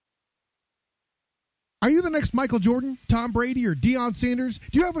Are you the next Michael Jordan, Tom Brady, or Deion Sanders?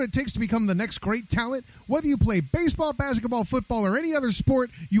 Do you have what it takes to become the next great talent? Whether you play baseball, basketball, football, or any other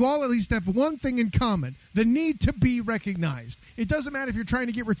sport, you all at least have one thing in common: the need to be recognized. It doesn't matter if you're trying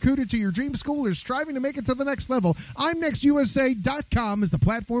to get recruited to your dream school or striving to make it to the next level. I'mNextUSA.com is the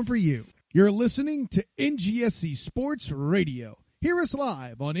platform for you. You're listening to NGSC Sports Radio. Hear us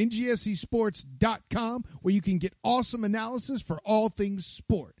live on NGSCSports.com, where you can get awesome analysis for all things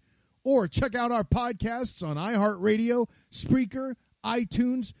sport. Or check out our podcasts on iHeartRadio, Spreaker,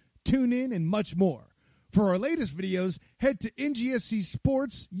 iTunes, TuneIn, and much more. For our latest videos, head to NGSC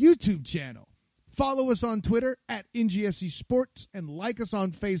Sports YouTube channel. Follow us on Twitter at NGSC Sports and like us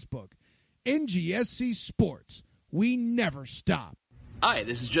on Facebook. NGSC Sports. We never stop. Hi,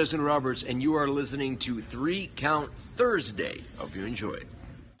 this is Justin Roberts, and you are listening to 3 Count Thursday. Hope you enjoy.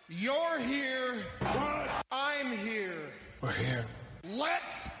 You're here. What? I'm here. We're here.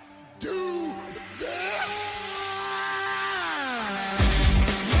 Let's do this!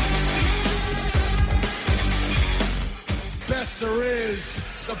 Best there is,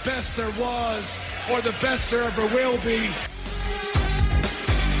 the best there was, or the best there ever will be.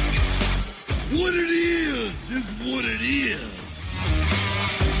 What it is what it is.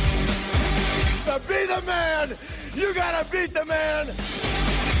 To be the man, you gotta beat the man.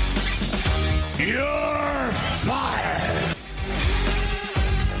 You're fired.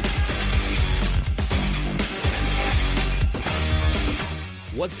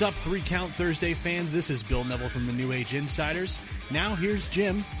 What's up, 3 Count Thursday fans? This is Bill Neville from the New Age Insiders. Now here's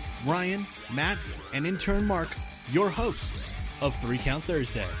Jim, Ryan, Matt, and intern Mark, your hosts of 3 Count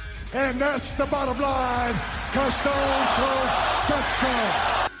Thursday. And that's the bottom line, because Stone Cold said so.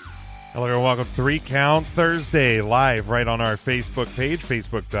 Hello and welcome to 3 Count Thursday, live right on our Facebook page,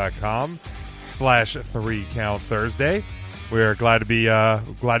 facebook.com/3 Count Thursday. We're glad to be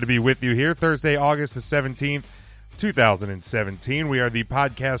with you here Thursday, August the 17th, 2017. We are the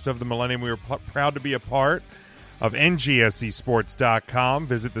podcast of the millennium. We are proud to be a part of NGSCSports.com.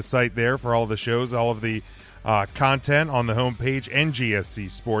 Visit the site there for all the shows, all of the content on the homepage,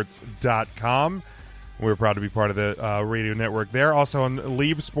 NGSCSports.com. We're proud to be part of the radio network there. Also on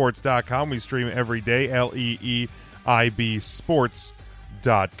LeibSports.com. We stream every day, LEEIB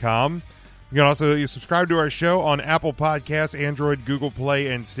Sports.com. You can also subscribe to our show on Apple Podcasts, Android, Google Play,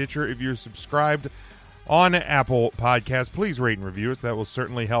 and Stitcher. If you're subscribed on Apple Podcasts, please rate and review us. That will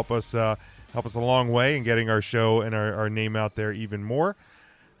certainly help us a long way in getting our show and our name out there even more.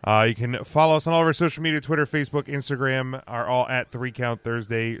 You can follow us on all of our social media, Twitter, Facebook, Instagram, are all at 3 Count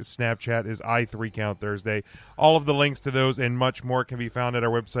Thursday. Snapchat is i3Count Thursday. All of the links to those and much more can be found at our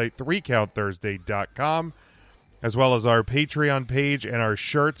website, 3CountThursday.com, as well as our Patreon page and our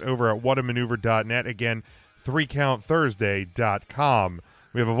shirts over at whatamaneuver.net. Again, 3CountThursday.com.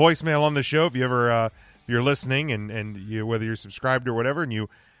 We have a voicemail on the show if you ever if you're listening and you, whether you're subscribed or whatever, and you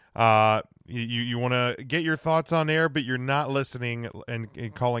want to get your thoughts on air, but you're not listening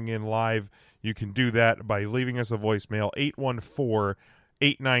and calling in live, you can do that by leaving us a voicemail,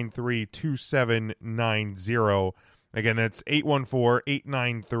 814-893-2790. Again, that's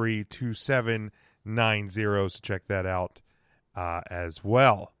 814-893-2790, so check that out as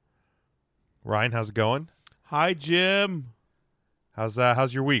well. Ryan, how's it going? Hi, Jim.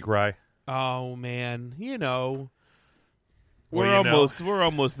 How's your week, Rye? Oh man, we're almost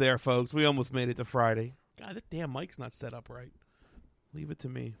there, folks. We almost made it to Friday. God, that damn mic's not set up right. Leave it to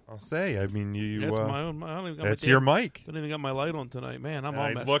me. I'll say. I mean, that's my own. I don't even got that's your mic. I don't even got my light on tonight, man. I'm all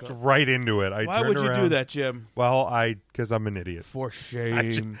I messed looked up. right into it. Why would you do that, Jim? Well, because I'm an idiot. For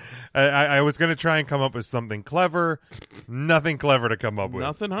shame. I was going to try and come up with something clever. Nothing clever to come up with.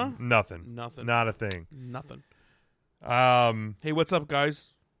 Nothing, huh? Nothing. Not a thing. Nothing. Hey, what's up,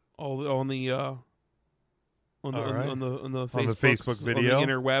 guys? All on the Facebook video, on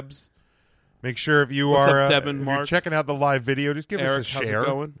the interwebs. Make sure if you What's are up, Devin, if Mark? you're checking out the live video, just give Eric, us a how's it share.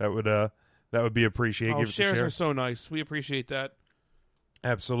 going? That would be appreciated. Give us a Shares share. are so nice. We appreciate that.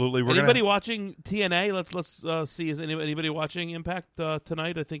 Absolutely. Anybody watching TNA? Let's see. Is anybody watching Impact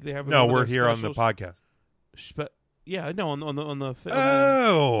tonight? I think they have. No, we're here on the podcast. Yeah, no, on the on the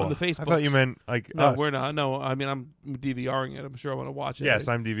Facebook. I thought you meant like no, us. we're not. No, I mean I'm DVRing it. I'm sure I want to watch it. Yes,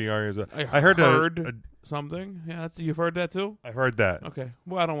 I'm DVRing as well. I heard a something. Yeah, you've heard that too. I heard that. Okay.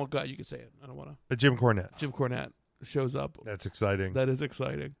 Well, I don't want. God, you can say it. I don't want to. Jim Cornette. Jim Cornette shows up. That's exciting. That is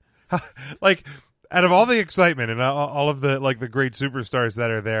exciting. Like, out of all the excitement and all of the the great superstars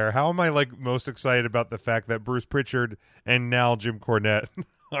that are there, how am I most excited about the fact that Bruce Pritchard and now Jim Cornette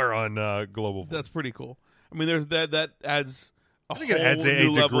are on Global Voice? That's pretty cool. I mean, there's that adds a whole it adds a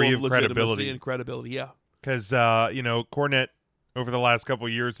new degree level of credibility. and credibility. Yeah, because Cornette over the last couple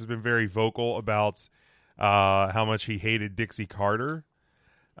of years has been very vocal about how much he hated Dixie Carter,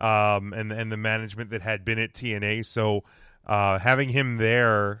 and the management that had been at TNA. So having him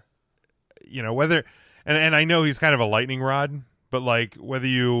there, whether and I know he's kind of a lightning rod, but like whether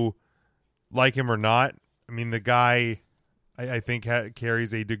you like him or not, I mean the guy, I think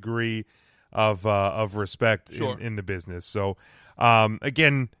carries a degree of respect in the business. So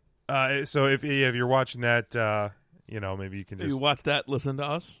again, so if you're watching that. Maybe you can just watch that, listen to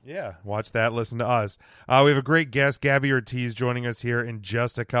us. Yeah, watch that, listen to us. We have a great guest, Gabby Ortiz, joining us here in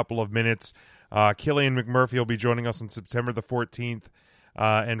just a couple of minutes. Killian McMurphy will be joining us on September the 14th.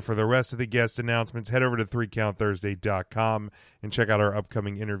 And for the rest of the guest announcements, head over to 3countthursday.com and check out our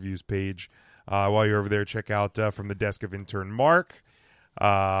upcoming interviews page. While you're over there, check out From the Desk of Intern Mark.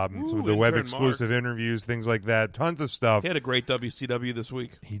 Some of the web exclusive interviews, things like that. Tons of stuff. He had a great WCW this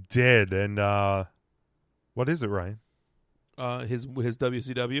week. He did. And what is it, Ryan? His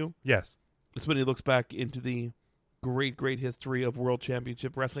WCW? Yes. It's when he looks back into the great history of World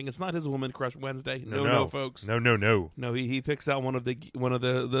Championship Wrestling. It's not his Woman Crush Wednesday. No, folks. No. No, he picks out one of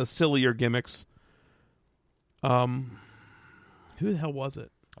the sillier gimmicks. Who the hell was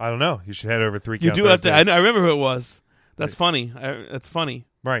it? I don't know. You should head over 3 Count You do Thursday. have to. I remember who it was. That's funny. That's funny.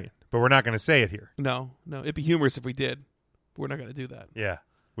 Right. But we're not going to say it here. No. It'd be humorous if we did. But we're not going to do that. Yeah.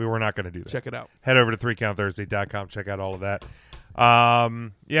 We were not going to do that. Check it out. Head over to 3countthursday.com. Check out all of that.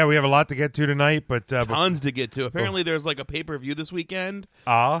 Yeah, we have a lot to get to tonight, but tons to get to. Apparently, there's like a pay-per-view this weekend.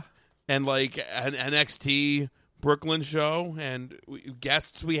 And like an NXT Brooklyn show, and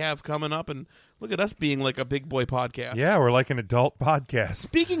guests we have coming up. And look at us being like a big boy podcast. Yeah, we're like an adult podcast.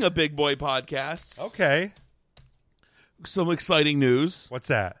 Speaking of big boy podcasts, okay, some exciting news. What's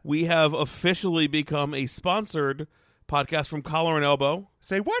that? We have officially become a sponsored podcast from Collar and Elbow.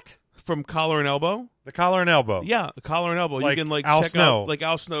 Say what? From Collar and Elbow. The Collar and Elbow. Yeah, the Collar and Elbow. Like you can like Al check Snow. out like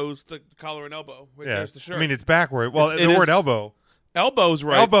Al Snow's the Collar and Elbow. Right, yeah, there's the shirt. I mean it's backward. Well, the word elbow. Elbow's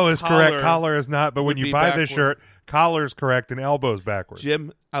right. Elbow is correct. Collar is not. But when you buy backward. this shirt, collar's correct and elbow's backwards.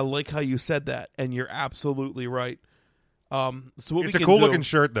 Jim, I like how you said that, and you're absolutely right. So what it's we a can cool do, looking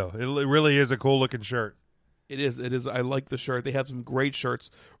shirt, though. It really is a cool looking shirt. It is. I like the shirt. They have some great shirts.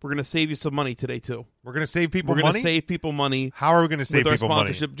 We're going to save you some money today, too. We're going to save people money? We're going to save people money. How are we going to save people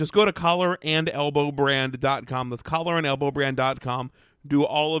money? Just go to collarandelbowbrand.com. That's collarandelbowbrand.com. Do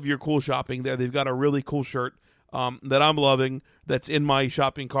all of your cool shopping there. They've got a really cool shirt that I'm loving that's in my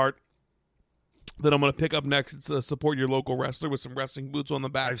shopping cart that I'm going to pick up next. It's Support Your Local Wrestler with some wrestling boots on the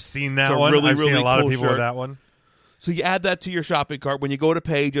back. I've seen that one. I've seen a lot of people with that one. So you add that to your shopping cart. When you go to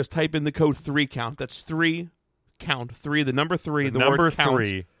pay, just type in the code 3COUNT. That's 3 count 3, the number 3, the number word count.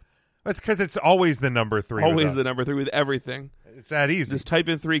 3. That's because it's always the number 3. Always the number 3 with everything. It's that easy. Just type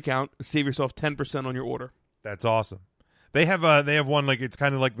in 3 count, save yourself 10% on your order. That's awesome. They have one like it's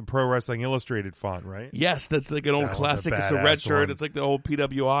kind of like the Pro Wrestling Illustrated font, right? Yes, that's like an old classic. It's a red shirt. One. It's like the old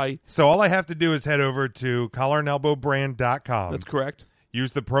PWI. So all I have to do is head over to collarandelbowbrand.com. That's correct.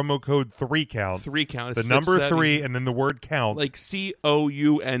 Use the promo code 3COUNT. 3 count. The number 3 and then the word count. Like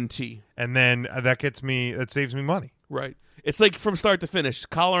COUNT. And then that saves me money. Right. It's like from start to finish.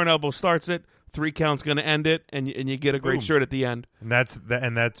 Collar and Elbow starts it. 3 count's going to end it, and you get a great shirt at the end. And that's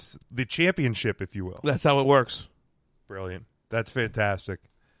the championship, if you will. That's how it works. Brilliant. That's fantastic.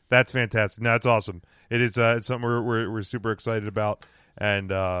 That's fantastic. No, that's awesome. It is. It's something we're super excited about. And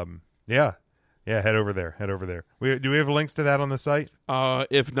yeah. Head over there. Do we have links to that on the site?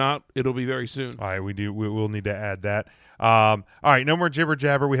 If not, it'll be very soon. All right, we do. We'll need to add that. All right, no more jibber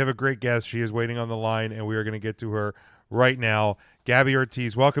jabber. We have a great guest. She is waiting on the line, and we are going to get to her right now. Gabby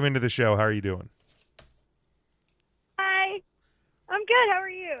Ortiz, welcome into the show. How are you doing? Hi, I'm good. How are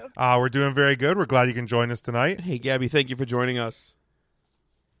you? We're doing very good. We're glad you can join us tonight. Hey, Gabby, thank you for joining us.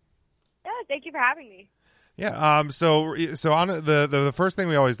 Yeah, thank you for having me. Yeah. So on the first thing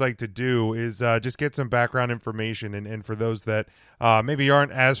we always like to do is just get some background information, and for those that maybe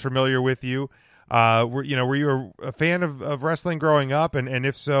aren't as familiar with you, were you a fan of wrestling growing up, and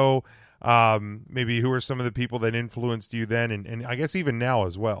if so, maybe who are some of the people that influenced you then, and I guess even now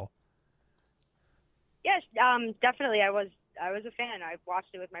as well. Yes, definitely. I was a fan. I watched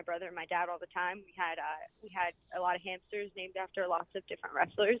it with my brother and my dad all the time. We had a lot of hamsters named after lots of different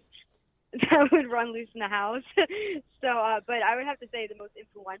wrestlers that would run loose in the house. But I would have to say the most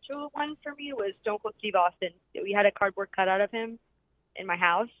influential one for me was Stone Cold Steve Austin. We had a cardboard cutout of him in my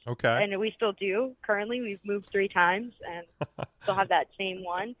house. Okay. And we still do. Currently, we've moved 3 times and still have that same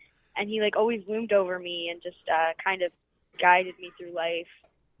one. And he always loomed over me and just kind of guided me through life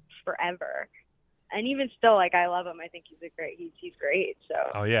forever. And even still, I love him. I think he's great. So.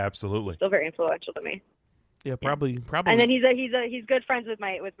 Oh yeah, absolutely. Still very influential to me. Yeah, probably. And then he's good friends with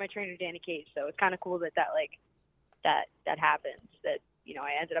my trainer Danny Cage, so it's kind of cool that happens. That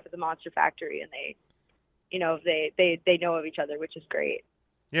I ended up at the Monster Factory, and they know of each other, which is great.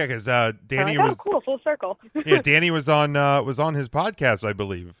 Yeah, because Danny like, was cool, full circle. yeah, Danny was on his podcast, I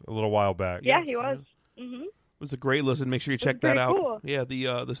believe, a little while back. Yeah, he was. Mm-hmm. It was a great listen. Make sure you check that out. Cool. Yeah,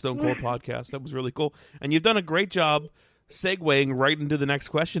 the Stone Cold podcast. That was really cool. And you've done a great job segueing right into the next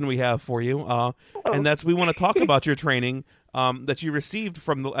question we have for you. And that's, we want to talk about your training that you received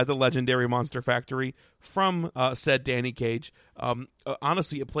at the legendary Monster Factory from said Danny Cage.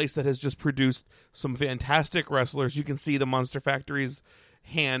 Honestly, a place that has just produced some fantastic wrestlers. You can see the Monster Factory's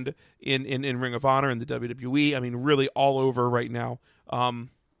hand in Ring of Honor and the WWE. I mean, really all over right now.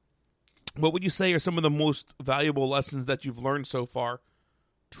 What would you say are some of the most valuable lessons that you've learned so far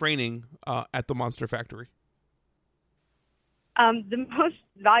training at the Monster Factory? The most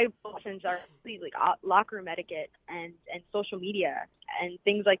valuable lessons are like locker room etiquette and social media and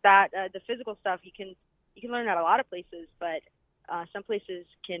things like that. The physical stuff you can learn at a lot of places, but some places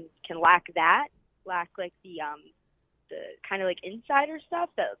can lack like the kind of like insider stuff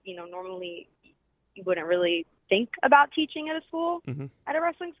that normally you wouldn't really think about teaching at a school, at a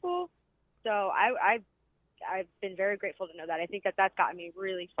wrestling school. So I've been very grateful to know that. I think that's gotten me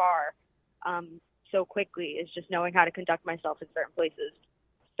really far so quickly, is just knowing how to conduct myself in certain places.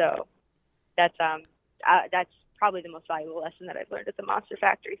 So that's probably the most valuable lesson that I've learned at the Monster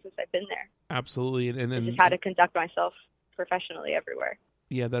Factory since I've been there. Absolutely, and just how to conduct myself professionally everywhere.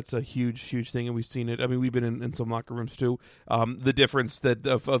 Yeah, that's a huge thing, and we've seen it. I mean, we've been in some locker rooms too. The difference that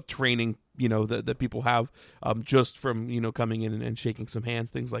of training, that people have just from coming in and shaking some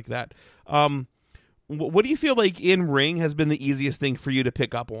hands, things like that. What do you feel like in ring has been the easiest thing for you to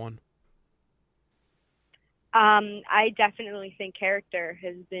pick up on? I definitely think character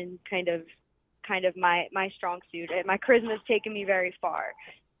has been kind of my strong suit. My charisma has taken me very far,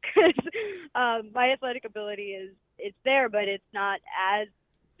 because my athletic ability it's there, but it's not as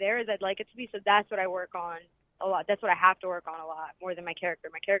there as I'd like it to be. So that's what I work on a lot. That's what I have to work on a lot more than my character.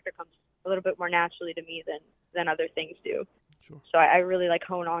 My character comes a little bit more naturally to me than other things do. Sure. So I really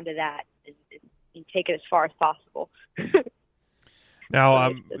hone on to that and take it as far as possible.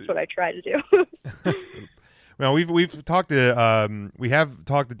 Now, that's what I try to do. Well, we've talked to we have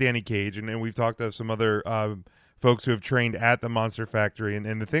talked to Danny Cage, and we've talked to some other folks who have trained at the Monster Factory,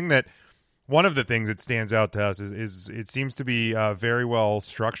 and the thing that one of the things that stands out to us is it seems to be very well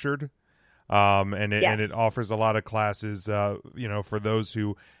structured, and it offers a lot of classes, for those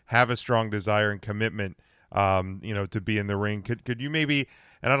who have a strong desire and commitment, to be in the ring. Could you maybe,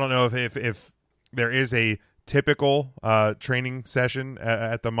 and I don't know if there is a typical training session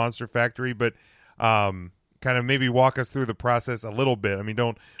at the Monster Factory, but kind of maybe walk us through the process a little bit. I mean, we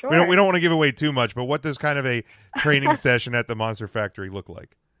don't want to give away too much, but what does kind of a training session at the Monster Factory look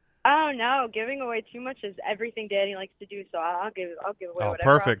like? Oh no, giving away too much is everything Danny likes to do. So I'll give away whatever.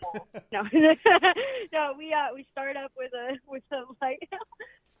 Perfect. No, no. We start up with a light. I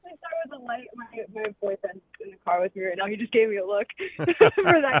start with a light. My boyfriend's in the car with me right now. He just gave me a look for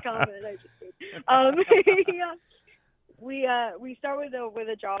that comment. I just did. Yeah. We start with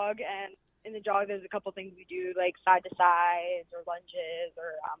a jog, and in the jog there's a couple things we do, like side to sides or lunges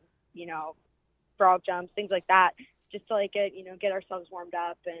or frog jumps, things like that, just to get ourselves warmed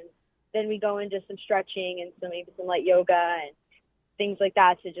up. And then we go into some stretching and maybe some light yoga and things like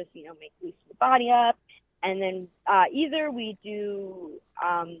that to just loosen the body up. And then either we do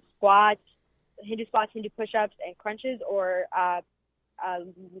squats, Hindu push-ups and crunches, or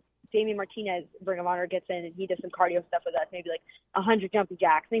Damian Martinez, Ring of Honor, gets in and he does some cardio stuff with us, maybe like 100 jumping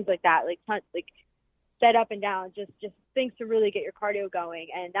jacks, things like that, like set up and down, just things to really get your cardio going.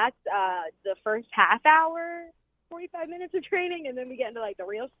 And that's the first half hour, 45 minutes of training, and then we get into the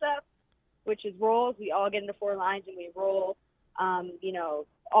real stuff, which is rolls. We all get into 4 lines and we roll,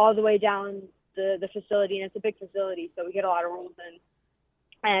 all the way down the facility, and it's a big facility, so we get a lot of rolls in.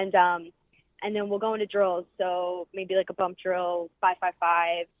 And then we'll go into drills, so maybe like a bump drill,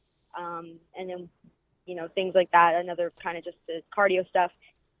 5-5-5, and then things like that. Another kind of just the cardio stuff,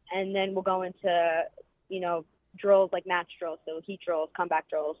 and then we'll go into drills like match drills, so heat drills, comeback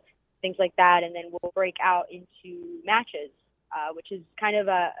drills, things like that, and then we'll break out into matches, which is kind of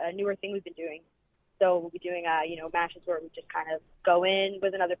a newer thing we've been doing. So we'll be doing matches where we just kind of go in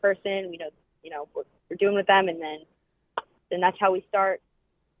with another person, what we're doing with them, and then that's how we start.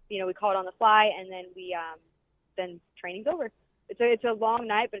 We call it on the fly, and then then training's over. It's a long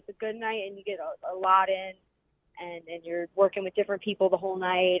night, but it's a good night, and you get a lot in, and you're working with different people the whole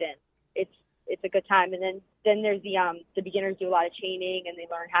night, and it's a good time. And then there's the beginners do a lot of chaining, and they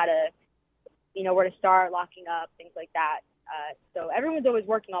learn how to where to start, locking up, things like that. So everyone's always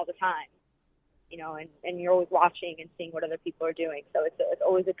working all the time, and you're always watching and seeing what other people are doing. So it's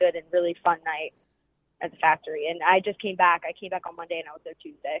always a good and really fun night at the factory. And I just came back. I came back on Monday, and I was there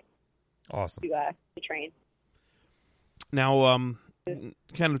Tuesday. Awesome. To train. Now,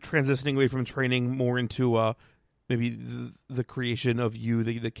 kind of transitioning away from training more into maybe the creation of you,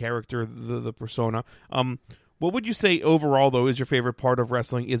 the character, the persona. What would you say overall, though, is your favorite part of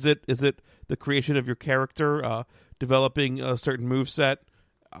wrestling? Is it the creation of your character, developing a certain moveset,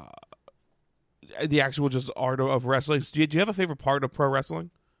 the actual just art of wrestling? Do you have a favorite part of pro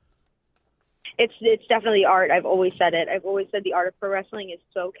wrestling? It's definitely art. I've always said it. I've always said the art of pro wrestling is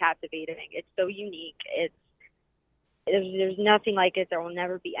so captivating. It's so unique. There's nothing like it. There will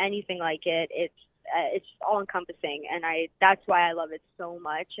never be anything like it. It's all encompassing, and that's why I love it so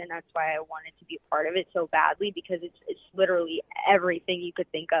much, and that's why I wanted to be a part of it so badly, because it's literally everything you could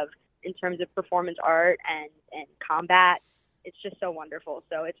think of in terms of performance art and combat. It's just so wonderful.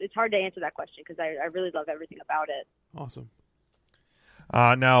 So it's hard to answer that question because I really love everything about it. Awesome.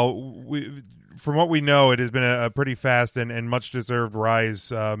 Now, from what we know, it has been a pretty fast and much deserved rise,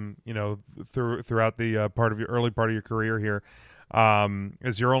 throughout the early part of your career here.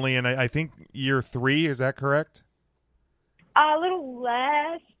 As you're only in, I think, year 3, is that correct? A little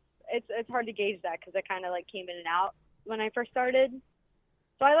less. It's hard to gauge that because I kind of came in and out when I first started.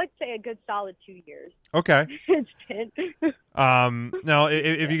 So I like to say a good solid 2 years. Okay. It's been. Now,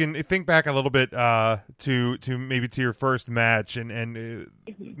 if you can think back a little bit to maybe to your first match and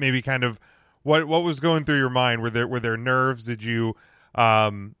maybe kind of what was going through your mind? Were there nerves? Did you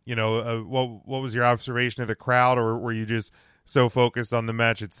what was your observation of the crowd, or were you just so focused on the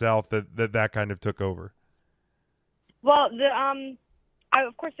match itself that kind of took over? Well,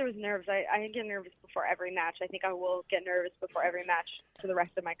 of course there was nerves. I get nervous before every match. I think I will get nervous before every match for the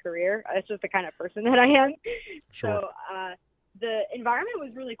rest of my career. That's just the kind of person that I am. Sure. So the environment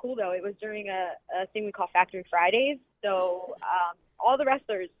was really cool, though. It was during a thing we call Factory Fridays. So all the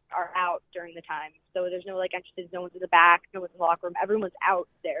wrestlers are out during the time. So there's no entrances. No one's in the back. No one's in the locker room. Everyone's out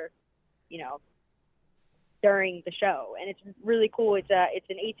there, during the show. And it's really cool. It's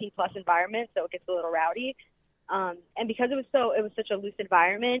an 18+ environment, so it gets a little rowdy. And because it was such a loose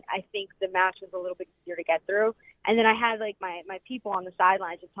environment, I think the match was a little bit easier to get through. And then I had my people on the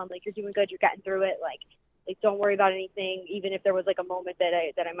sidelines just telling me, you're doing good, you're getting through it. Like don't worry about anything, even if there was a moment that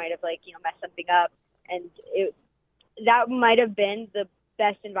I might have messed something up. And that might have been the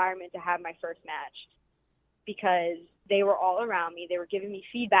best environment to have my first match, because they were all around me. They were giving me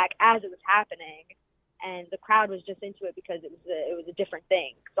feedback as it was happening. And the crowd was just into it because it was a different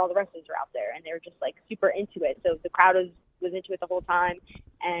thing, because all the wrestlers were out there and they were just super into it. So the crowd was into it the whole time,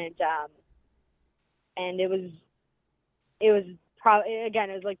 and it was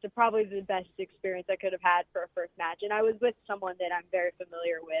probably the best experience I could have had for a first match. And I was with someone that I'm very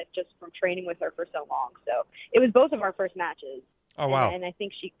familiar with just from training with her for so long. So it was both of our first matches. Oh wow! And I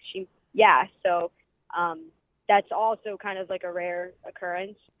think she yeah. So that's also kind of a rare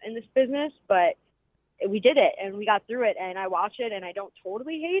occurrence in this business, but we did it and we got through it, and I watch it and I don't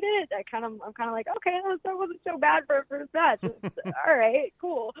totally hate it. I'm kind of okay, that wasn't so bad for a first match. All right,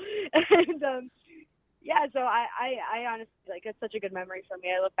 cool. And yeah, so I honestly it's such a good memory for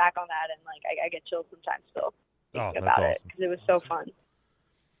me. I look back on that and I get chills sometimes still thinking about it, because it was so fun.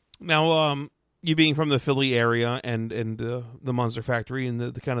 Now, you being from the Philly area and the Monster Factory and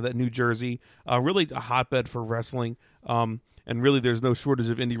the kind of that New Jersey, really a hotbed for wrestling. And really, there's no shortage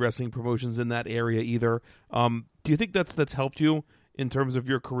of indie wrestling promotions in that area either. Do you think that's helped you in terms of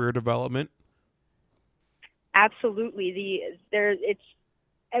your career development? Absolutely.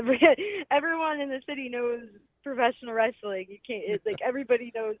 Everyone in the city knows professional wrestling. It's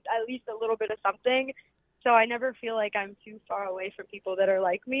everybody knows at least a little bit of something. So I never feel like I'm too far away from people that are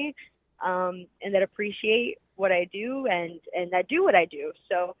like me, and that appreciate what I do and that do what I do.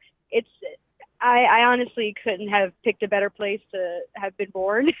 So I honestly couldn't have picked a better place to have been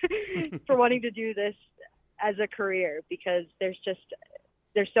born for wanting to do this as a career, because there's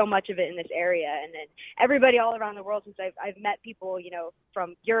so much of it in this area. And then everybody all around the world, since I've met people,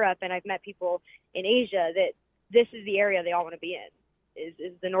 from Europe, and I've met people in Asia, that this is the area they all want to be in,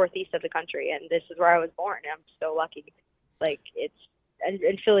 is the northeast of the country. And this is where I was born. And I'm so lucky. And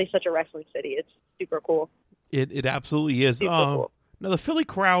Philly's such a wrestling city. It's super cool. It absolutely is. Super cool. Now, the Philly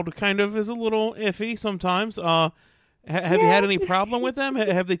crowd kind of is a little iffy sometimes. Have you had any problem with them?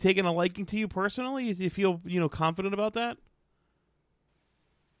 Have they taken a liking to you personally? Do you feel confident about that?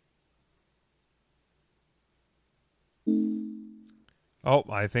 Oh,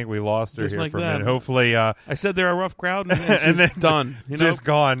 I think we lost her Just here like for a that. minute. Hopefully, I said they're a rough crowd, and she's then done. Just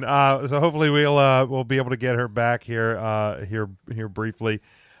gone. So hopefully we'll be able to get her back here here briefly.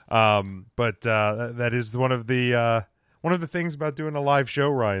 But that is one of the things about doing a live show,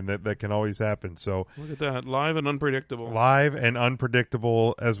 Ryan, that can always happen. So Look at that, live and unpredictable. Live and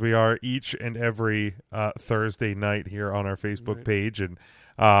unpredictable as we are each and every Thursday night here on our Facebook page. And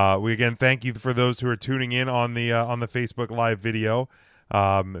we again thank you for those who are tuning in on the Facebook Live video.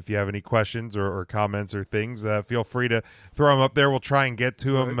 If you have any questions or comments or things, feel free to throw them up there. We'll try and get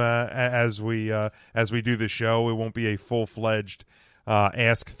to them as we do the show. It won't be a full-fledged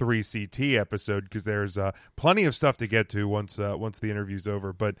Ask 3CT episode because there's plenty of stuff to get to once the interview's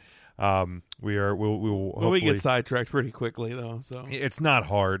over. But we will hopefully... we get sidetracked pretty quickly though, so it's not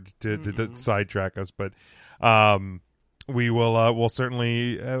hard to sidetrack us, but we will we'll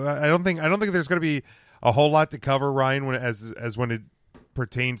certainly I don't think there's going to be a whole lot to cover, Ryan, when it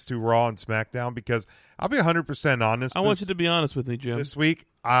pertains to Raw and SmackDown, because I'll be 100% honest. I want you to be honest with me, Jim. This week,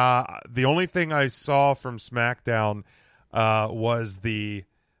 the only thing I saw from SmackDown was the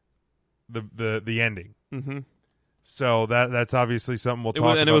ending. Mm-hmm. So that's obviously something we'll talk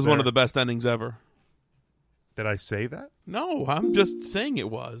about. And it was there. one of the best endings ever. Did I say that? No, I'm just saying it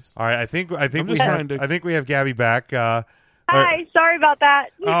was. All right, I think we have Gabby back. Hi, sorry about that.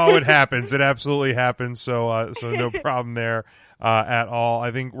 Oh, it happens. It absolutely happens. So no problem there at all.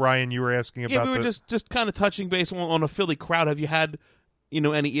 I think, Ryan, you were asking about. Yeah, we were just kind of touching base on a Philly crowd. Have you had,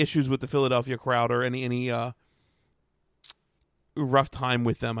 any issues with the Philadelphia crowd or any rough time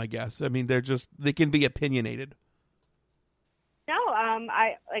with them? I guess. I mean, they can be opinionated. No,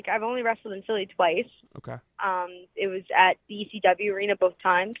 I've only wrestled in Philly twice. Okay. It was at the ECW arena both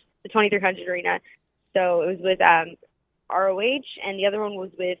times, the 2300 arena. So it was with ROH, and the other one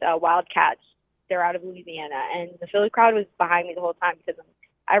was with Wildcats. They're out of Louisiana, and the Philly crowd was behind me the whole time because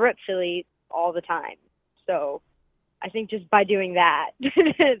I rep Philly all the time. So I think just by doing that,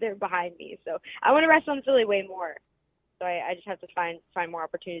 they're behind me. So I want to wrestle in Philly way more. So I just have to find more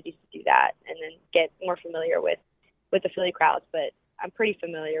opportunities to do that, and then get more familiar with the Philly crowds. But I'm pretty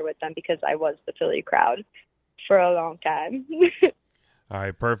familiar with them because I was the Philly crowd for a long time. All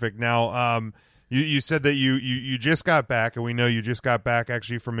right, perfect. Now, you said that you just got back, and we know you just got back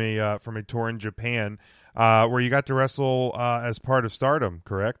actually from a tour in Japan, where you got to wrestle as part of Stardom,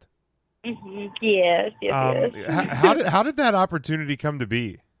 correct? Mm-hmm. Yes. How did that opportunity come to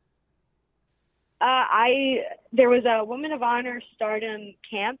be? There was a Women of Honor Stardom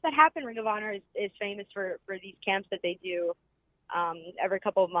camp that happened. Ring of Honor is famous for these camps that they do every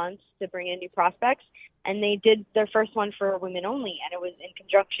couple of months to bring in new prospects. And they did their first one for women only, and it was in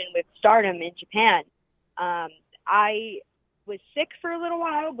conjunction with Stardom in Japan. I was sick for a little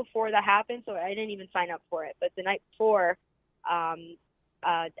while before that happened, so I didn't even sign up for it. But the night before,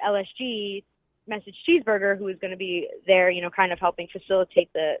 LSG messaged Cheeseburger, who was going to be there, kind of helping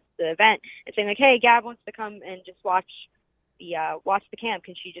facilitate the event, and saying like, "Hey, Gab wants to come and just watch the camp.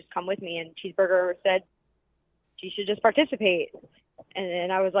 Can she just come with me?" And Cheeseburger said she should just participate.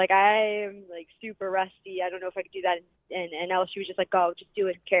 And I was like, I'm like super rusty. I don't know if I could do that. And LSU was just like, "Go, just do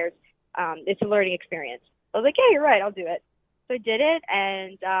it. Who cares? It's a learning experience." I was like, "Yeah, you're right. I'll do it." So I did it,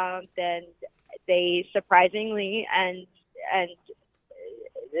 and then they surprisingly and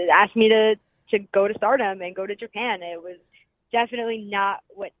asked me to go to Stardom and go to Japan. It was definitely not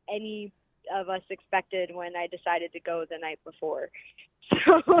what any of us expected when I decided to go the night before.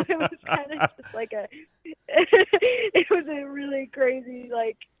 So it was kind of just like it was a really crazy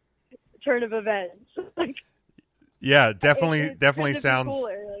turn of events. Yeah, definitely sounds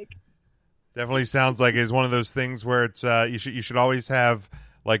cooler, definitely sounds like it's one of those things where it's you should always have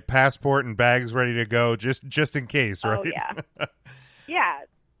passport and bags ready to go just in case, right? Oh yeah,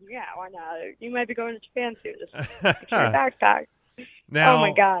 why not? You might be going to Japan soon. Just make sure your backpack. Now, oh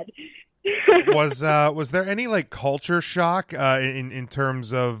my God. was there any culture shock in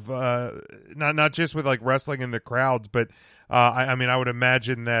terms of not just with wrestling in the crowds, but I mean I would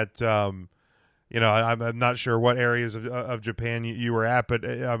imagine that I'm not sure what areas of Japan you were at, but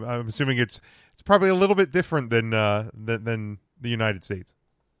I'm assuming it's probably a little bit different than the United States.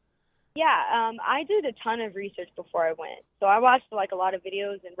 Yeah, I did a ton of research before I went. So I watched a lot of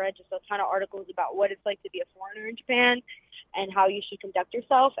videos and read just a ton of articles about what it's like to be a foreigner in Japan and how you should conduct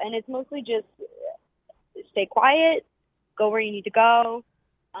yourself. And it's mostly just stay quiet, go where you need to go,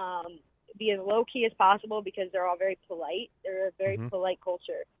 be as low key as possible because they're all very polite. They're a very polite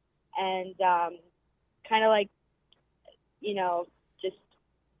culture. And kind of just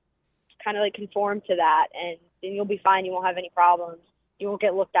kind of conform to that, and then you'll be fine. You won't have any problems. You won't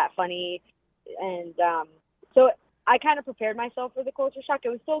get looked at funny. And so I kind of prepared myself for the culture shock. It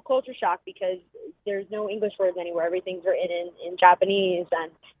was still culture shock because there's no English words anywhere. Everything's written in Japanese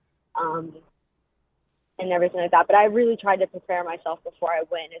and everything like that. But I really tried to prepare myself before I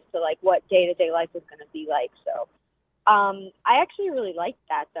went as to like what day-to-day life was going to be like. So I actually really liked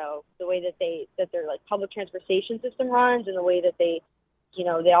that, though, the way that their like public transportation system runs and the way that they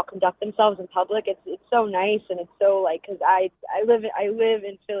all conduct themselves in public. It's so nice, and it's so like, because I live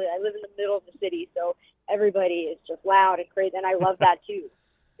in Philly. I live in the middle of the city, so everybody is just loud and crazy, and I love that too.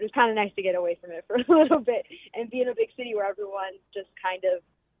 It was kind of nice to get away from it for a little bit and be in a big city where everyone just kind of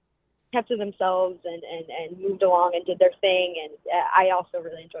kept to themselves and moved along and did their thing. And I also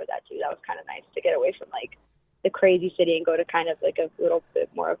really enjoyed that too. That was kind of nice to get away from like the crazy city and go to kind of like a little bit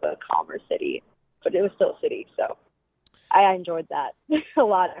more of a calmer city, but it was still a city. So I enjoyed that a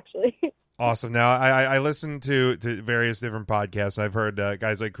lot, actually. Awesome. Now, I listened to various different podcasts. I've heard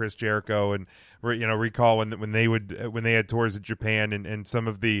guys like Chris Jericho and recall when they had tours in Japan and some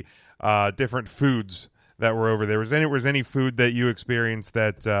of the different foods that were over there. Was any food that you experienced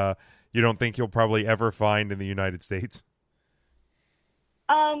that you don't think you'll probably ever find in the United States?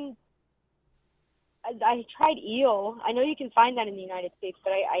 I tried eel. I know you can find that in the United States,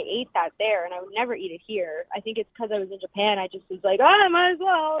 but I ate that there, and I would never eat it here. I think it's because I was in Japan. I just was like, I might as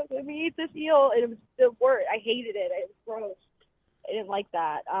well. Let me eat this eel. And it was the worst. I hated it. It was gross. I didn't like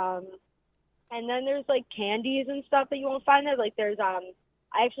that. And then there's, like, candies and stuff that you won't find there. Like, there's I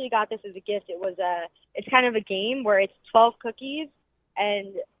actually got this as a gift. It's kind of a game where it's 12 cookies,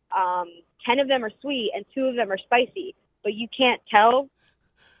 and 10 of them are sweet, and 2 of them are spicy. But you can't tell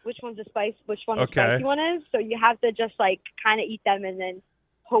which one's the spicy one is. So you have to just like kind of eat them and then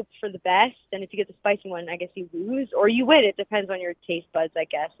hope for the best. And if you get the spicy one, I guess you lose or you win. It depends on your taste buds, I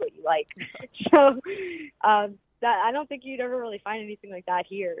guess, what you like. So that I don't think you'd ever really find anything like that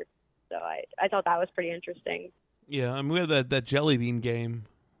here. So I thought that was pretty interesting. Yeah, I mean, we have that jelly bean game.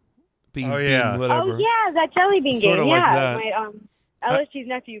 Bean, whatever. Oh yeah, that jelly bean sort game. Of yeah, like that. LSG's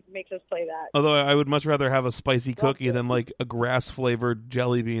nephew makes us play that. Although I would much rather have a spicy cookie than like a grass-flavored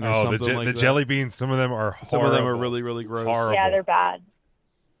jelly bean or something like that. The jelly beans, some of them are horrible. Some of them are really, really gross. Horrible. Yeah, they're bad.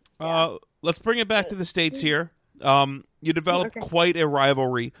 Let's bring it back to the States here. You developed quite a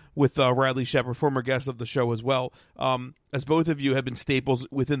rivalry with Riley Shepard, former guest of the show as well, as both of you have been staples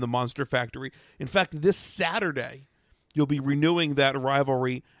within the Monster Factory. In fact, this Saturday, you'll be renewing that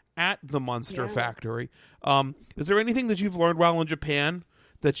rivalry at the Monster Factory. Is there anything that you've learned while in Japan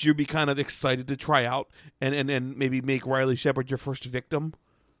that you'd be kind of excited to try out and maybe make Riley Shepard your first victim?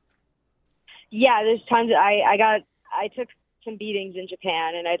 Yeah, there's tons. I took some beatings in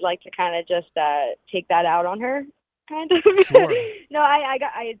Japan, and I'd like to kind of just take that out on her, kind of. Sure. No,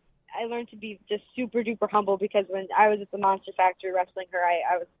 I learned to be just super duper humble because when I was at the Monster Factory wrestling her,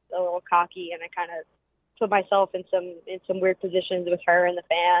 I was a little cocky, and I kind of put myself in some weird positions with her and the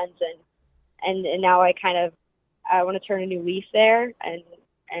fans, and now I want to turn a new leaf there and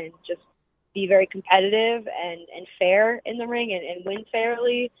just be very competitive and fair in the ring and win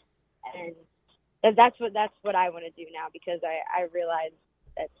fairly, and that's what I want to do now because I realize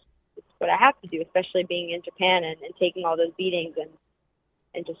that's what I have to do, especially being in Japan and taking all those beatings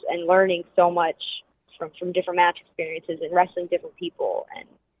and learning so much from different match experiences and wrestling different people, and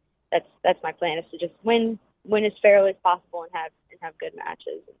that's my plan, is to just win as fairly as possible and have good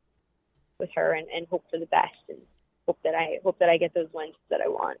matches with her and hope for the best and hope that I get those wins that I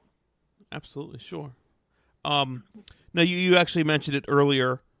want. Absolutely, sure. Now you actually mentioned it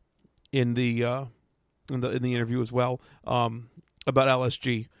earlier in the interview as well about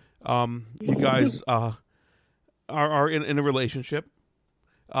LSG. You guys are in a relationship.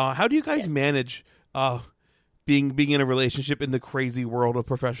 How do you guys manage being in a relationship in the crazy world of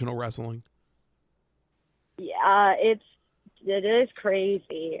professional wrestling? Yeah, it is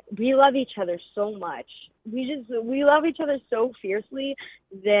crazy. We love each other so much. We love each other so fiercely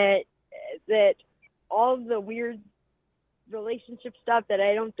that all the weird relationship stuff that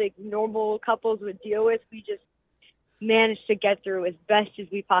I don't think normal couples would deal with, we just manage to get through as best as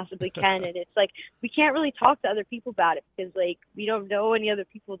we possibly can. And it's like we can't really talk to other people about it because like we don't know any other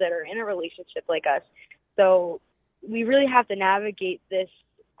people that are in a relationship like us. So we really have to navigate this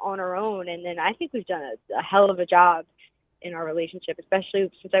on our own. And then I think we've done a hell of a job in our relationship,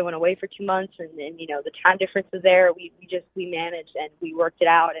 especially since I went away for 2 months and the time difference is there. We managed and we worked it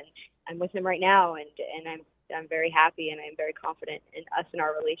out, and I'm with him right now, and I'm very happy and I'm very confident in us and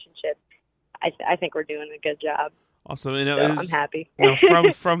our relationship. I think we're doing a good job. Awesome. I'm happy.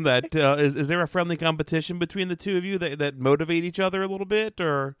 From that, is there a friendly competition between the two of you that motivate each other a little bit,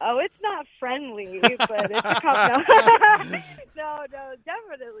 or? Oh, it's not not friendly, but it's no,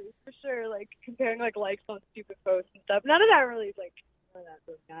 definitely for sure. Like comparing like likes on stupid posts and stuff. None of that really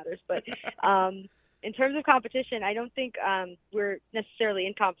matters. But in terms of competition, I don't think we're necessarily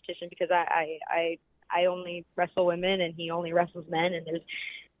in competition because I only wrestle women and he only wrestles men, and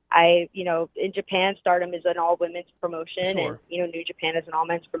in Japan, Stardom is an all women's promotion, Sure. and New Japan is an all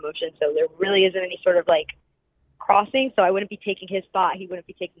men's promotion, so there really isn't any sort of like crossing. So I wouldn't be taking his spot, he wouldn't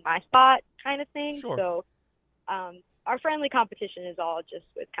be taking my spot, kind of thing. Sure. So our friendly competition is all just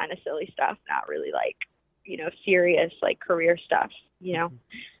with kind of silly stuff, not really like serious like career stuff.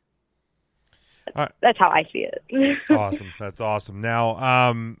 That's how I see it. Awesome. That's awesome.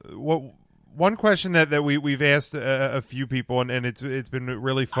 Now, one question that we've asked a few people, and it's been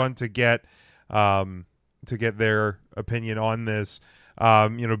really fun to get their opinion on this.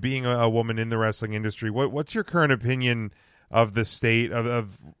 Being a woman in the wrestling industry, what's your current opinion of the state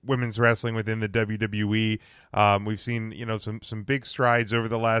of women's wrestling within the WWE? We've seen some big strides over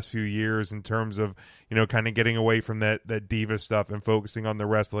the last few years in terms of kind of getting away from that diva stuff and focusing on the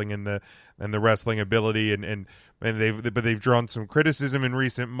wrestling and the wrestling ability, and they've drawn some criticism in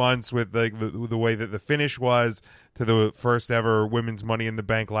recent months with the way that the finish was to the first ever women's Money in the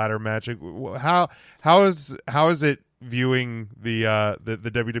Bank ladder match. How is it viewing the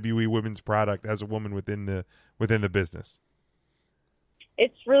WWE women's product as a woman within the business?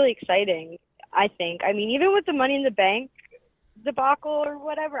 It's really exciting, I think. I mean, even with the Money in the Bank debacle or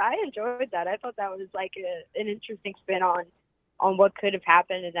whatever, I enjoyed that. I thought that was like an interesting spin on what could have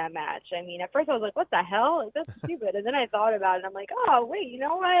happened in that match. I mean, at first I was like, what the hell? Like, that's stupid. And then I thought about it, and I'm like, oh, wait, you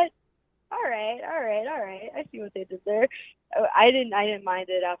know what? All right. I see what they did there. I didn't mind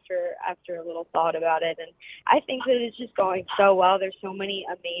it after a little thought about it. And I think that it's just going so well. There's so many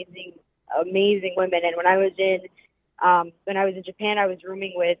amazing women. And when I was in Japan, I was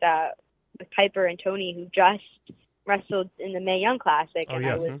rooming with Piper and Tony, who just wrestled in the Mae Young Classic, and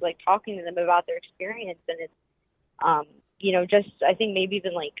I was like talking to them about their experience. And it's I think maybe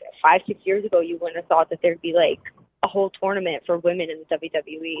even like 5-6 years ago, you wouldn't have thought that there'd be like a whole tournament for women in the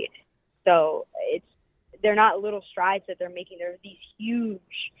WWE. So they're not little strides that they're making. They're these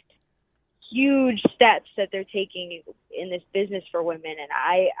huge steps that they're taking in this business for women, and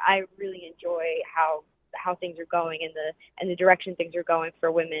I really enjoy how things are going and the direction things are going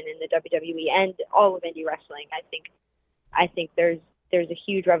for women in the WWE and all of indie wrestling. I think there's a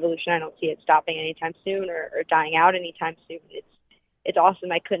huge revolution. I don't see it stopping anytime soon or dying out anytime soon. It's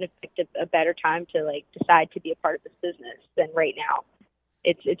awesome. I couldn't have picked a better time to like decide to be a part of this business than right now.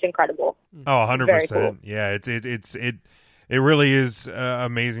 It's incredible. Oh, 100%. Cool. Yeah, it really is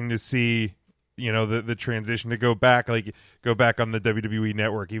amazing to see, the transition to go back on the WWE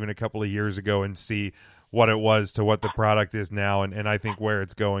network even a couple of years ago and see what it was to what the product is now, and I think where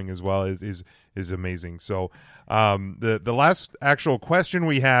it's going as well is amazing. So the last actual question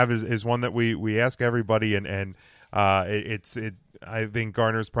we have is one that we ask everybody, and it I think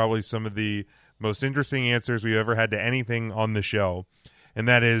garners probably some of the most interesting answers we've ever had to anything on the show. And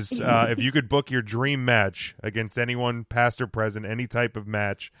that is, if you could book your dream match against anyone, past or present, any type of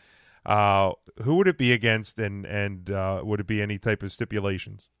match, who would it be against, and would it be any type of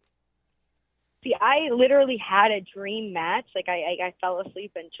stipulations? See, I literally had a dream match. Like I fell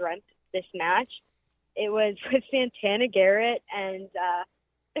asleep and dreamt this match. It was with Santana Garrett and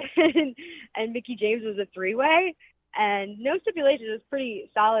Mickie James. Was a 3-way, and no stipulations. It was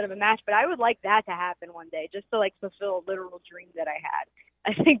pretty solid of a match. But I would like that to happen one day, just to like fulfill a literal dream that I had.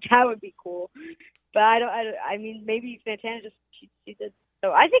 I think that would be cool. But I mean, maybe Santana she did.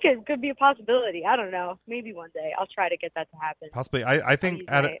 So I think it could be a possibility. I don't know. Maybe one day I'll try to get that to happen. Possibly. I think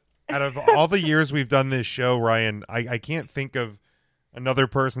out of all the years we've done this show, Ryan, I can't think of another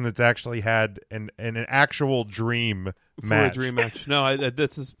person that's actually had an actual dream match. For a dream match. No,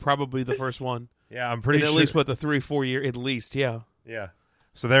 this is probably the first one. Yeah, I'm pretty sure. At least, the 3-4 year, at least, yeah. Yeah.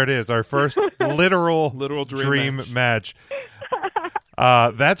 So there it is, our first literal dream match.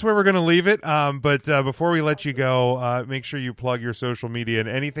 That's where we're going to leave it. But before we let you go, make sure you plug your social media and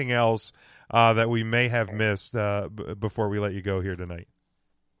anything else that we may have missed before we let you go here tonight.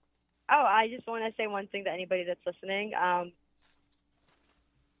 Oh, I just want to say one thing to anybody that's listening.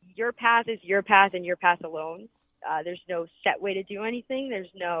 Your path is your path and your path alone. There's no set way to do anything.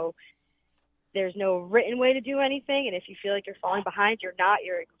 There's no written way to do anything. And if you feel like you're falling behind, you're not.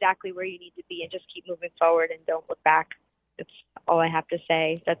 You're exactly where you need to be, and just keep moving forward and don't look back. That's all I have to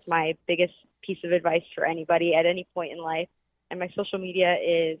say. That's my biggest piece of advice for anybody at any point in life. And my social media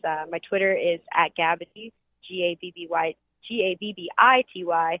is, my Twitter is @Gabbity, GABBITY,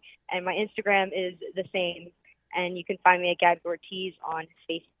 and my Instagram is the same. And you can find me at Gabby Ortiz on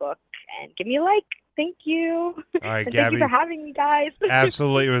Facebook. and give me a like. Thank you. All right, and Gabby. thank you for having me, guys.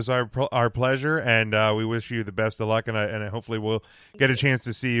 Absolutely, it was our pleasure, and we wish you the best of luck, and hopefully we'll get a chance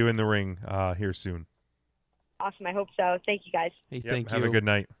to see you in the ring here soon. Awesome. I hope so. Thank you, guys. Hey, Yep, thank you. have a good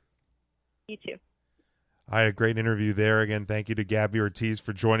night. You too. I had a great interview there. Again, thank you to Gabby Ortiz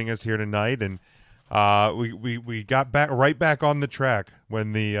for joining us here tonight, and we got right back on the track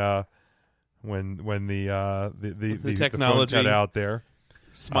when the technology phone cut out there.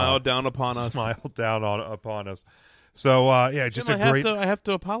 Smiled down upon us. Smiled down upon us. So just Jim, I have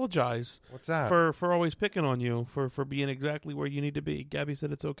to apologize. What's that? For always picking on you for being exactly where you need to be. Gabby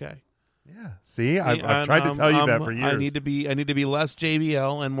said it's okay. Yeah. See, I've tried to tell you that for years. I need to be less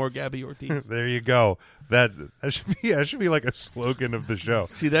JBL and more Gabby Ortiz. There you go. That should be like a slogan of the show.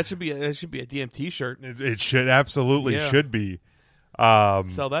 See, that should be a damn T-shirt. It should absolutely should be.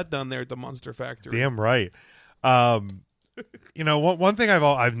 Sell that down there at the Monster Factory. Damn right. One thing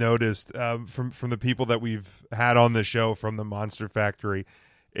I've noticed from the people that we've had on the show from the Monster Factory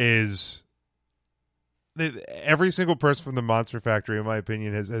is that every single person from the Monster Factory, in my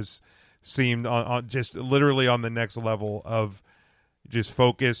opinion, has seemed on just literally on the next level of just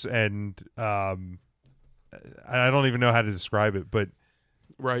focus, and I don't even know how to describe it, but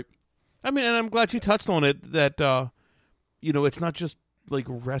right. I mean, and I'm glad you touched on it that it's not just like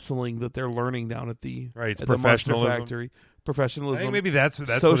wrestling that they're learning down at the It's at professionalism. The Monster Factory. Professionalism. I think maybe that's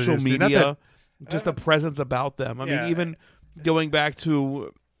social what it is, media, just a presence about them. I mean, even going back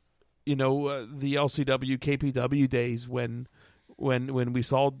to the LCW KPW days when we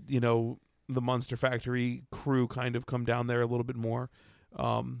saw the Monster Factory crew kind of come down there a little bit more,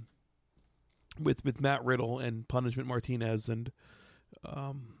 with Matt Riddle and Punishment Martinez and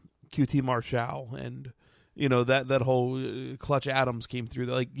QT Marshall and that whole Clutch Adams came through.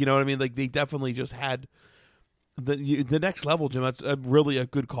 Like, you know what I mean? Like, they definitely just had the next level, Jim. That's really a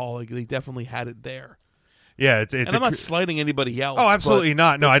good call. Like, they definitely had it there. Yeah, it's. And I'm not slighting anybody else. Oh, absolutely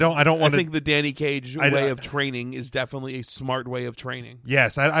not. No, I don't want to. I think the Danny Cage way of training is definitely a smart way of training.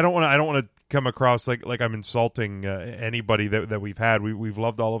 Yes, I don't want to come across like I'm insulting anybody that we've had. We've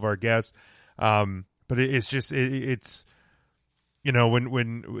loved all of our guests, but it's just it's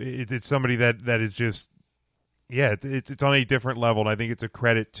when it's somebody that is just it's on a different level, and I think it's a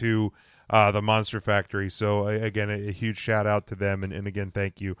credit to the Monster Factory. So again, a huge shout out to them, and again,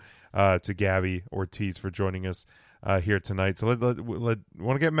 thank you to Gabby Ortiz for joining us here tonight. So let want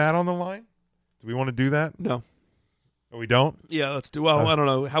to get Matt on the line? Do we want to do that? No. Oh, we don't? Yeah, let's do. Well, I don't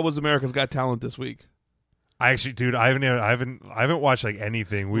know. How was America's Got Talent this week? I actually, dude, I haven't watched like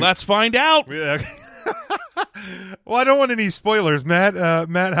anything. Let's find out. Well, I don't want any spoilers, Matt.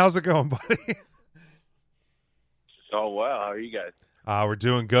 Matt, how's it going, buddy? Oh, wow. How are you guys? We're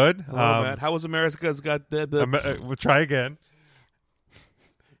doing good. Hello, Matt. How was America's Got we'll try again.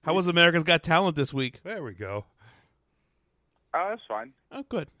 How was America's Got Talent this week? There we go. Oh, that's fine. Oh,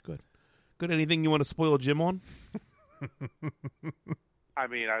 good. Anything you want to spoil Jim on? I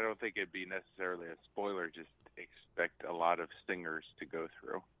mean, I don't think it'd be necessarily a spoiler. Just expect a lot of stingers to go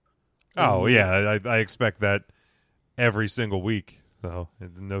through. Oh, yeah. I expect that every single week. So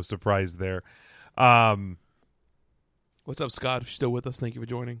no surprise there. What's up, Scott? If you're still with us, thank you for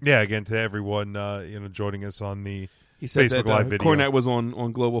joining. Yeah, again, to everyone joining us on the he said Facebook that, Live video. Cornette was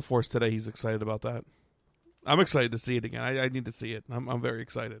on Global Force today. He's excited about that. I'm excited to see it again. I need to see it. I'm very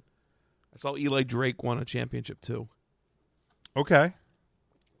excited. I saw Eli Drake won a championship, too. Okay.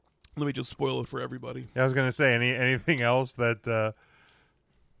 Let me just spoil it for everybody. Yeah, I was going to say, anything else that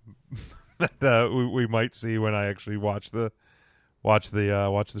we might see when I actually watch the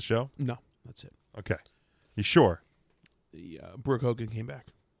show? No, that's it. Okay. You sure? Brooke Hogan came back.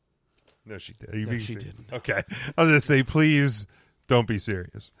 No, she did. No, she didn't. Okay. I was going to say, please don't be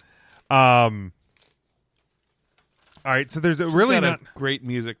serious. All right, so there's She's really got not a great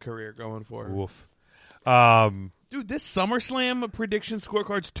music career going for her. Woof. Dude, this SummerSlam prediction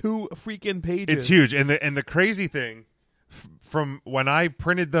scorecard's 2 freaking pages. It's huge, and the crazy thing, from when I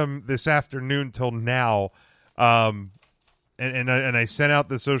printed them this afternoon till now, and I sent out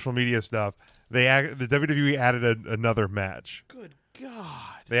the social media stuff. The WWE added another match. Good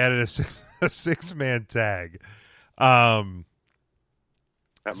God! They added a 6-man tag. That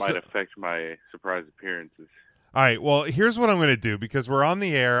might affect my surprise appearances. All right, well, here's what I'm going to do, because we're on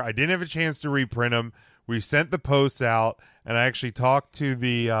the air. I didn't have a chance to reprint them. We sent the posts out, and I actually talked to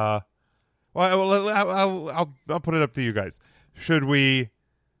the I'll put it up to you guys. Should we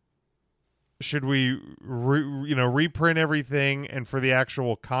reprint everything, and for the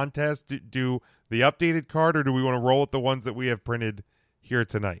actual contest, do the updated card, or do we want to roll with the ones that we have printed here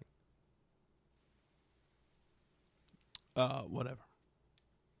tonight? Whatever.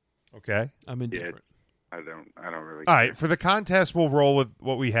 Okay. I'm indifferent. I don't really. All care. right, for the contest, we'll roll with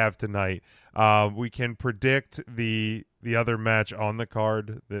what we have tonight. We can predict the other match on the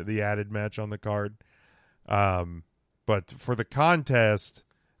card, the added match on the card. But for the contest,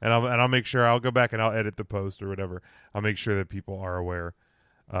 and I'll make sure I'll go back and I'll edit the post or whatever. I'll make sure that people are aware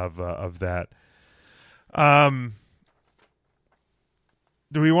of that.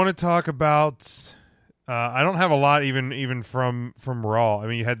 Do we want to talk about? I don't have a lot even from Raw. I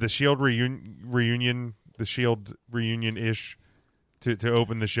mean, you had the Shield reunion, the Shield reunion ish to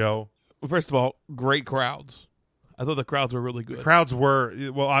open the show. Well, first of all, great crowds. I thought the crowds were really good. The crowds were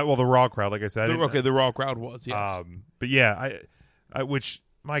the Raw crowd, like I said. The Raw crowd was, yes. But yeah, I which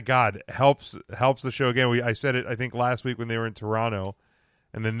my God helps the show again. I said it I think last week when they were in Toronto,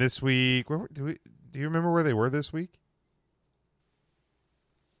 and then this week. Do you remember where they were this week?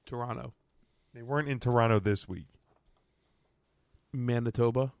 Toronto. They weren't in Toronto this week.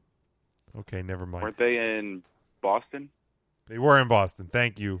 Manitoba. Okay, never mind. Weren't they in Boston? They were in Boston.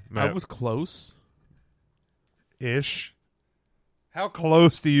 Thank you, Matt. I was close. Ish. How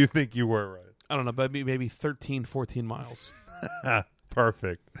close do you think you were, Ryan? I don't know, but maybe 13, 14 miles.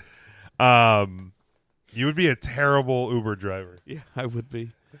 Perfect. You would be a terrible Uber driver. Yeah, I would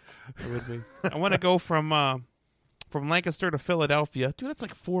be. I want to go from Lancaster to Philadelphia. Dude, that's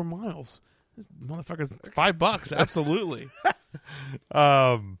like 4 miles. This motherfucker's $5. Absolutely.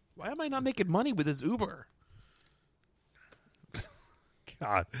 Why am I not making money with this Uber?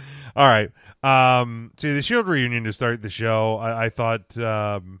 God. All right. So the Shield reunion to start the show, I thought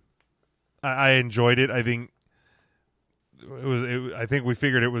I enjoyed it. I think I think we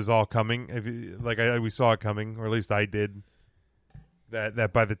figured it was all coming. We saw it coming, or at least I did.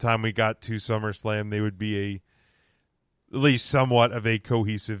 That by the time we got to SummerSlam, they would be at least somewhat of a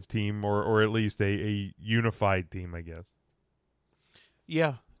cohesive team, or at least a unified team, I guess.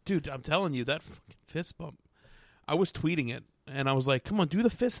 Yeah, dude, I'm telling you, that fucking fist bump. I was tweeting it, and I was like, "Come on, do the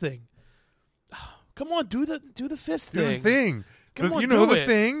fist thing. Come on, do the fist thing. Do the thing. Come on, you know do the it.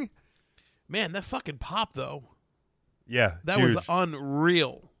 thing. Man, that fucking pop though. Yeah, that huge. was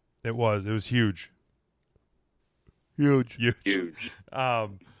unreal. It was. It was huge. Huge. Do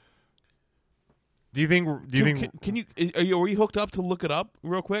you think? Can you? Are you hooked up to look it up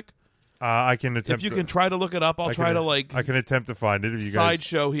real quick? I can attempt. If you can try to look it up, I can attempt to find it. If you guys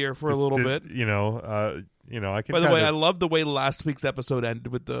sideshow here for a little bit. You know, I can. By the way, I love the way last week's episode ended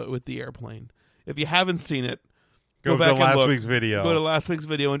with the airplane. If you haven't seen it, go back to last and look. week's video. Go to last week's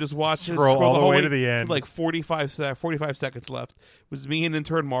video and just watch it. Scroll all the way way to the end. Like 45 seconds left. It was me and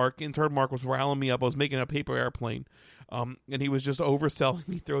intern Mark. Intern Mark was riling me up. I was making a paper airplane, and he was just overselling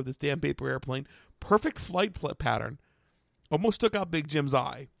me through this damn paper airplane. Perfect flight pattern. Almost took out Big Jim's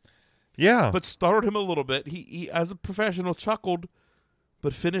eye. Yeah. But startled him a little bit. He, as a professional, chuckled,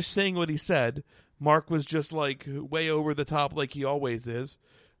 but finished saying what he said. Mark was just like way over the top like he always is.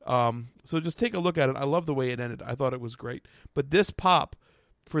 So just take a look at it. I love the way it ended. I thought it was great. But this pop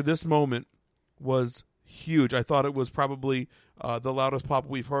for this moment was huge. I thought it was probably the loudest pop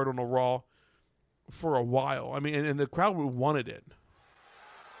we've heard on a Raw for a while. I mean, and the crowd wanted it.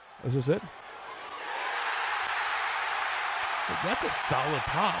 Is this it? That's a solid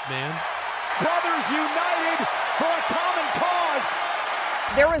pop, man. Brothers united for a common cause.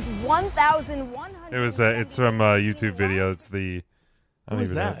 There was 1,100. It was. It's from a YouTube video. It's the. Who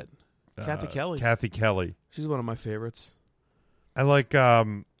is that? Kathy Kelly. Kathy Kelly. She's one of my favorites. I like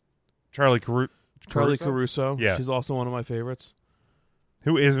Charlie Caruso. Charlie Caruso. Yes. She's also one of my favorites.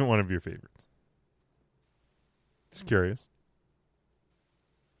 Who isn't one of your favorites? Just curious.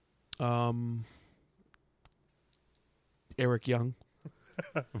 Eric Young.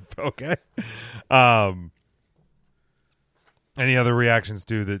 Okay. Any other reactions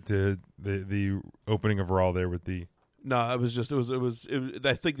to the opening of Raw there with the? No, it was.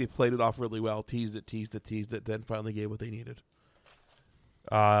 I think they played it off really well. Teased it. Then finally gave what they needed.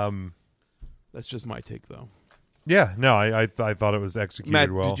 That's just my take, though. Yeah, no, I thought it was executed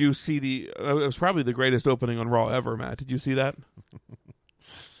Matt, well. did you see the? It was probably the greatest opening on Raw ever. Matt, did you see that?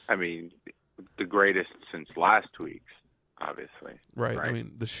 I mean, the greatest since last week's, obviously. Right. I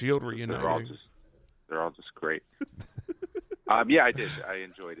mean, the Shield reuniting. They're all just great. Yeah, I did. I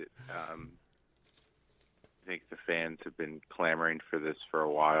enjoyed it. I think the fans have been clamoring for this for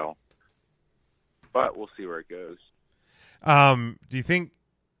a while, but we'll see where it goes. Do you think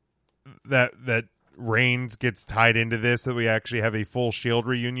that Reigns gets tied into this, that we actually have a full Shield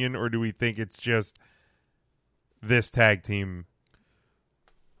reunion, or do we think it's just this tag team?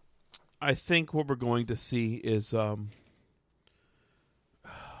 I think what we're going to see is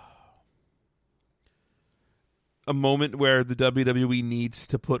a moment where the WWE needs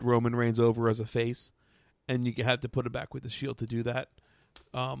to put Roman Reigns over as a face, and you have to put it back with the Shield to do that.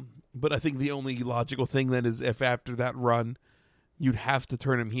 But I think the only logical thing then is if after that run, you'd have to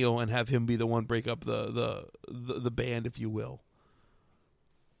turn him heel and have him be the one break up the band, if you will.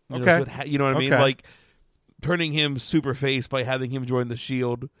 You know what I mean? Like turning him super face by having him join the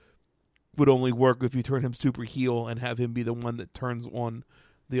Shield would only work if you turn him super heel and have him be the one that turns on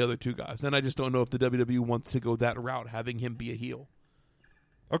the other two guys. And I just don't know if the WWE wants to go that route, having him be a heel.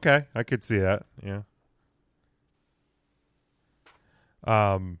 Okay, I could see that. Yeah.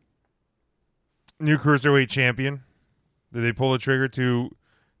 New Cruiserweight champion. Did they pull the trigger too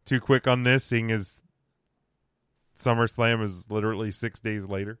quick on this, seeing as SummerSlam is literally 6 days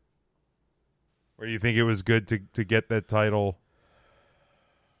later? Or do you think it was good to get that title,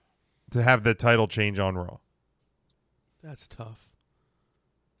 to have the title change on Raw? That's tough.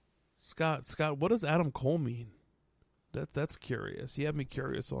 Scott, what does Adam Cole mean? That's curious. You have me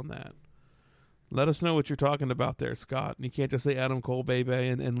curious on that. Let us know what you're talking about there, Scott. And you can't just say Adam Cole, baby,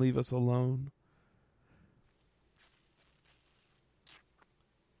 and leave us alone.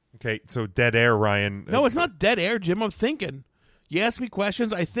 Okay, so dead air, Ryan. No, it's not dead air, Jim. I'm thinking. You ask me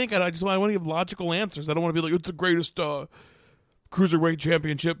questions, I think, and I want to give logical answers. I don't want to be like, it's the greatest Cruiserweight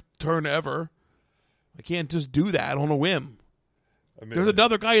Championship turn ever. I can't just do that on a whim. I mean, there's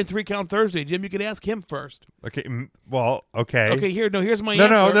another guy in 3 Count Thursday, Jim. You can ask him first. Okay, well, okay. Okay, here's my answer.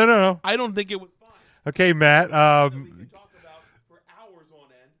 No. I don't think it was fine. Okay, Matt. We can talk about for hours on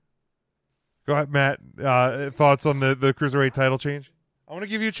end. Go ahead, Matt. Thoughts on the Cruiserweight title change? I want to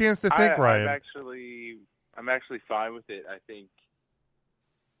give you a chance to think, Ryan. I'm actually fine with it. I think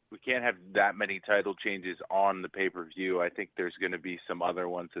we can't have that many title changes on the pay-per-view. I think there's going to be some other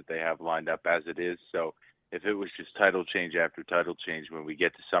ones that they have lined up as it is. So if it was just title change after title change, when we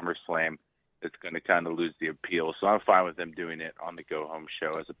get to SummerSlam, it's going to kind of lose the appeal. So I'm fine with them doing it on the go-home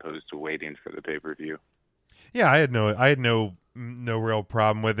show as opposed to waiting for the pay-per-view. Yeah, I had no real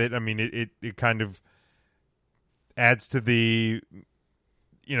problem with it. I mean, it kind of adds to the,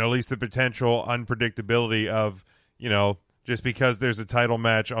 at least the potential unpredictability of, just because there's a title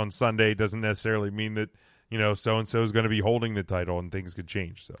match on Sunday doesn't necessarily mean that, so-and-so is going to be holding the title and things could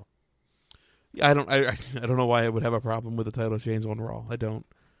change. So I don't know why I would have a problem with the title change on Raw. I don't.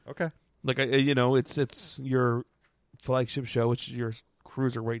 Okay. Like, it's your flagship show. It's your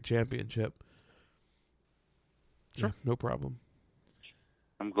Cruiserweight Championship. Sure. Yeah, no problem.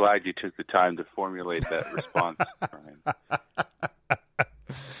 I'm glad you took the time to formulate that response, Brian.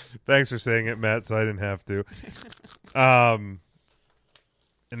 Thanks for saying it, Matt, so I didn't have to. And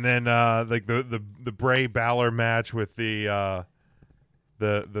then like the Bray Balor match with the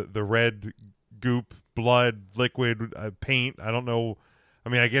red goop, blood, liquid, paint. I don't know. I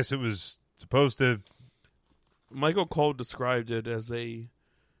mean, I guess it was supposed to. Michael Cole described it as a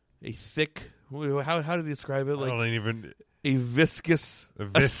thick. How did he describe it? Like, I don't even. A viscous,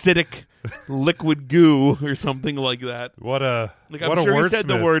 acidic liquid goo or something like that. What a like! What I'm sure a he said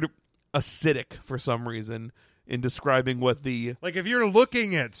the wordsmith. word acidic for some reason in describing what the. Like, if you're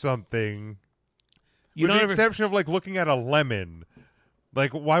looking at something, with the exception of like looking at a lemon,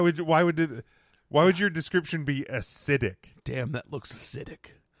 like why would your description be acidic? Damn, that looks acidic.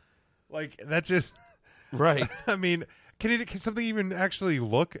 Like that just right. I mean, can something even actually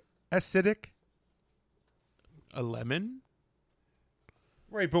look acidic? A lemon.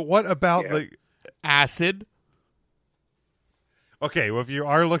 Right, but what about like acid? Okay, well, if you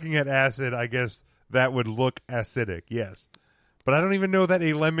are looking at acid, I guess that would look acidic, yes. But I don't even know that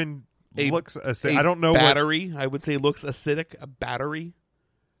a lemon looks acidic. I don't know battery, I would say, looks acidic. A battery?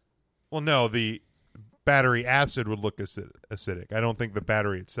 Well, no, the battery acid would look acidic. I don't think the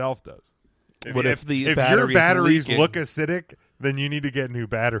battery itself does. If your batteries look acidic, then you need to get new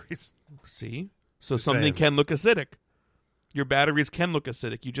batteries. See? So something can look acidic. Your batteries can look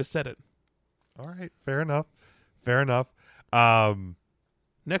acidic. You just said it. All right. Fair enough.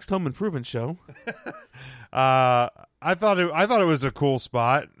 Next Home Improvement show. I thought it was a cool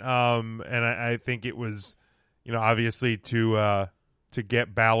spot. And I think it was, obviously to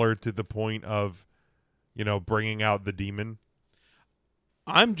get Balor to the point of, bringing out the demon.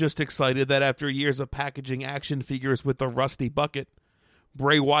 I'm just excited that after years of packaging action figures with the rusty bucket,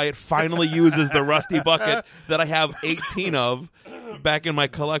 Bray Wyatt finally uses the rusty bucket that I have 18 of back in my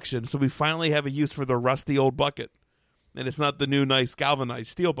collection. So we finally have a use for the rusty old bucket. And it's not the new nice galvanized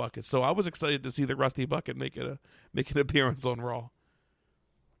steel bucket. So I was excited to see the rusty bucket make an appearance on Raw.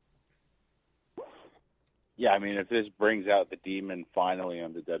 Yeah, I mean, if this brings out the demon finally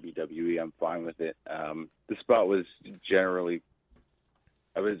on the WWE, I'm fine with it. The spot was generally,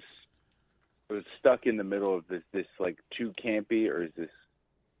 I was was stuck in the middle of this like too campy or is this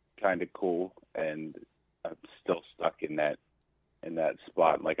kind of cool, and I'm still stuck in that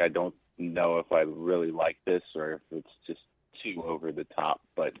spot. Like I don't know if I really like this or if it's just too over the top,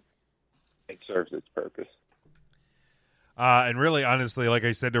 but it serves its purpose. And really, honestly, like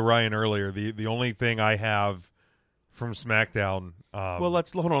I said to Ryan earlier, the only thing I have from SmackDown. Well,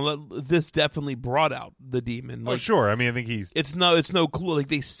 let's hold on. This definitely brought out the demon. Like, sure. I mean, I think it's no clue. Like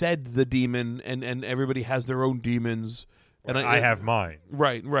they said, the demon, and everybody has their own demons. And I have mine.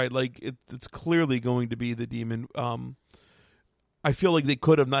 Right. Like it's clearly going to be the demon. I feel like they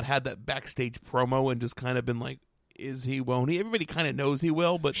could have not had that backstage promo and just kind of been like, is he, won't he? Everybody kind of knows he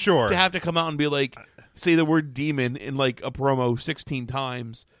will, but sure, to have to come out and be like, say the word demon in like a promo 16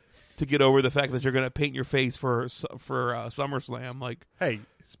 times to get over the fact that you're going to paint your face for SummerSlam. Like, hey,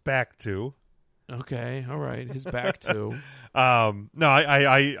 it's back to. Okay, all right, his back to. No,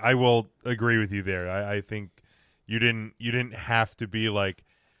 I will agree with you there. I think you didn't have to be like,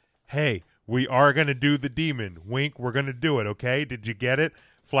 hey, we are going to do the demon. Wink, we're going to do it, okay? Did you get it?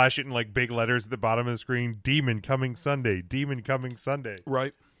 Flash it in like big letters at the bottom of the screen. Demon coming Sunday. Demon coming Sunday.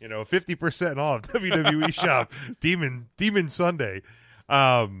 Right. 50% off WWE shop. Demon Sunday.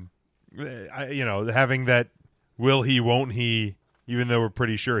 Having that will he, won't he, even though we're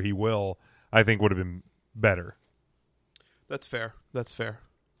pretty sure he will, I think would have been better. That's fair.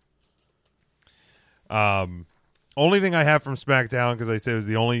 Only thing I have from SmackDown, because I said it was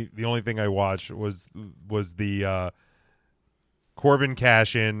the only thing I watched was the Corbin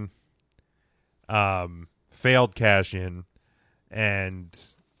cash in, failed cash in, and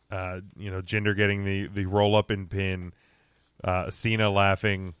Jinder getting the roll up and pin, Cena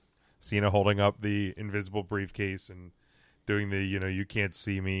laughing, Cena holding up the invisible briefcase and doing the you can't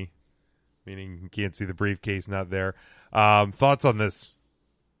see me, meaning you can't see the briefcase, not there. Thoughts on this?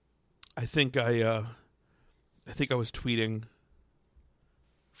 I think I was tweeting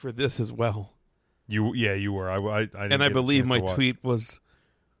for this as well. You were. I didn't and I believe my tweet was,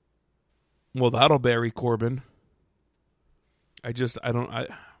 well, that'll bury Corbin. Not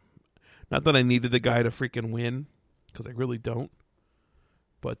that I needed the guy to freaking win, because I really don't.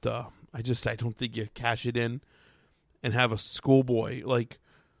 But I don't think you cash it in and have a schoolboy like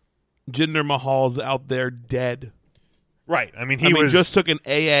Jinder Mahal's out there dead. Right. I mean, he just took an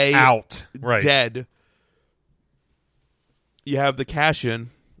AA out. Right. Dead. You have the cash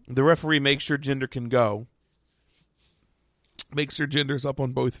in. The referee makes sure Jinder can go. Makes sure Jinder's up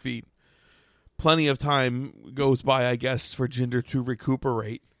on both feet. Plenty of time goes by, I guess, for Jinder to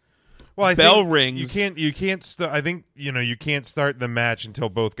recuperate. Well, I bell think rings. You can't. I think you can't start the match until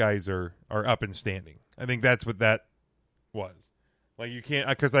both guys are up and standing. I think that's what that was. Like you can't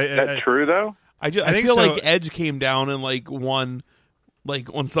because That's true though. I feel like Edge came down and won.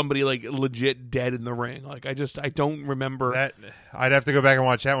 Like on somebody like legit dead in the ring. Like I don't remember that. I'd have to go back and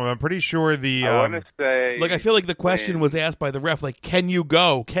watch that one. I'm pretty sure I want to say I feel like the question was asked by the ref, like, can you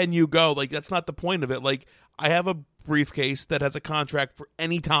go? Can you go? Like that's not the point of it. Like I have a briefcase that has a contract for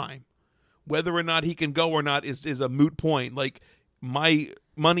any time. Whether or not he can go or not is a moot point. Like my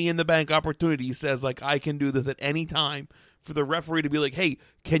Money in the Bank opportunity says like I can do this at any time. For the referee to be like, hey,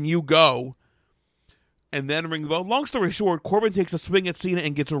 can you go? And then ring the bell. Long story short, Corbin takes a swing at Cena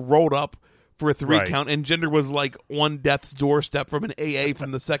and gets rolled up for a 3 count. And Jinder was like on death's doorstep from an AA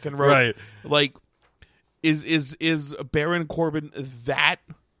from the second row. Right. Like, is Baron Corbin that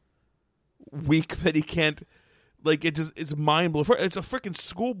weak that he can't? Like it's mind blowing. It's a freaking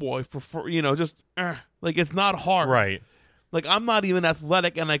schoolboy for like it's not hard. Right. Like I'm not even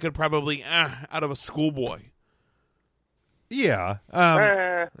athletic, and I could probably out of a schoolboy. Yeah. Well,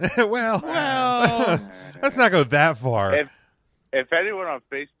 let's not go that far. If anyone on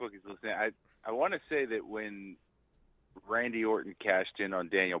Facebook is listening, I want to say that when Randy Orton cashed in on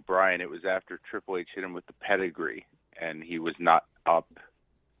Daniel Bryan, it was after Triple H hit him with the pedigree, and he was not up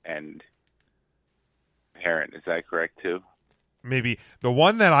and apparent. Is that correct too? Maybe. The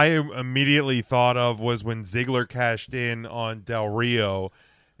one that I immediately thought of was when Ziggler cashed in on Del Rio.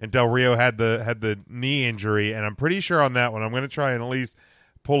 And Del Rio had the knee injury, and I'm pretty sure on that one, I'm going to try and at least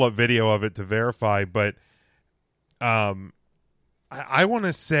pull up video of it to verify. But I want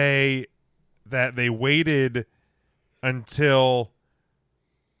to say that they waited until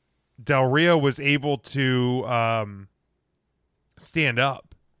Del Rio was able to stand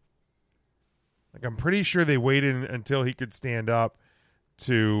up. Like I'm pretty sure they waited until he could stand up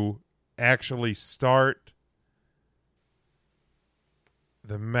to actually start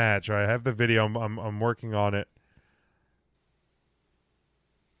the match. I have the video. I'm working on it.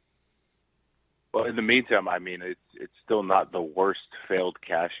 Well, in the meantime, I mean, it's still not the worst failed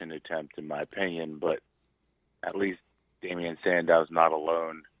cash-in attempt in my opinion, but at least Damian Sandow's not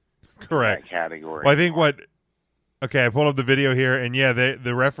alone. Correct. In that category. Well, I think okay, I pulled up the video here, and yeah,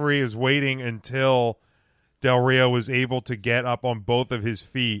 the referee is waiting until Del Rio was able to get up on both of his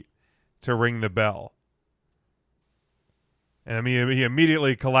feet to ring the bell. And I mean, he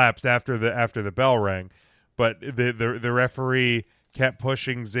immediately collapsed after the bell rang, but the referee kept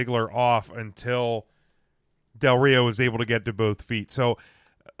pushing Ziggler off until Del Rio was able to get to both feet. So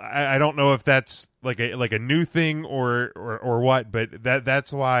I don't know if that's like a new thing or what, but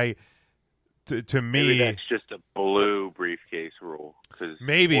that's why to me maybe that's just a blue briefcase rule.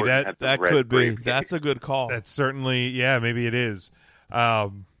 Maybe Orton that could be. briefcase. That's a good call. That's certainly maybe it is.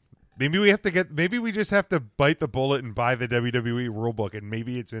 Maybe we just have to bite the bullet and buy the WWE rulebook, and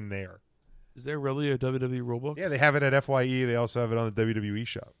maybe it's in there. Is there really a WWE rulebook? Yeah, they have it at FYE. They also have it on the WWE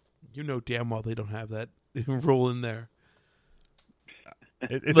shop. You know damn well they don't have that rule in there.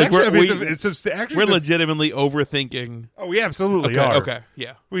 It's like actually we're legitimately overthinking. Oh, we absolutely are. Okay,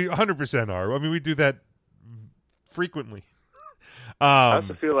 yeah. We 100% are. I mean, we do that frequently. I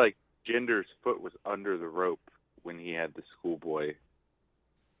also feel like Jinder's foot was under the rope when he had the schoolboy.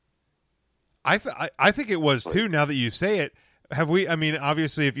 I think it was too. Now that you say it, have we? I mean,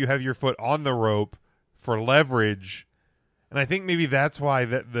 obviously, if you have your foot on the rope for leverage, and I think maybe that's why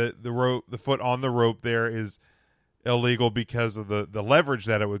the foot on the rope there is illegal because of the leverage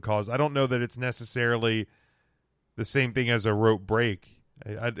that it would cause. I don't know that it's necessarily the same thing as a rope break.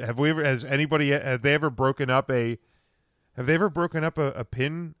 Have they ever broken up a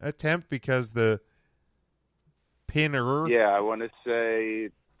pin attempt because the pinner? Yeah, I want to say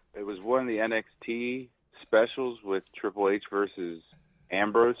it was one of the NXT specials with Triple H versus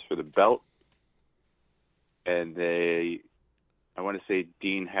Ambrose for the belt. And I want to say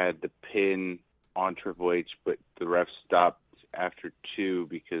Dean had the pin on Triple H, but the ref stopped after 2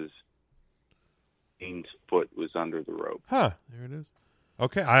 because Dean's foot was under the rope. Huh. There it is.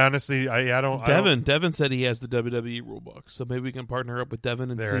 Okay, I honestly, I don't. Devin said he has the WWE rulebook, so maybe we can partner up with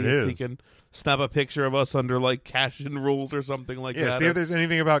Devin and see if he can snap a picture of us under like cash-in rules or something like that. Yeah, see if there's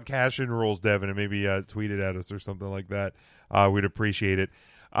anything about cash-in rules, Devin, and maybe tweet it at us or something like that. We'd appreciate it.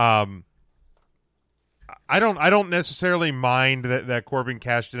 I don't necessarily mind that Corbin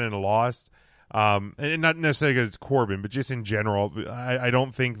cashed in and lost, and not necessarily because it's Corbin, but just in general. I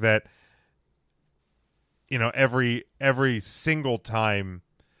don't think that. Every single time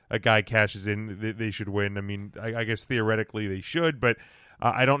a guy cashes in, they should win. I mean, I guess theoretically they should, but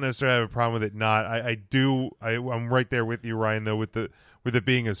I don't necessarily have a problem with it not. I'm right there with you, Ryan, though, with it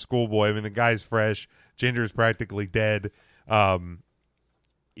being a schoolboy. I mean, the guy's fresh. Jinder is practically dead. At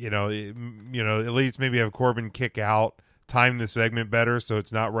least maybe have Corbin kick out, time the segment better so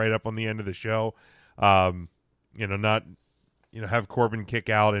it's not right up on the end of the show. Have Corbin kick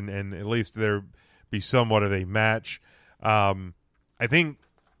out and at least there be somewhat of a match. I think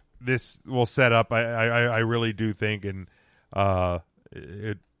this will set up. I really do think, and I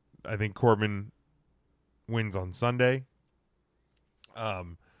think Corbin wins on Sunday.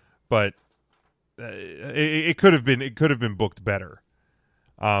 But it could have been booked better.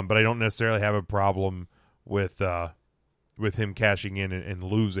 But I don't necessarily have a problem with him cashing in and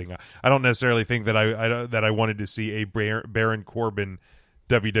losing. I don't necessarily think that I wanted to see a Baron Corbin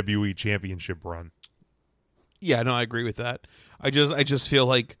WWE Championship run. Yeah, no, I agree with that. I just feel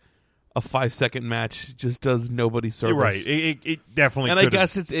like a 5-second match just does nobody service. You're right. It definitely. And I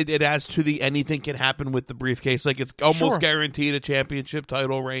guess it adds to the anything can happen with the briefcase. Like it's almost guaranteed a championship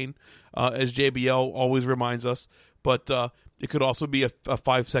title reign, as JBL always reminds us. But it could also be a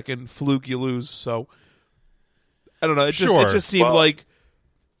 5-second fluke you lose. So I don't know. It just seemed like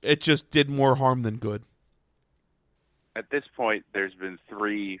it just did more harm than good. At this point, there's been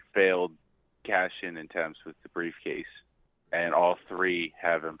 3 failed cash-in attempts with the briefcase, and all 3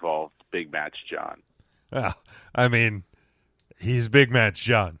 have involved Big Match John. Well, I mean, he's Big Match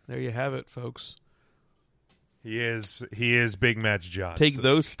John. There you have it, folks. He is Big Match John. Take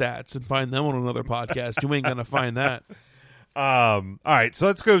those stats and find them on another podcast. You ain't gonna find that. All right, so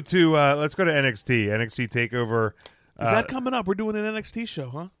let's go to NXT. NXT Takeover. Is that coming up? We're doing an NXT show,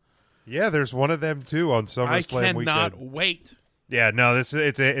 huh? Yeah, there's one of them too on SummerSlam weekend. I cannot wait. Yeah, no,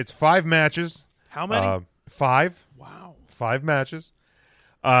 it's 5 matches. How many? 5. Wow. 5 matches.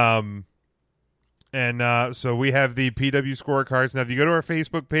 So we have the PW scorecards. Now, if you go to our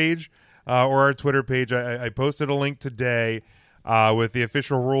Facebook page or our Twitter page, I posted a link today with the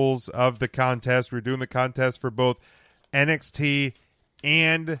official rules of the contest. We're doing the contest for both NXT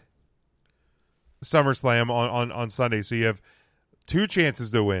and SummerSlam on Sunday. So you have 2 chances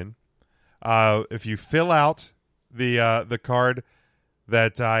to win. If you fill out the card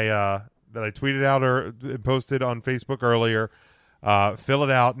that I tweeted out or posted on Facebook earlier, fill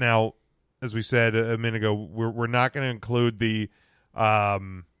it out. Now, as we said a minute ago, we're not going to include the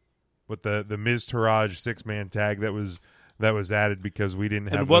with the Miz Taraj 6-man tag that was added because we didn't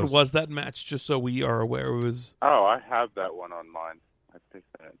have. And what was that match? Just so we are aware, it was. Oh, I have that one on mine. I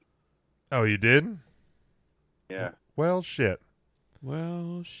picked that. Oh, you did? Yeah. Well, shit.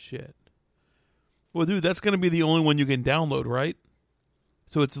 Well, dude, that's going to be the only one you can download, right?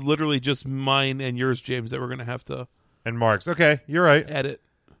 So it's literally just mine and yours, James, that we're going to have to. And Mark's. Okay, you're right. Edit.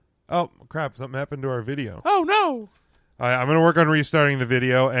 Oh, crap. Something happened to our video. Oh, no. I'm going to work on restarting the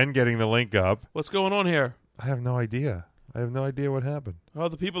video and getting the link up. What's going on here? I have no idea. What happened. Oh,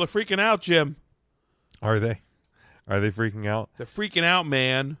 the people are freaking out, Jim. Are they? Are they freaking out? They're freaking out,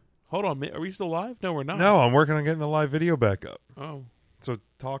 man. Hold on. Are we still live? No, we're not. No, I'm working on getting the live video back up. Oh. So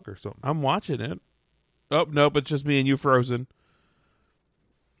talk or something. I'm watching it. Oh, nope. It's just me and you frozen.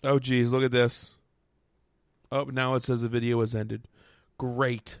 Oh, geez. Look at this. Oh, now it says the video has ended.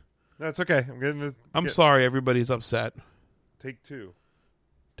 Great. That's okay. I'm sorry. Everybody's upset. Take 2.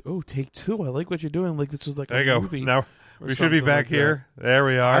 Oh, take 2. I like what you're doing. Like this was like there a you go. movie. Now we should be back here. There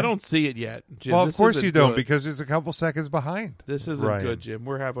we are. I don't see it yet, Jim. Well, of this course you don't good. because it's a couple seconds behind. This isn't Ryan. good, Jim.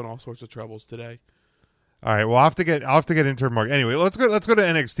 We're having all sorts of troubles today. All right. Well, I'll have to get intern Mark. Anyway, let's go to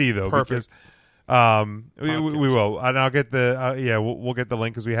NXT though. Perfect. Because, we will, and I'll get the we'll get the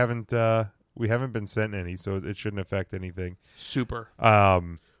link because we haven't been sent any, so it shouldn't affect anything. Super.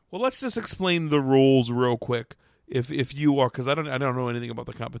 Well, let's just explain the rules real quick. If you are, because I don't know anything about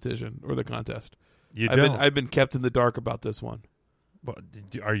the competition or the contest. I've been kept in the dark about this one. But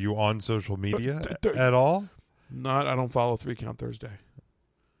are you on social media at all? Not. I don't follow 3 Count Thursday.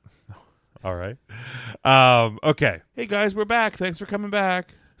 All right. Okay. Hey guys, we're back. Thanks for coming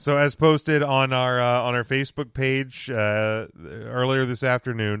back. So as posted on our Facebook page earlier this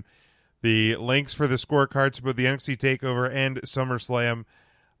afternoon, the links for the scorecards for both the NXT TakeOver and SummerSlam.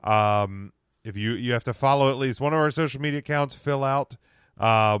 If you have to follow at least one of our social media accounts, fill out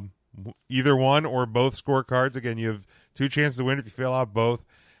either one or both scorecards. Again, you have 2 chances to win if you fill out both.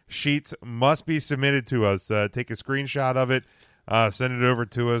 Sheets must be submitted to us. Take a screenshot of it, send it over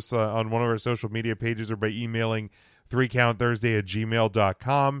to us on one of our social media pages or by emailing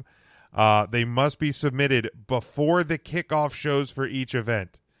 3countthursday@gmail.com. They must be submitted before the kickoff shows for each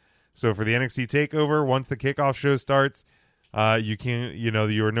event. So for the NXT TakeOver, once the kickoff show starts,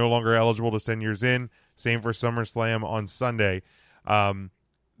 you are no longer eligible to send yours in. Same for SummerSlam on Sunday.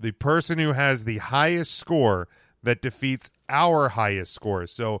 The person who has the highest score that defeats our highest score.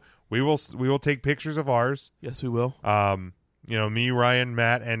 So we will take pictures of ours. Yes, we will. Me, Ryan,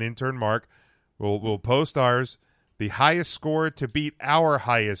 Matt, and intern Mark we'll post ours. The highest score to beat our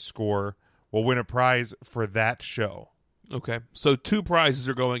highest score will win a prize for that show. Okay, so 2 prizes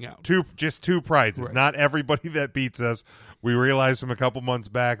are going out. Just 2 prizes, right. Not everybody that beats us. We realized from a couple months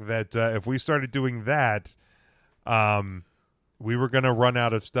back that if we started doing that, we were going to run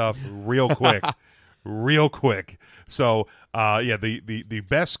out of stuff real quick. Real quick. So, the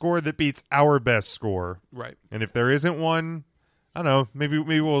best score that beats our best score. Right. And if there isn't one, I don't know, maybe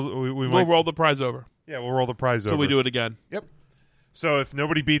we'll roll the prize over. Yeah, we'll roll the prize over. So we do it again. Yep. So if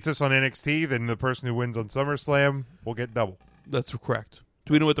nobody beats us on NXT, then the person who wins on SummerSlam will get double. That's correct.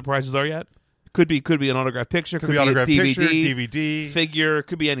 Do we know what the prizes are yet? Could be an autographed picture. Could be autographed a picture, DVD, figure.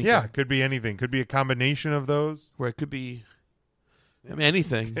 Could be anything. Yeah, could be anything. Could be a combination of those. Where it could be,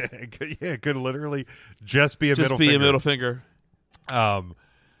 anything. It could literally just be a middle finger.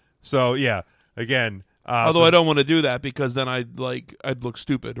 So yeah, again. Although I don't want to do that because then I'd look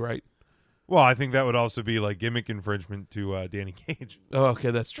stupid, right? Well, I think that would also be like gimmick infringement to Danny Cage. Oh,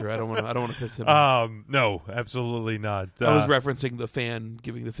 okay, that's true. I don't want to piss him off. No, absolutely not. I was referencing the fan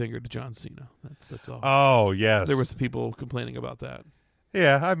giving the finger to John Cena. That's all. Oh, yes. There was people complaining about that.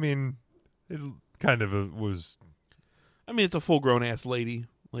 Yeah, I mean, it kind of was. I mean, it's a full-grown ass lady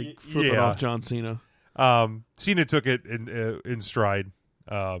flipping off John Cena. Cena took it in stride.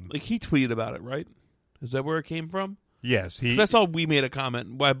 He tweeted about it, right? Is that where it came from? Yes, I saw we made a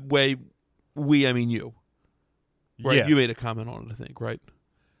comment. By I mean you. Right, yeah. You made a comment on it, I think, right?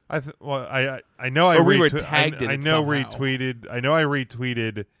 I know I we were tagged in it I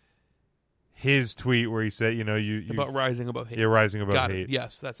retweeted his tweet where he said, you about rising above hate. Yeah, rising above Got hate. it.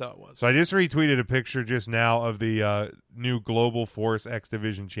 Yes, that's how it was. So I just retweeted a picture just now of the new Global Force X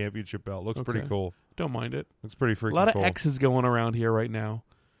Division Championship belt. Looks pretty cool. Don't mind it. Looks pretty freaking cool. A lot of X's going around here right now.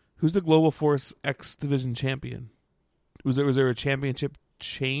 Who's the Global Force X Division champion? Was there a championship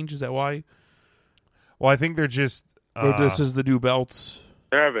change? Is that why? Well, I think they're just. Or this is the new belts.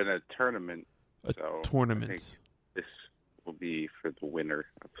 They're having a tournament. A so tournament. I think this will be for the winner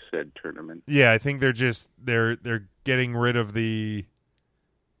of said tournament. Yeah, I think they're getting rid of the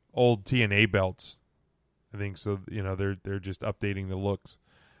old TNA belts. I think so. They're just updating the looks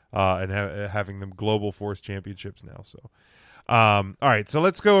and having them Global Force Championships now. So, all right. So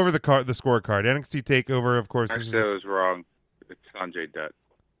let's go over the scorecard. NXT Takeover, of course. Actually, I was wrong. It's Sanjay Dutt.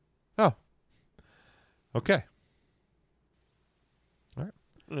 Oh, okay. All right,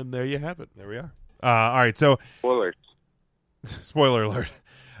 and there you have it. There we are. All right. So spoilers. Spoiler alert.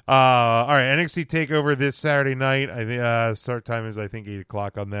 All right, NXT Takeover this Saturday night. I think start time is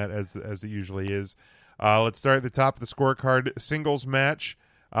 8:00 on that, as it usually is. Let's start at the top of the scorecard. Singles match.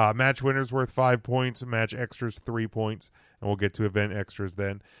 Match winners worth 5 points. Match extras 3 points, and we'll get to event extras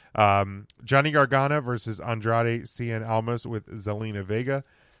then. Johnny Gargano versus Andrade Cien Almas with Zelina Vega.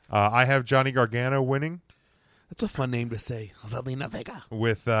 I have Johnny Gargano winning. That's a fun name to say, Zelina Vega.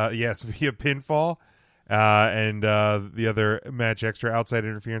 With via pinfall. And the other match extra, outside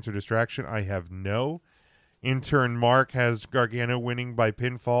interference or distraction, I have no. Intern Mark has Gargano winning by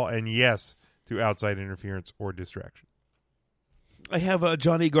pinfall, and yes to outside interference or distraction. I have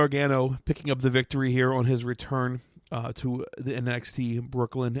Johnny Gargano picking up the victory here on his return to the NXT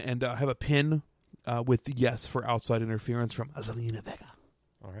Brooklyn, and I have a pin with yes for outside interference from Zelina Vega.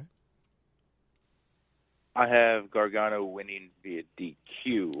 All right. I have Gargano winning via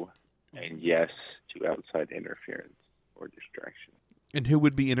DQ, and yes to outside interference or distraction. And who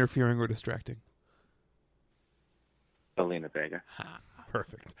would be interfering or distracting? Zelina Vega.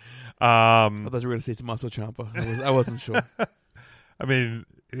 Perfect. I thought you were going to say Tommaso Ciampa. I wasn't sure. I mean,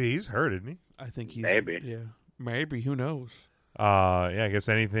 he's hurt, isn't he? I think he's maybe. Yeah, maybe. Who knows? I guess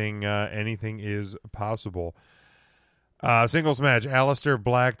anything is possible. Singles match: Aleister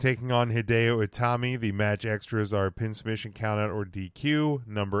Black taking on Hideo Itami. The match extras are pin, submission, countout, or DQ.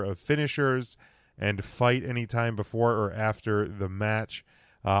 Number of finishers and fight anytime before or after the match.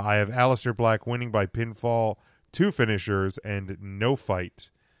 I have Aleister Black winning by pinfall, 2 finishers, and no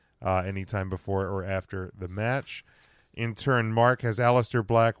fight anytime before or after the match. In turn, Mark has Aleister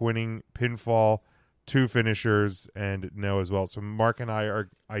Black winning pinfall, 2 finishers, and no as well. So Mark and I are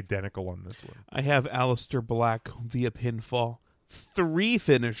identical on this one. I have Aleister Black via pinfall, 3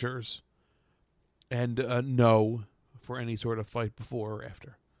 finishers, and no for any sort of fight before or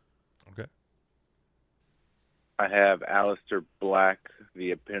after. Okay. I have Aleister Black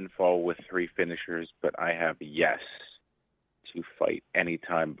via pinfall with 3 finishers, but I have yes to fight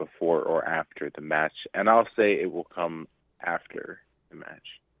anytime before or after the match. And I'll say it will come after the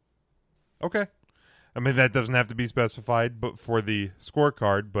match. Okay. I mean, that doesn't have to be specified but for the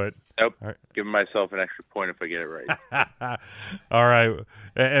scorecard, but... Nope. All right. Giving myself an extra point if I get it right. All right.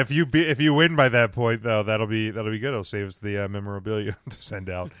 If you win by that point, though, that'll be good. It'll save us the memorabilia to send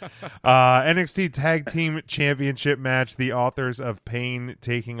out. NXT Tag Team Championship match. The Authors of Pain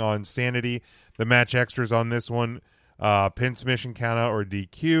taking on Sanity. The match extras on this one: pin, submission, countout, or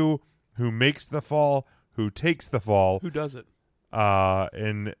DQ. Who makes the fall? Who takes the fall? Who does it?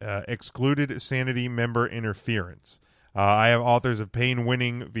 In excluded Sanity member interference. I have Authors of Pain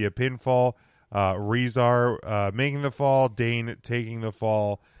winning via pinfall, Rezar making the fall, Dane taking the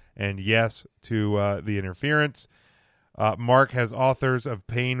fall, and yes to the interference. Mark has Authors of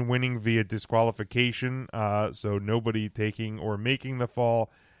Pain winning via disqualification, so nobody taking or making the fall,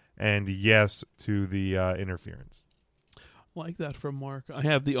 and yes to the interference. Like that from Mark. I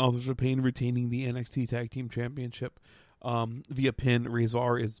have the Authors of Pain retaining the NXT Tag Team Championship via pin.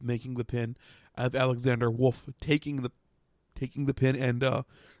 Rezar is making the pin. I have Alexander Wolf taking the pin, and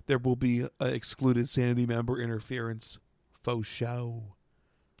there will be excluded Sanity member interference. Faux show.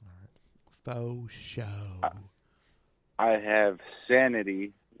 Faux show. I have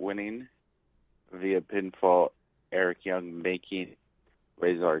Sanity winning via pinfall, Eric Young making,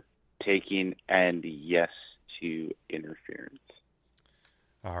 Rezar taking, and yes to interference.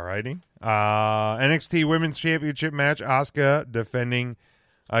 All righty. NXT Women's Championship match. Asuka defending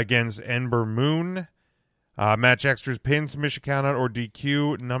against Ember Moon. Match extras: pin, submission, countout, or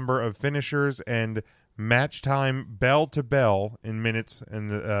DQ. Number of finishers and match time bell to bell in minutes.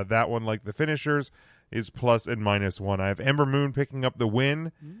 And that one, like the finishers, is plus and minus 1. I have Ember Moon picking up the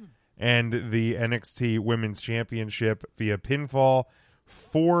win and the NXT Women's Championship via pinfall,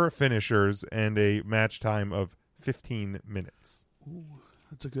 4 finishers, and a match time of 15 minutes. Ooh,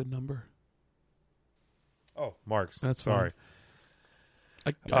 that's a good number. Oh, Mark's. That's sorry.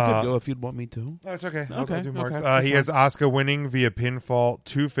 I could go if you'd want me to. No, it's okay. Okay. I'll do Mark's. Okay. He has Asuka winning via pinfall,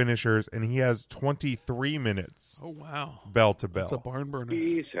 2 finishers, and he has 23 minutes. Oh, wow. Bell to bell. That's a barn burner.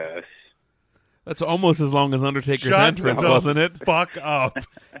 Jesus. That's almost as long as Undertaker's Shut entrance, the wasn't it? Fuck up.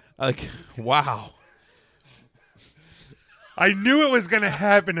 Like, wow. I knew it was going to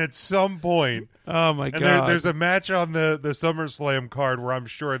happen at some point. Oh, my and God. There's a match on the SummerSlam card where I'm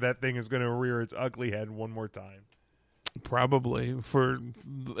sure that thing is going to rear its ugly head one more time. Probably. For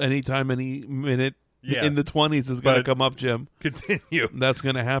any time, any minute Yeah. in the 20s is going to come up, Jim. Continue. That's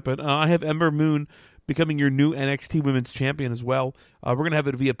going to happen. I have Ember Moon becoming your new NXT Women's Champion as well. We're going to have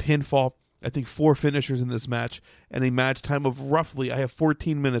it via pinfall. I think 4 finishers in this match, and a match time of roughly, I have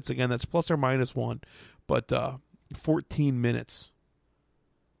 14 minutes. Again, that's plus or minus 1, but 14 minutes.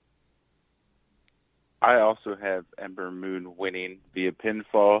 I also have Ember Moon winning via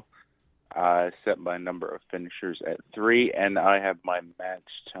pinfall. Set my number of finishers at 3, and I have my match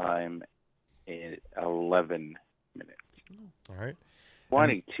time in 11 minutes. All right.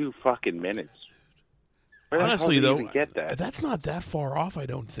 Wanting 2 fucking minutes. Where Honestly, the hell though, do you even get that? that's not that far off, I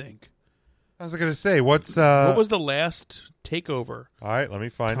don't think. I was going to say, what was the last takeover? All right, let me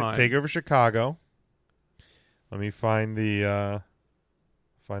find time? it. Takeover Chicago. Let me find the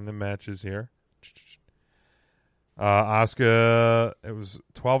matches here. Asuka, it was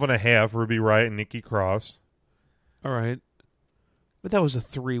 12.5. Ruby Riott and Nikki Cross. All right, but that was a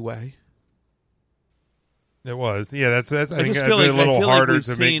 3-way. It was, yeah. That's. I think just it'd feel be like a little we've harder to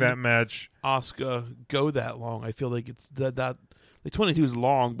make seen that match. Asuka go that long. I feel like it's that like 22 is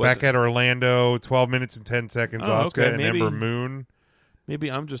long. But Back at Orlando, 12 minutes and 10 seconds. Asuka okay, and maybe- Ember Moon. maybe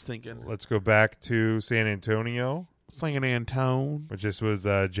I'm just thinking Let's go back to San Antonio, San Antone. which this was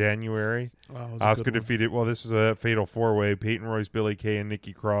January. Oh, that was a Asuka good one. defeated. Well, this was a fatal 4-way. Peyton Royce, Billie Kay, and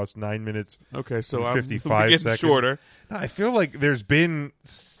Nikki Cross. 9 minutes. Okay, so and I'm 55 getting seconds. shorter. No, I feel like there's been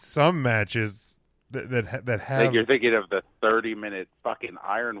some matches that have. Like you're thinking of the 30-minute fucking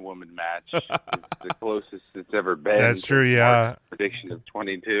Iron Woman match. It's the closest it's ever been. That's to true, yeah. Mark's prediction of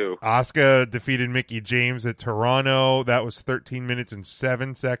 22. Asuka defeated Mickie James at Toronto. That was 13 minutes and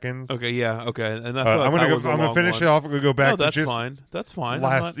 7 seconds. Okay, yeah, okay, and I I'm thought gonna that was finish one. it off. I'm gonna go back No, to that's just fine. That's fine. I'm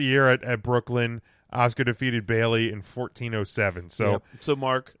last not- year at Brooklyn. Asuka defeated Bailey in 14:07. So Yep. So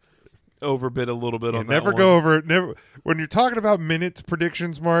Mark overbid a little bit on that never one. go over. Never when you're talking about minutes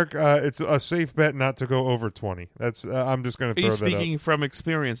predictions, Mark. It's a safe bet not to go over 20. That's I'm just gonna Are throw you that speaking up. from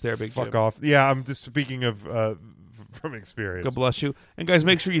experience there, Big Fuck Jim? off. Yeah, I'm just speaking of from experience. God bless you. And guys,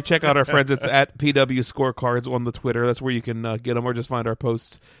 make sure you check out our friends. It's at PW Scorecards on the Twitter. That's where you can get them, or just find our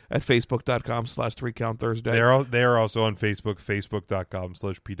posts at facebook.com/3CountThursday. They're also on Facebook,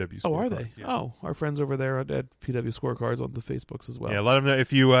 facebook.com/PW. Oh, are they? Yeah. Oh, our friends over there at PW Scorecards on the Facebooks as well. Yeah, let them know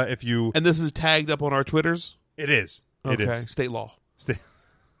if you. And this is tagged up on our Twitters? It is. Okay. It is. State law.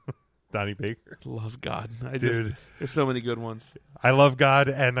 Donnie Baker. Love God. Dude. There's so many good ones. I love God,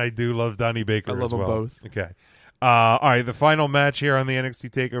 and I do love Donnie Baker I love as them well. both. Okay. All right, the final match here on the NXT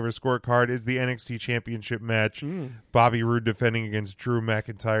TakeOver scorecard is the NXT Championship match. Bobby Roode defending against Drew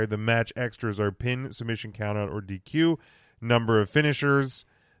McIntyre. The match extras are pin, submission, countout, or DQ. Number of finishers,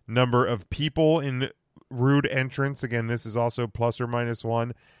 number of people in Roode entrance. Again, this is also plus or minus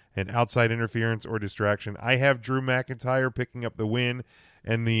 1, and outside interference or distraction. I have Drew McIntyre picking up the win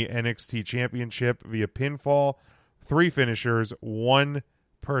and the NXT Championship via pinfall. 3 finishers, 1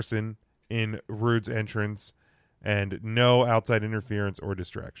 person in Roode's entrance, and no outside interference or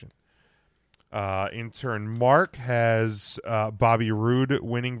distraction. In turn, Mark has Bobby Roode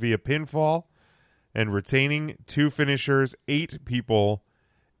winning via pinfall and retaining 2 finishers, 8 people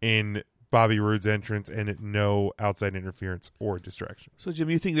in Bobby Roode's entrance, and no outside interference or distraction. So,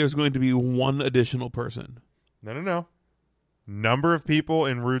 Jim, you think there's going to be 1 additional person? No. Number of people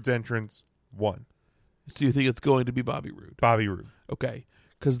in Roode's entrance, 1. So you think it's going to be Bobby Roode? Bobby Roode. Okay.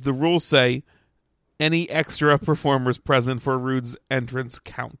 Because the rules say any extra performers present for Roode's entrance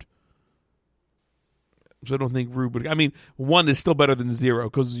count. So I don't think Roode would... I mean, 1 is still better than 0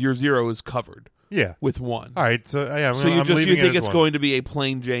 because your 0 is covered. Yeah. With 1. All right. So, yeah, so I'm leaving you think it as it's 1. going to be a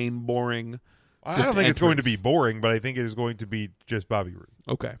plain Jane, boring... I don't think it's going to be boring, but I think it is going to be just Bobby Roode.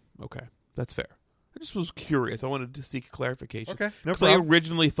 Okay. That's fair. I just was curious. I wanted to seek clarification. Okay, no Because problem. I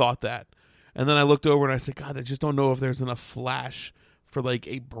originally thought that. And then I looked over and I said, God, I just don't know if there's enough flash for like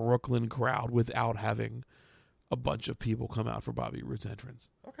a Brooklyn crowd without having a bunch of people come out for Bobby Roode's entrance.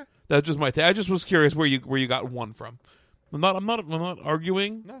 Okay. That's just my take. I just was curious where you got 1 from. I'm not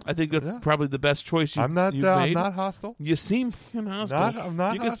arguing. No. I think that's probably the best choice you've I'm not made. hostile. You seem hostile. I'm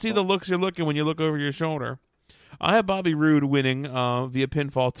not You can hostile. see the looks you're looking when you look over your shoulder. I have Bobby Roode winning via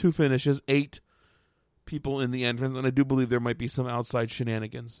pinfall, 2 finishes, 8 people in the entrance, and I do believe there might be some outside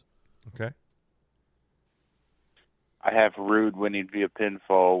shenanigans. Okay. I have Roode winning via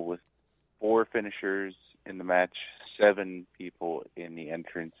pinfall with 4 finishers in the match, 7 people in the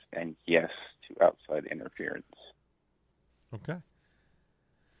entrance, and yes to outside interference. Okay.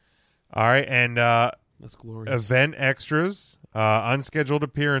 All right, and that's glorious. Event extras, unscheduled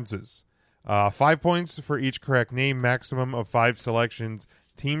appearances. 5 points for each correct name, maximum of 5 selections.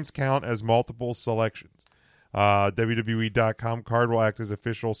 Teams count as multiple selections. WWE.com card will act as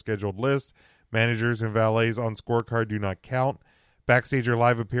official scheduled list. Managers and valets on scorecard do not count. Backstage or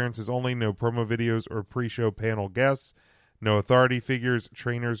live appearances only. No promo videos or pre-show panel guests. No authority figures,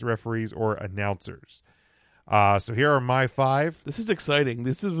 trainers, referees, or announcers. So here are my 5. This is exciting.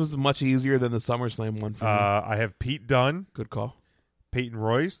 This was much easier than the SummerSlam one for me. I have Pete Dunne. Good call. Peyton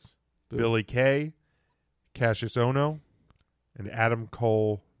Royce. Boom. Billy Kay. Cassius Ohno. And Adam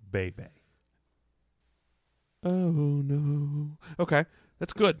Cole Bebe. Oh, no. Okay,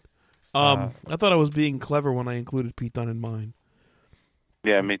 that's good. I thought I was being clever when I included Pete Dunne in mine.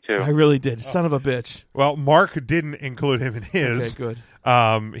 Yeah, me too. I really did. Son of a bitch. Well, Mark didn't include him in his. Okay,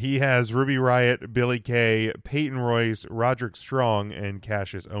 good. He has Ruby Riott, Billy Kay, Peyton Royce, Roderick Strong, and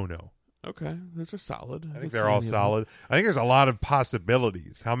Cassius Ohno. Okay, those are solid. I think they're all solid. I think there's a lot of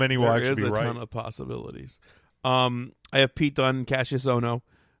possibilities. How many will actually be right? There is a ton of possibilities. I have Pete Dunne, Cassius Ohno.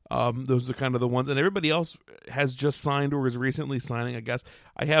 Those are kind of the ones. And everybody else has just signed or is recently signing, I guess.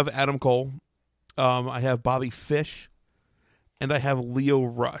 I have Adam Cole. I have Bobby Fish. And I have Leo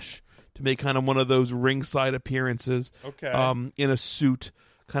Rush to make kind of one of those ringside appearances. Okay. In a suit,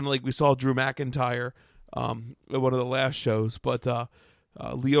 kind of like we saw Drew McIntyre at one of the last shows. But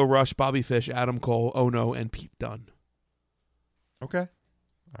Leo Rush, Bobby Fish, Adam Cole, Ohno, and Pete Dunne. Okay.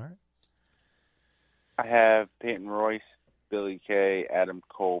 All right. I have Peyton Royce, Billy Kay, Adam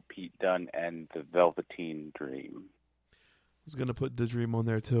Cole, Pete Dunne, and the Velveteen Dream. I was going to put the Dream on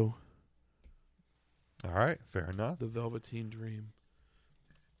there, too. All right, fair enough. The Velveteen Dream.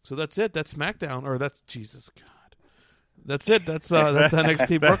 So that's it. That's SmackDown, or that's Jesus God. That's it. That's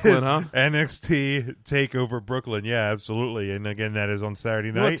NXT Brooklyn, huh? NXT Takeover Brooklyn. Yeah, absolutely. And again, that is on Saturday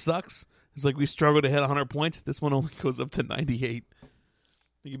night. You know what sucks? It's like we struggle to hit 100 points. This one only goes up to 98.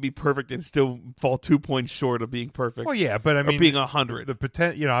 You can be perfect and still fall 2 points short of being perfect. Well, yeah, but I mean, being 100.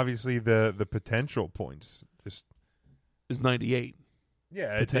 The obviously the potential points is 98.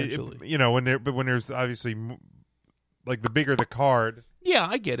 Yeah, potentially. When there's obviously like the bigger the card. Yeah,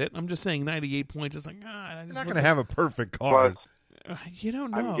 I get it. I'm just saying 98 points is like, you're not going to have a perfect card. Plus, you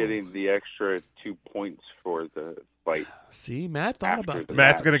don't know. I'm getting the extra 2 points for the fight. See, Matt thought about that.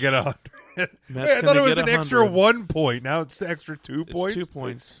 Matt's going to get 100. I thought it was an extra 1 point. Now it's extra 2 points. 2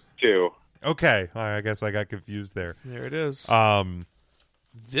 points. 2. Okay, all right, I guess I got confused there. There it is.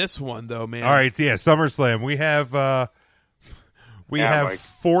 This one though, man. All right, yeah, SummerSlam. We have. We have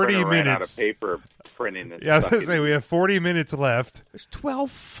 40 minutes. Out of paper printing it. Yeah, I was going to say, we have 40 minutes left. There's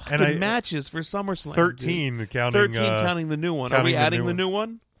 12 fucking matches for SummerSlam. 13 dude. counting. 13 counting the new one. Are we adding the new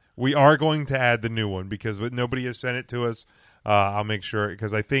one? We are going to add the new one because nobody has sent it to us. I'll make sure,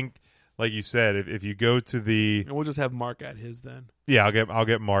 because I think, like you said, if you go to the... And we'll just have Mark at his then. Yeah, I'll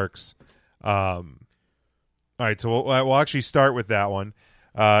get Mark's. All right, so we'll actually start with that one.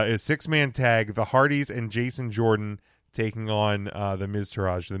 Is 6-man tag, the Hardys and Jason Jordan taking on the Miz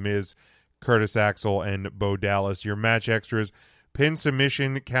Taraj, the Miz, Curtis Axel, and Bo Dallas. Your match extras: pin,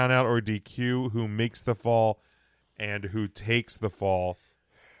 submission, countout, or DQ. Who makes the fall and who takes the fall?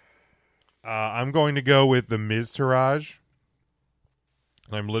 I'm going to go with the Miz Taraj.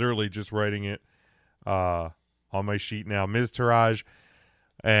 I'm literally just writing it on my sheet now. Miz Taraj,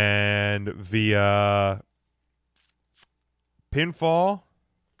 and via pinfall.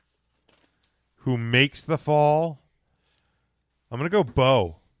 Who makes the fall? I'm going to go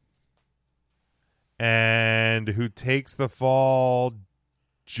Bo. And who takes the fall?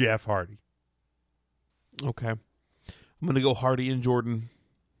 Jeff Hardy. Okay. I'm going to go Hardy and Jordan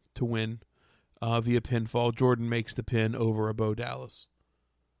to win via pinfall. Jordan makes the pin over a Bo Dallas.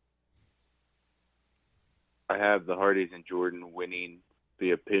 I have the Hardys and Jordan winning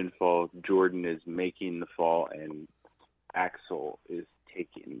via pinfall. Jordan is making the fall, and Axel is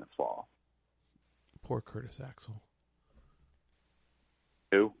taking the fall. Poor Curtis Axel.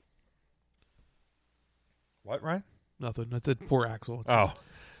 Who? What, Ryan? Nothing. I said poor Axel. Oh.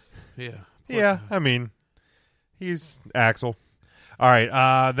 Yeah. Yeah, I mean, he's Axel. All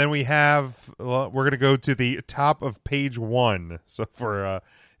right, then we have, we're going to go to the top of page 1. So for,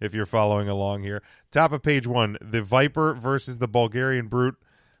 if you're following along here, top of page 1, the Viper versus the Bulgarian Brute,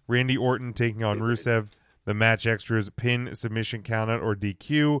 Randy Orton taking on Rusev, the match extras, pin, submission, countout, or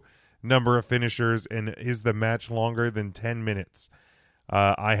DQ, number of finishers, and is the match longer than 10 minutes?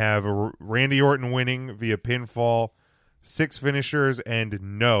 I have Randy Orton winning via pinfall, 6 finishers, and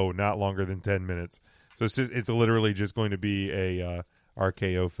no, not longer than 10 minutes. So it's literally just going to be a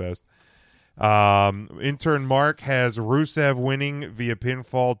RKO fest. Intern Mark has Rusev winning via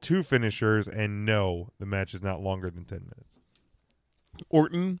pinfall, 2 finishers, and no, the match is not longer than 10 minutes.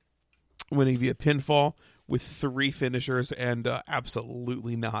 Orton winning via pinfall with 3 finishers, and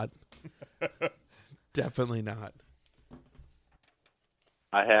absolutely not. Definitely not.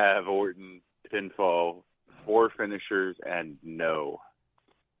 I have Orton pinfall, 4 finishers, and no.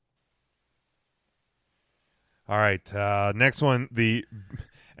 All right, next one. These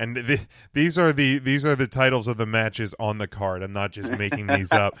are the titles of the matches on the card. I'm not just making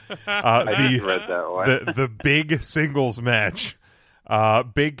these up. I just read that one. The big singles match.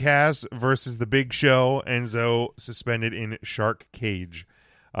 Big Cass versus the Big Show. Enzo suspended in Shark Cage.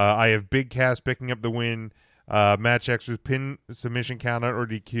 I have Big Cass picking up the win. Match extras, pin, submission, countout, or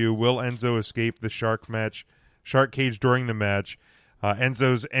DQ. Will Enzo escape the Shark Cage during the match?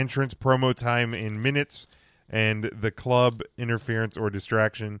 Enzo's entrance promo time in minutes, and the club interference or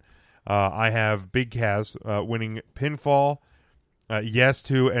distraction. I have Big Cass winning pinfall. Yes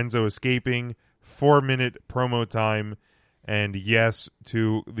to Enzo escaping. 4-minute promo time. And yes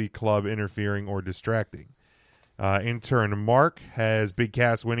to the club interfering or distracting. In turn, Mark has Big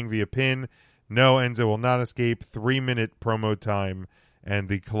Cass winning via pin. No, Enzo will not escape. 3-minute promo time. And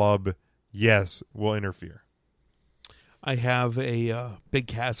the club, yes, will interfere. I have a Big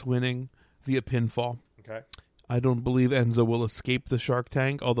Cass winning via pinfall. Okay. I don't believe Enzo will escape the Shark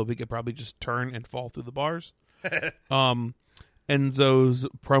Tank, although he could probably just turn and fall through the bars. Enzo's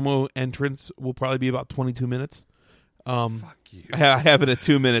promo entrance will probably be about 22 minutes. Fuck you. I have it at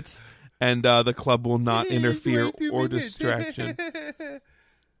 2 minutes, and the club will not interfere or distraction.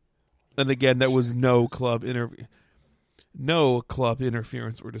 And again, that was no club interference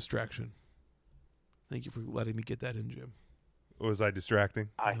or distraction. Thank you for letting me get that in, Jim. Was I distracting?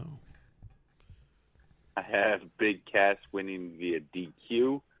 No. I have Big Cass winning via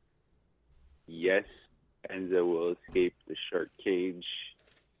DQ. Yes, Enzo will escape the Shark Cage.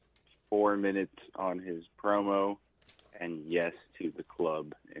 4 minutes on his promo. And yes to the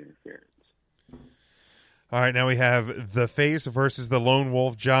club interference. All right, now we have The Face versus the Lone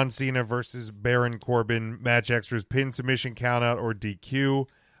Wolf. John Cena versus Baron Corbin. Match extras, pin, submission, countout, or DQ.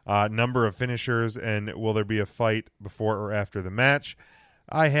 Number of finishers, and will there be a fight before or after the match?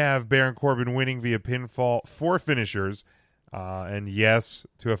 I have Baron Corbin winning via pinfall, 4 finishers, and yes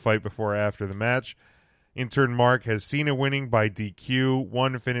to a fight before or after the match. Intern Mark has Cena winning by DQ,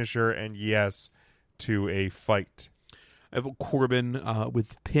 1 finisher, and yes to a fight. I have Corbin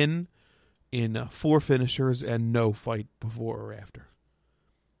with pin in 4 finishers and no fight before or after.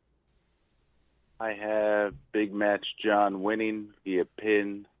 I have Big Match John winning via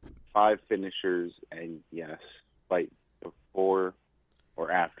pin, 5 finishers, and yes, fight before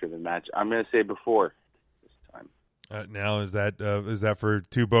or after the match. I'm going to say before this time. Now, is that for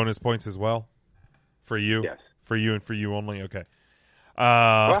 2 bonus points as well? For you? Yes. For you and for you only? Okay.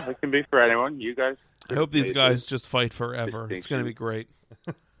 Well, it can be for anyone. You guys. I hope these guys just fight forever. It's going to be great.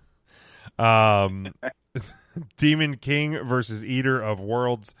 Demon King versus Eater of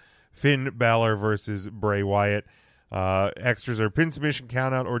Worlds. Finn Balor versus Bray Wyatt. Extras are pin, submission,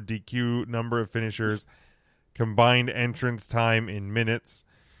 countout, or DQ. Number of finishers. Combined entrance time in minutes.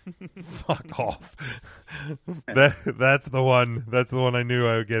 Fuck off. That's the one. That's the one I knew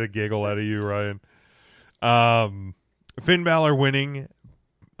I would get a giggle out of you, Ryan. Finn Balor winning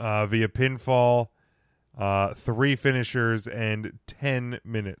via pinfall. 3 finishers and 10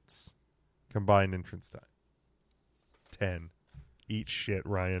 minutes combined entrance time. 10. Eat shit,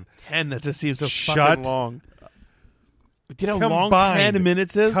 Ryan. 10? That just seems so fucking long. Do you know how long 10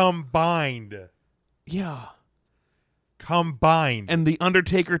 minutes is? Combined. Yeah. Combined. And The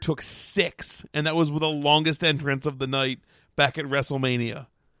Undertaker took 6, and that was the longest entrance of the night back at WrestleMania.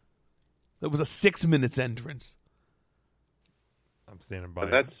 That was a 6 minutes entrance. I'm standing by.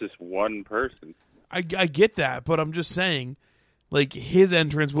 But that's just one person. I get that, but I'm just saying, like, his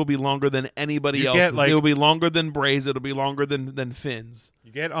entrance will be longer than anybody else's. It'll be longer than Bray's. It'll be longer than Finn's.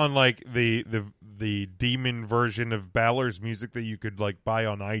 You get on, like, the demon version of Balor's music that you could, like, buy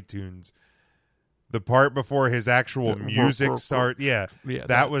on iTunes. The part before his actual music start,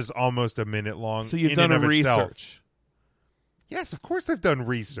 that was almost a minute long. So you've done research. Yes, of course I've done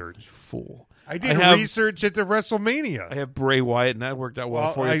research. You fool. I did research at the WrestleMania. I have Bray Wyatt, and that worked out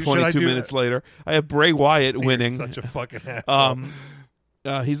well for you 22 minutes later. I have Bray Wyatt winning. You're such a fucking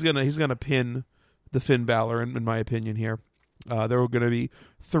asshole. He's gonna pin the Finn Balor, in my opinion here. There are going to be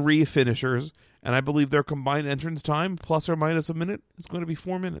 3 finishers, and I believe their combined entrance time, plus or minus a minute, is going to be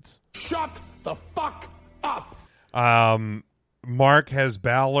 4 minutes. Shut the fuck up! Mark has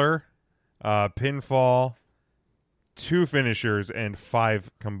Balor, pinfall, 2 finishers, and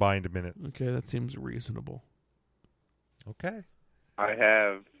 5 combined minutes. Okay, that seems reasonable. Okay. I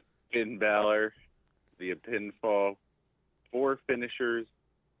have Finn Balor via pinfall, 4 finishers,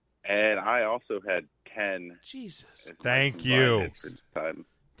 and I also had 10. Jesus. Thank you.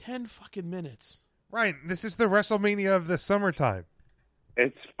 10 fucking minutes. Right. This is the WrestleMania of the summertime.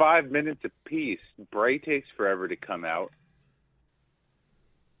 It's 5 minutes apiece. Bray takes forever to come out.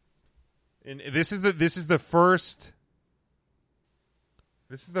 And this is the first.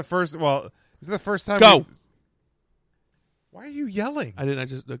 This is the first time. Go. Why are you yelling? I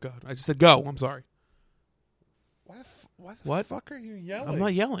just said go. I'm sorry. What What? the fuck are you yelling? I'm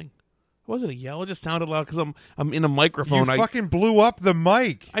not yelling. It wasn't a yell. It just sounded loud because I'm in a microphone. You fucking blew up the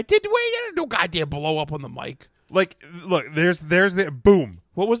mic. I did. Wait, I didn't no goddamn blow up on the mic. Like, look, there's the boom.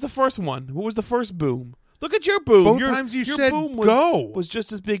 What was the first one? What was the first boom? Look at your boom. Both your times you your said boom go. was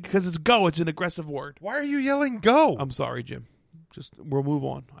just as big because it's go. It's an aggressive word. Why are you yelling go? I'm sorry, Jim. We'll move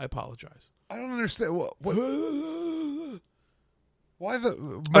on. I apologize. I don't understand. What? Why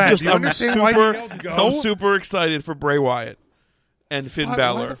the Matt? Do you understand why you yelled go? I'm super excited for Bray Wyatt and Finn Fuck,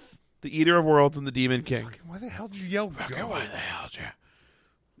 Balor, the Eater of Worlds and the Demon King. Why the hell did you yell go? Why the hell, Jim?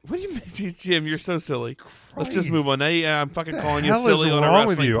 What do you mean, Jim? You're so silly. Christ. Let's just move on. Now, I'm fucking calling you hell silly is on a wrong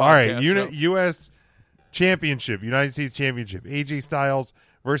wrestling with you? podcast. All right, show. U.S. Championship, United States Championship. AJ Styles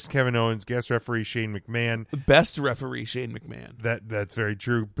versus Kevin Owens. Guest referee Shane McMahon. The best referee, Shane McMahon. That's very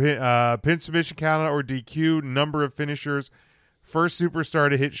true. Pin submission, count out, or DQ. Number of finishers. First superstar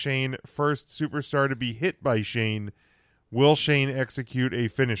to hit Shane. First superstar to be hit by Shane. Will Shane execute a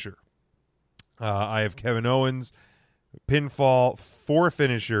finisher? I have Kevin Owens. Pinfall, 4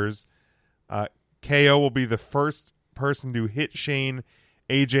 finishers. KO will be the first person to hit Shane.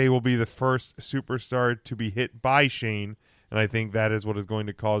 AJ will be the first superstar to be hit by Shane. And I think that is what is going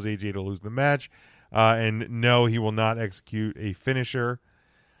to cause AJ to lose the match. And no, he will not execute a finisher.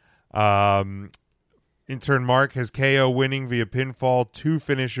 Intern Mark has KO winning via pinfall, 2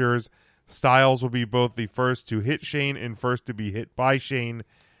 finishers. Styles will be both the first to hit Shane and first to be hit by Shane.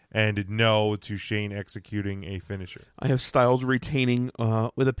 And no to Shane executing a finisher. I have Styles retaining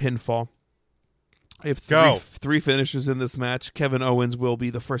with a pinfall. I have three finishes in this match. Kevin Owens will be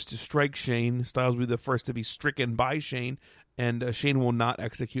the first to strike Shane. Styles will be the first to be stricken by Shane. And Shane will not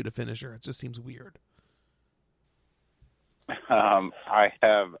execute a finisher. It just seems weird. I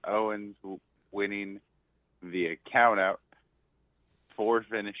have Owens winning via countout. 4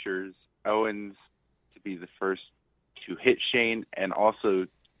 finishers. Owens to be the first to hit Shane and also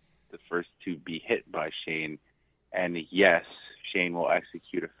the first to be hit by Shane. And yes, Shane will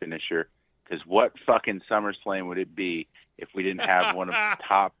execute a finisher. Because what fucking SummerSlam would it be if we didn't have one of the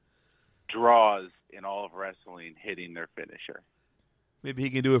top draws in all of wrestling hitting their finisher? Maybe he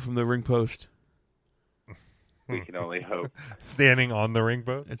can do it from the ring post. We can only hope. Standing on the ring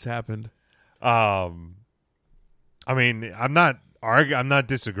post? It's happened. I mean, I'm not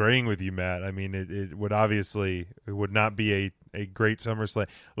disagreeing with you, Matt. I mean, it would not be a great SummerSlam.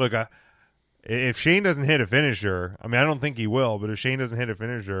 Look, if Shane doesn't hit a finisher, I mean, I don't think he will, but if Shane doesn't hit a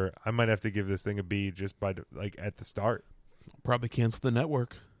finisher, I might have to give this thing a B just by at the start. Probably cancel the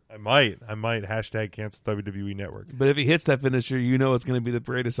network. I might hashtag cancel WWE Network. But if he hits that finisher, you know it's going to be the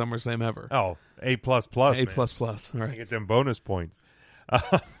greatest SummerSlam ever. Oh, A++. A++. Man. All right. I get them bonus points.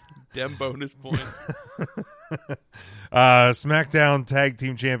 Dem bonus points. SmackDown Tag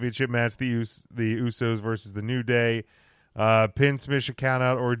Team Championship match: the Usos versus the New Day. Pin, submission,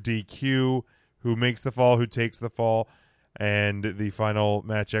 countout, or DQ. Who makes the fall? Who takes the fall? And the final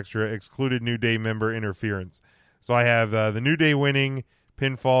match extra excluded New Day member interference. So I have the New Day winning,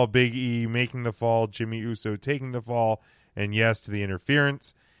 pinfall, Big E making the fall, Jimmy Uso taking the fall, and yes to the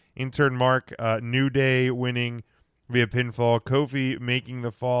interference. Intern Mark, New Day winning via pinfall, Kofi making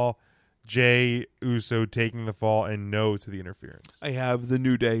the fall, Jay Uso taking the fall, and no to the interference. I have the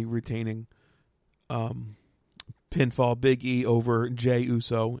New Day retaining pinfall, Big E over Jay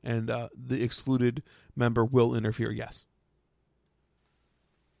Uso, and the excluded member will interfere, yes.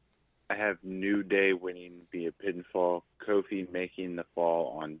 I have New Day winning via pinfall, Kofi making the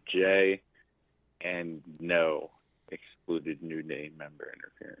fall on Jay, and no excluded New Day member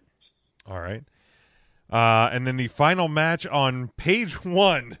interference. All right. And then the final match on page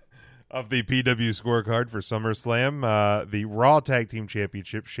 1 of the PW scorecard for SummerSlam, the Raw Tag Team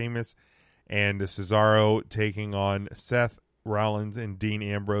Championship, Sheamus and Cesaro taking on Seth Rollins and Dean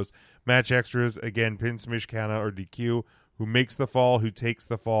Ambrose. Match extras, again, pin, smash, countout, or DQ. Who makes the fall? Who takes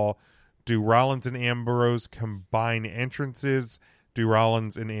the fall? Do Rollins and Ambrose combine entrances? Do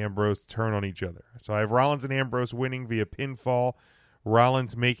Rollins and Ambrose turn on each other? So I have Rollins and Ambrose winning via pinfall,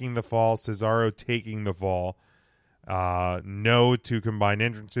 Rollins making the fall, Cesaro taking the fall. no to combined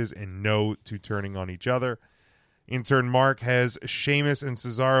entrances, and no to turning on each other. Intern Mark has Sheamus and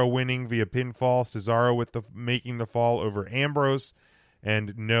Cesaro winning via pinfall. Cesaro with making the fall over Ambrose,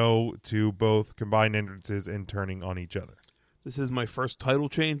 and no to both combined entrances and turning on each other. This is my first title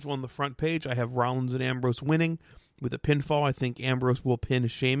change on the front page. I have Rollins and Ambrose winning with a pinfall. I think Ambrose will pin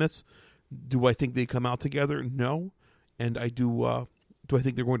Sheamus. Do I think they come out together? No. And I do I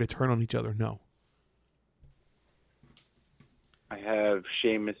think they're going to turn on each other? No. I have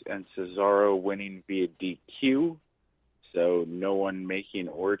Sheamus and Cesaro winning via DQ, so no one making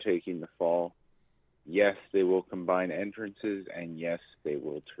or taking the fall. Yes, they will combine entrances, and yes, they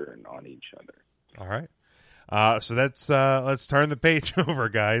will turn on each other. All right. So that's let's turn the page over,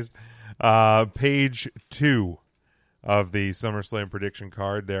 guys. Page 2 of the SummerSlam prediction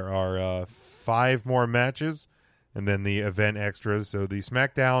card. There are 5 more matches, and then the event extras. So the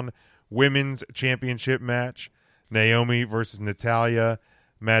SmackDown Women's Championship match, Naomi versus Natalya,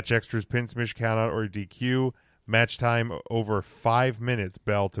 match extras, pin, submission, countout, or DQ. Match time over 5 minutes,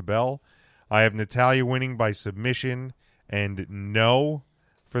 bell to bell. I have Natalya winning by submission and no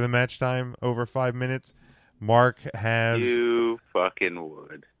for the match time over 5 minutes. Mark has... You fucking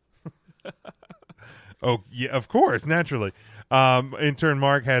would. Oh, yeah, of course, naturally. In turn,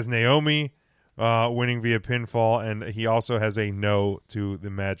 Mark has Naomi winning via pinfall, and he also has a no to the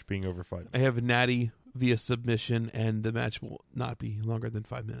match being over 5 minutes. I have Natty via submission, and the match will not be longer than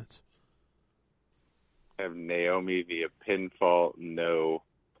 5 minutes. I have Naomi via pinfall, no.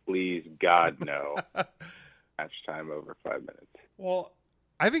 Please, God, no. Match time over 5 minutes. Well,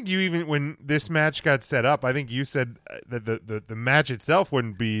 I think you even, when this match got set up, I think you said that the match itself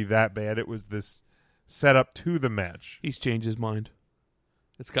wouldn't be that bad. It was this setup to the match. He's changed his mind.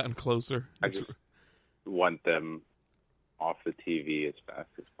 It's gotten closer. I just want them off the TV as fast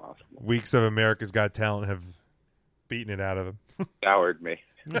as possible. Weeks of America's Got Talent have beaten it out of him. Soured me.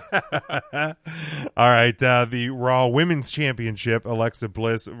 All right, the Raw Women's Championship, Alexa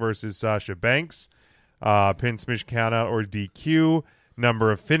Bliss versus Sasha Banks. Pin, submission, countout, or DQ.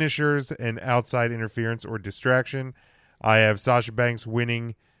 Number of finishers and outside interference or distraction. I have Sasha Banks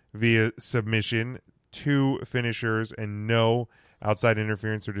winning via submission, 2 finishers, and no outside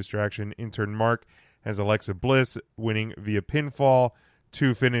interference or distraction. Intern Mark has Alexa Bliss winning via pinfall,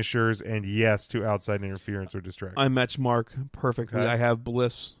 2 finishers, and yes to outside interference or distraction. I match Mark perfectly. Okay. I have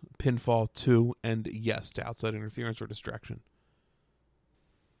Bliss, pinfall, 2, and yes to outside interference or distraction.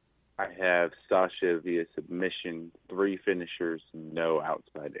 I have Sasha via submission, 3 finishers, no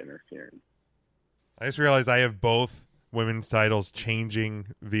outside interference. I just realized I have both women's titles changing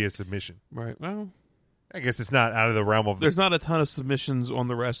via submission. Right. Well, I guess it's not out of the realm of... There's not a ton of submissions on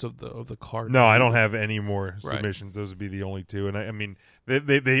the rest of the card. No, I don't have any more Right. submissions. Those would be the only 2. And I mean, they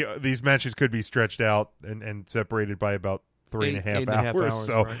these matches could be stretched out and separated by about 3.5 hours.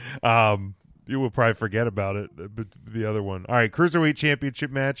 So right. You will probably forget about it, but the other one. All right, Cruiserweight Championship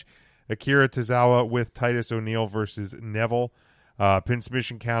match. Akira Tozawa with Titus O'Neil versus Neville. Pin,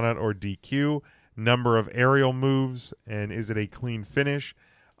 submission, countout, or DQ. Number of aerial moves, and is it a clean finish?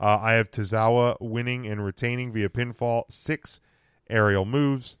 I have Tozawa winning and retaining via pinfall, 6 aerial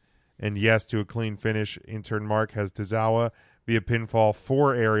moves, and yes to a clean finish. Intern Mark has Tozawa via pinfall,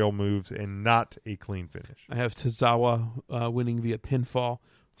 4 aerial moves, and not a clean finish. I have Tozawa winning via pinfall,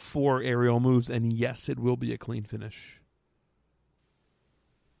 4 aerial moves, and yes, it will be a clean finish.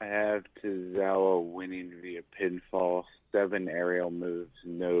 I have Tozawa winning via pinfall, 7 aerial moves,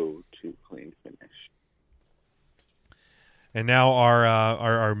 no to clean finish. And now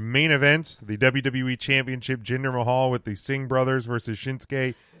our main events, the WWE Championship, Jinder Mahal with the Singh brothers versus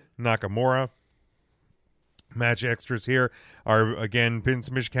Shinsuke Nakamura. Match extras here are, again, pin,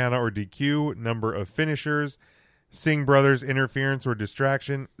 submission, countout, or DQ. Number of finishers. Singh brothers interference or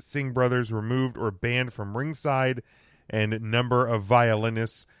distraction. Singh brothers removed or banned from ringside. And number of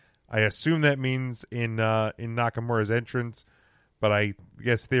violinists. I assume that means in Nakamura's entrance, but I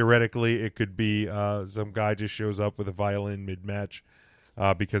guess theoretically it could be some guy just shows up with a violin mid-match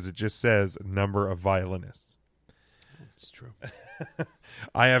because it just says number of violinists. It's true.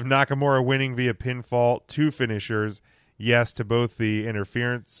 I have Nakamura winning via pinfall, 2 finishers, yes to both the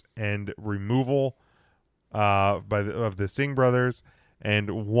interference and removal of the Singh brothers,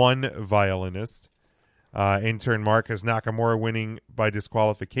 and 1 violinist. Intern Mark has Nakamura winning by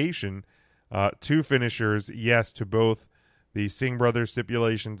disqualification, 2 finishers, yes to both the Singh brothers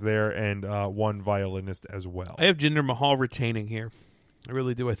stipulations there, and 1 violinist as well. I have Jinder Mahal retaining here. I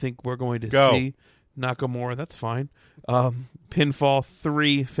really do. I think we're going to see Nakamura. That's fine. Pinfall,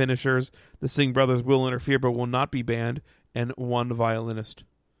 3 finishers. The Singh brothers will interfere but will not be banned, and 1 violinist.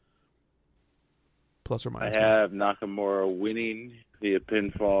 plus or I minus. have Nakamura winning via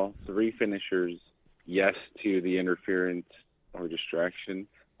pinfall, 3 finishers, yes to the interference or distraction.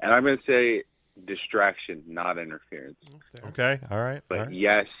 And I'm going to say distraction, not interference. Okay, all right. But all right.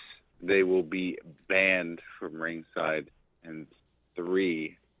 yes, they will be banned from ringside, and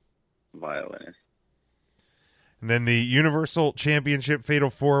 3 violinists. And then the Universal Championship Fatal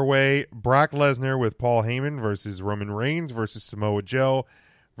 4-Way, Brock Lesnar with Paul Heyman versus Roman Reigns versus Samoa Joe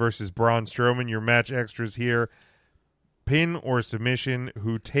versus Braun Strowman. Your match extras here. Pin or submission,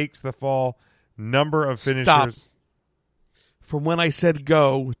 who takes the fall, number of finishers. Stop. From when I said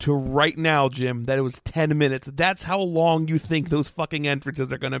go to right now, Jim, that it was 10 minutes. That's how long you think those fucking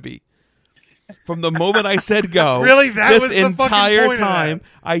entrances are going to be. From the moment I said go, Really? That this was the fucking entire point of that. time,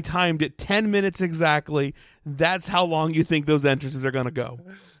 I timed it 10 minutes exactly. That's how long you think those entrances are going to go.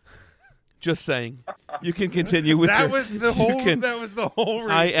 Just saying. You can continue with That your, was the you whole. can- That was the whole.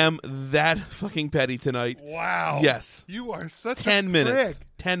 Reason. I am that fucking petty tonight. Wow. Yes. You are such 10 a minutes. prick.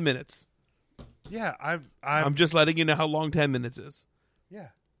 10 minutes. Yeah, I'm just letting you know how long 10 minutes is. Yeah,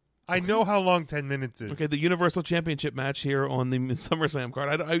 I know how long 10 minutes is. Okay, the Universal Championship match here on the SummerSlam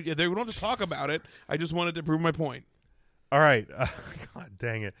card. They don't have to talk about it. I just wanted to prove my point. All right. God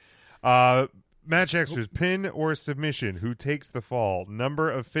dang it. Match extras, pin or submission, who takes the fall,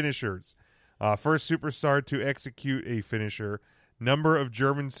 number of finishers, first superstar to execute a finisher, number of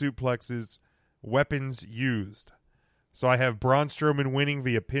German suplexes, weapons used. So I have Braun Strowman winning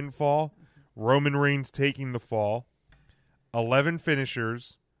via pinfall, Roman Reigns taking the fall, 11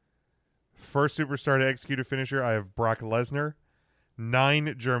 finishers, first superstar to execute a finisher, I have Brock Lesnar,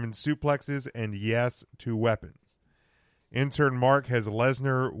 9 German suplexes, and yes, 2 weapons. Intern Mark has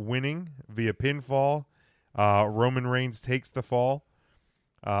Lesnar winning via pinfall. Roman Reigns takes the fall.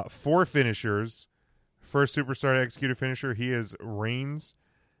 4 finishers. First superstar to execute a finisher, he is Reigns.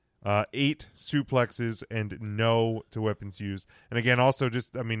 8 suplexes and no to weapons used. And again, also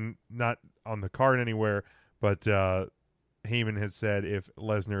just, not on the card anywhere, but Heyman has said if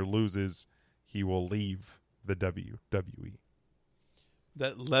Lesnar loses, he will leave the WWE.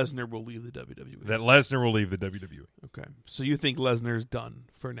 That Lesnar will leave the WWE. That Lesnar will leave the WWE. Okay. So you think Lesnar's done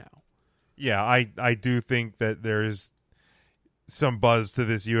for now? Yeah, I do think that there's some buzz to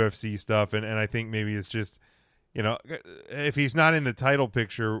this UFC stuff, and I think maybe it's just, if he's not in the title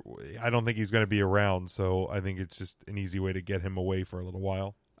picture, I don't think he's going to be around, so I think it's just an easy way to get him away for a little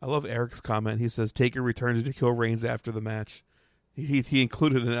while. I love Eric's comment. He says, Taker returns to kill Reigns after the match. He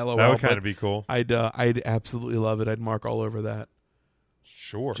included an LOL. That would kind of be cool. I'd absolutely love it. I'd mark all over that.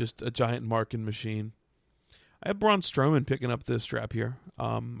 Sure. Just a giant marking machine. I have Braun Strowman picking up this strap here.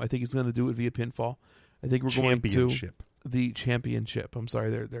 I think he's going to do it via pinfall. I think we're going to the championship. I'm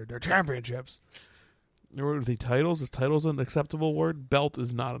sorry, they're championships. Or the titles? Is titles an acceptable word? Belt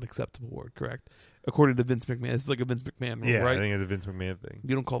is not an acceptable word, correct? According to Vince McMahon. It's like a Vince McMahon rule, yeah, right? I think it's a Vince McMahon thing.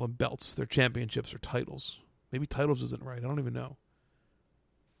 You don't call them belts. They're championships or titles. Maybe titles isn't right. I don't even know.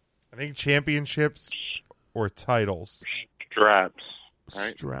 I think championships or titles. Straps.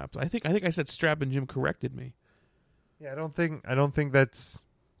 Right? Straps. I think I said strap and Jim corrected me. Yeah, I don't think that's.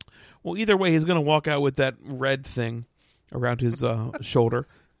 Well, either way, he's going to walk out with that red thing around his shoulder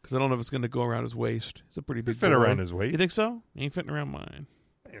because I don't know if it's going to go around his waist. It's a pretty big fit boy. around his waist. You think so? He ain't fitting around mine.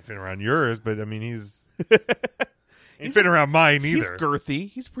 Ain't fitting around yours, but he's ain't fitting around mine either. He's girthy.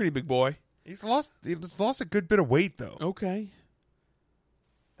 He's a pretty big boy. He's lost a good bit of weight though. Okay.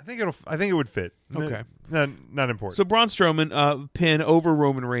 I think it would fit. Okay. Not important. So Braun Strowman pin over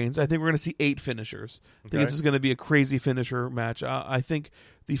Roman Reigns. I think we're going to see 8 finishers. I think this is going to be a crazy finisher match. I think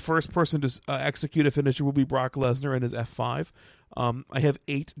the first person to execute a finisher will be Brock Lesnar in his F5. I have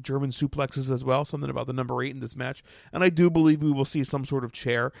 8 German suplexes as well, something about the number 8 in this match. And I do believe we will see some sort of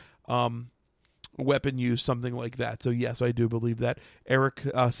chair weapon use, something like that. So yes, I do believe that. Eric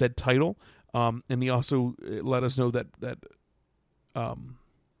said title, and he also let us know that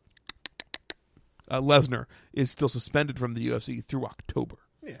Lesnar is still suspended from the UFC through October.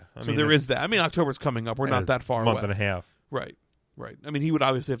 Yeah. So there is that. October's coming up. We're not that far away. A month and a half. Right. He would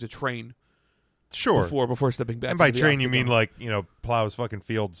obviously have to train Sure. before stepping back. And by into the train, you octagon. mean plows fucking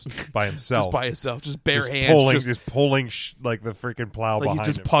fields by himself. Just by himself. Just bare hands. Pulling like the freaking plow like behind he's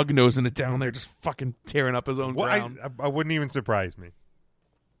just him. pug nosing it down there, just fucking tearing up his own ground. I wouldn't even surprise me.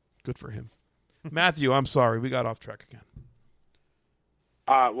 Good for him. Matthew, I'm sorry. We got off track again.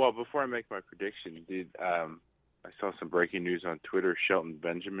 Well, before I make my prediction, I saw some breaking news on Twitter. Shelton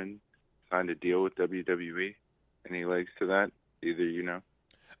Benjamin signed a deal with WWE. Any legs to that? Either you know?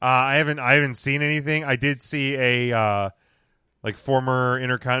 I haven't seen anything. I did see a former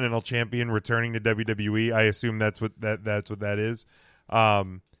Intercontinental Champion returning to WWE. I assume that's what that is. I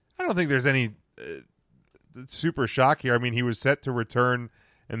don't think there's any super shock here. I mean, he was set to return,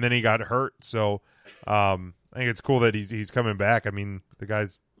 and then he got hurt. So I think it's cool that he's coming back. I mean, the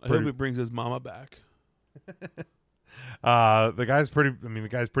guy's. I hope he brings his mama back. The guy's pretty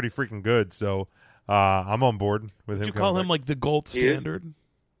freaking good. So I'm on board with him. Would you call him like the gold standard?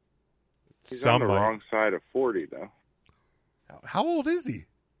 He's on the wrong side of 40, though. How old is he?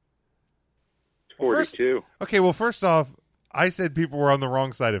 42. First off, I said people were on the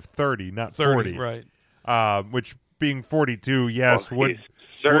wrong side of 30, not 30, 40. right. Which being 42, yes, he's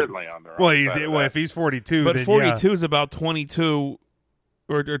certainly on the wrong side of that. If he's 42, but then 42 is about 22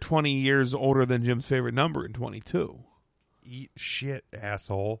 or 20 years older than Jim's favorite number in 22. Eat shit,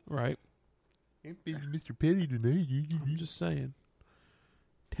 asshole. Right. Mr. Petty tonight. I'm just saying.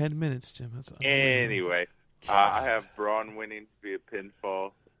 10 minutes, Jim. That's anyway, I have Braun winning via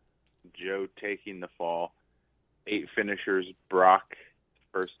pinfall, Joe taking the fall, 8 finishers, Brock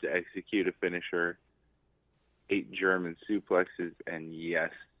first to execute a finisher, 8 German suplexes, and yes,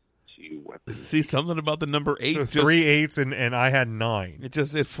 2 weapons. See, something about the number 8. So 3 8s, and I had 9.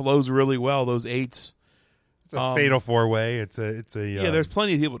 It flows really well, those 8s. It's a fatal 4-way. It's a there's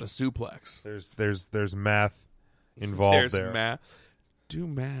plenty of people to suplex. There's math involved there. Math. Do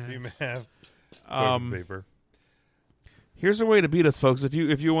math. Paper. Here's a way to beat us, folks. If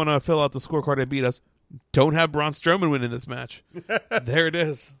you want to fill out the scorecard and beat us, don't have Braun Strowman win in this match. There it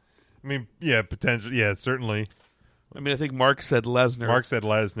is. I mean, yeah, potentially, yeah, certainly. I mean, I think Mark said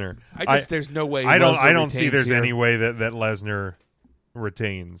Lesnar. There's no way. I don't see there's any way that Lesnar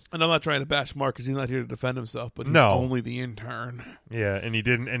retains. And I'm not trying to bash Mark because he's not here to defend himself, but he's only the intern. Yeah, and he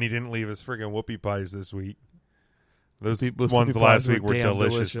didn't leave his friggin' whoopie pies this week. Those ones last week were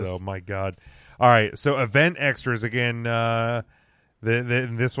delicious, though. My God. All right, so event extras again.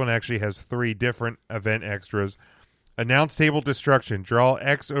 This one actually has 3 different event extras. Announce table destruction. Draw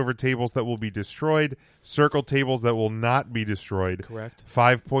X over tables that will be destroyed. Circle tables that will not be destroyed. Correct.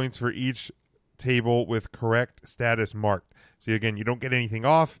 5 points for each table with correct status marked. So again, you don't get anything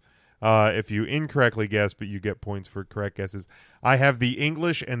off if you incorrectly guess, but you get points for correct guesses. I have the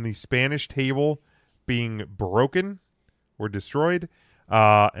English and the Spanish table being broken or destroyed.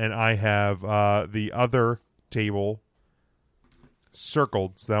 And I have the other table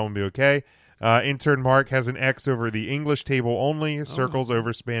circled, so that won't be okay. Intern Mark has an X over the English table only, circles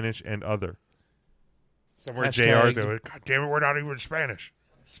over Spanish and other. Somewhere JR's like, God damn it, we're not even Spanish.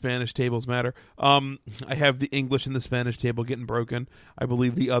 Spanish tables matter. I have the English and the Spanish table getting broken. I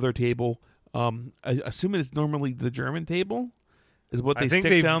believe the other table, I assume it's normally the German table, is what they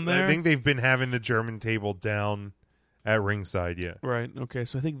stick down there. I think they've been having the German table down at ringside, yeah. Right. Okay.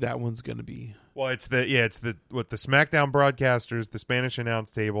 So I think that one's going to be. Well, it's the SmackDown broadcasters, the Spanish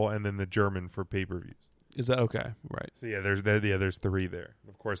announce table, and then the German for pay-per-views. Is that okay? Right. So yeah, there's 3 there.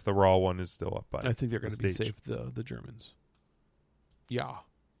 Of course, the Raw one is still up by. I think they're going to be safe. The Germans. Yeah.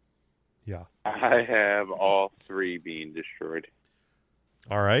 Yeah. I have all 3 being destroyed.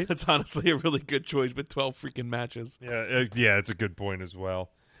 All right. That's honestly a really good choice, but 12 freaking matches. Yeah, it's a good point as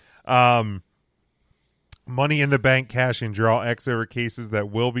well. Money in the Bank cash and draw X over cases that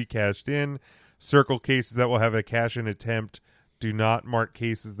will be cashed in. Circle cases that will have a cash-in attempt. Do not mark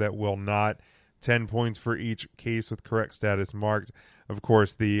cases that will not. 10 points for each case with correct status marked. Of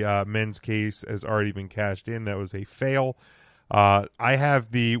course, the men's case has already been cashed in. That was a fail. I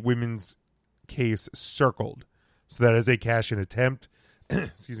have the women's case circled. So that is a cash-in attempt.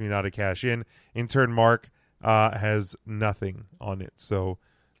 Excuse me, not a cash-in. Intern Mark has nothing on it. So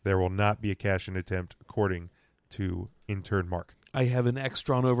there will not be a cash-in attempt according to Intern Mark. I have an X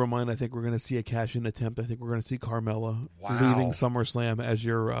drawn over mine. I think we're going to see a cash-in attempt. I think we're going to see Carmella leaving SummerSlam as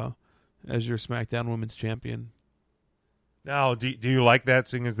your SmackDown Women's Champion. Now, do you like that,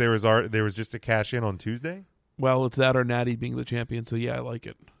 seeing as there was just a cash-in on Tuesday? Well, it's that or Natty being the champion, so yeah, I like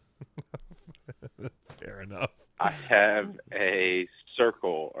it. Fair enough. I have a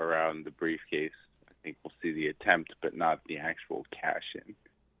circle around the briefcase. I think we'll see the attempt, but not the actual cash-in.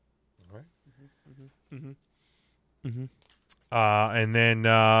 All right. Mm-hmm. Mm-hmm. And then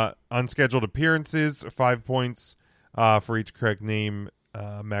unscheduled appearances, 5 points for each correct name,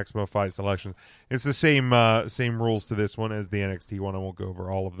 maximum 5 selections. It's the same rules to this one as the NXT one. I won't go over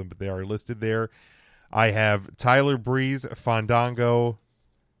all of them, but they are listed there. I have Tyler Breeze, Fandango.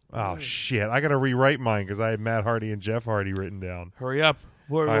 Oh, shit. I got to rewrite mine because I had Matt Hardy and Jeff Hardy written down. Hurry up.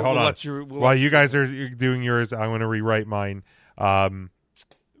 Hold on. While you guys are doing yours, I'm going to rewrite mine.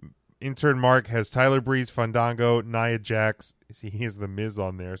 Intern Mark has Tyler Breeze, Fandango, Nia Jax. See, he has The Miz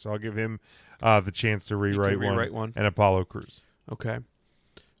on there, so I'll give him the chance to rewrite one. And Apollo Crews. Okay.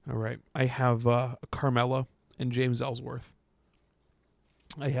 All right. I have Carmella and James Ellsworth.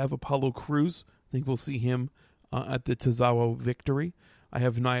 I have Apollo Crews, think we'll see him at the Tozawa Victory. I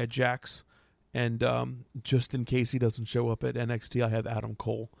have Nia Jax, and just in case he doesn't show up at NXT, I have Adam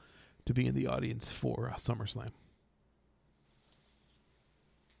Cole to be in the audience for SummerSlam.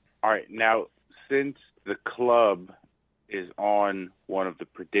 All right, now since the club is on one of the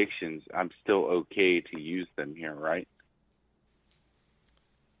predictions, I'm still okay to use them here, right?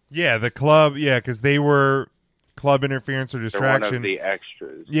 Yeah, the club. Yeah, because they were club interference or distraction. They're one of the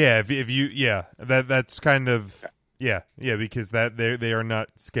extras. Yeah, if you that's kind of because that they are not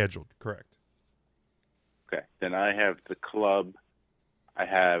scheduled. Correct. Okay, then I have the club. I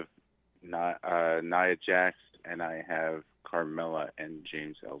have Nia Jax, and I have Carmella and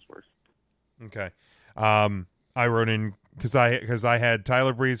James Ellsworth. Okay. I wrote in because I had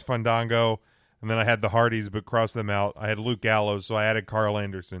Tyler Breeze, Fandango, and then I had the Hardys, but crossed them out. I had Luke Gallows, so I added Carl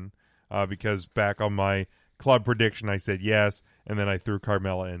Anderson because back on my club prediction I said yes, and then I threw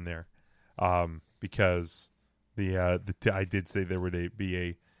Carmella in there because I did say there would be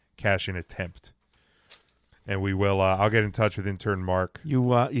a cash-in attempt, and we will. I'll get in touch with intern Mark.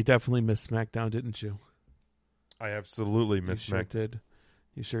 You definitely missed SmackDown, didn't you? I absolutely missed SmackDown.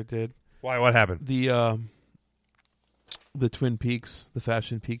 You sure did. Why? What happened? The Twin Peaks, the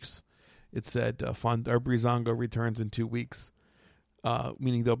Fashion Peaks. It said Breezango returns in 2 weeks,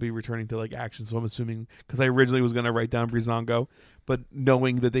 meaning they'll be returning to like action. So I'm assuming, because I originally was going to write down Breezango, but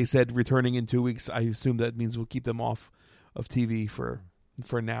knowing that they said returning in 2 weeks, I assume that means we'll keep them off of TV for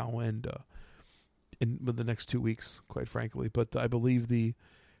now and in the next 2 weeks, quite frankly. But I believe the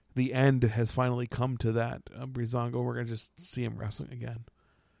end has finally come to that. Breezango, we're going to just see him wrestling again.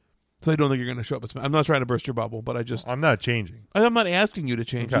 So I don't think you're going to show up. I'm not trying to burst your bubble, but I'm not changing. I'm not asking you to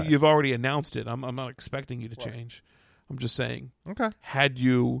change. Okay. You've already announced it. I'm not expecting you to change. I'm just saying. Okay. Had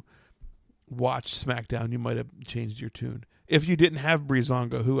you watched SmackDown, you might have changed your tune. If you didn't have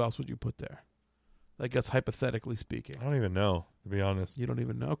Breezango, who else would you put there? I guess hypothetically speaking. I don't even know, to be honest. You don't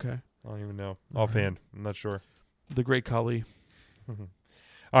even know? Okay. I don't even know. Offhand. I'm not sure. The Great Khali. All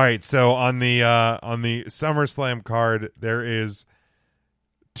right, so on the SummerSlam card, there is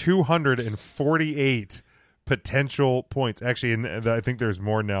 248 potential points. Actually, and I think there's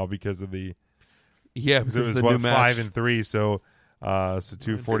more now because of the because it was the new match. 5 and 3, so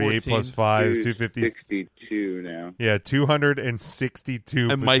 248 plus 5 is 250. 62 now. Yeah,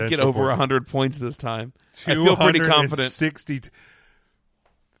 262. I might get over 100 points this time. I feel pretty confident. 60.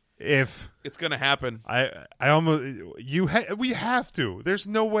 If it's going to happen, I almost we have to. There's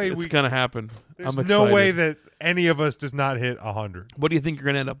no way it's going to happen. There's I'm no excited. way that any of us does not hit 100. What do you think you're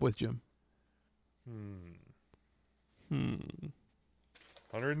going to end up with, Jim?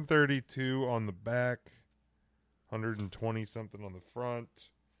 132 on the back, 120 something on the front.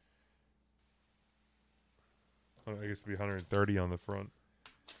 I guess it'd be 130 on the front.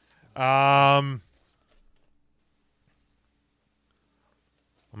 I'm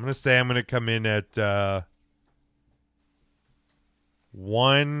going to say I'm going to come in at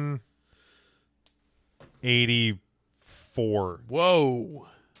 184. Whoa.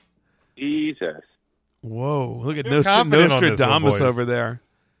 Jesus. Whoa. Look at Feel confident on this one, Nostradamus boys. over there.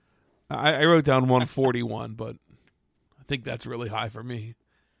 I wrote down 141, but I think that's really high for me.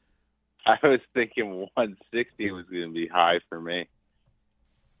 I was thinking 160 was going to be high for me.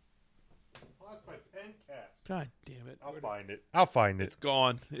 Lost my pen cap. God damn it. I'll find it. It's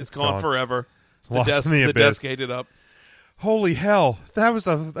gone. It's gone forever. It's lost in the the abyss. desk ate it up. Holy hell. That's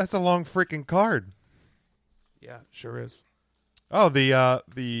a long freaking card. Yeah, sure is. Oh,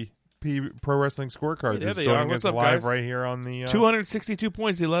 the Pro Wrestling Scorecards Yeah, is they joining are. us What's up, live guys? right here on the 262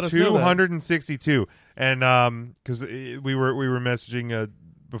 points. They let us know that. 262. And because we were messaging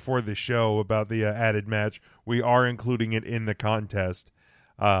before the show about the added match, we are including it in the contest.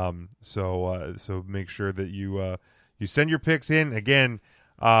 So make sure that you send your picks in. Again,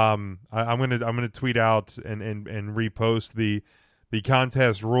 I'm gonna tweet out and repost the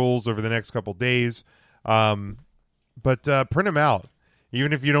contest rules over the next couple days. But print them out.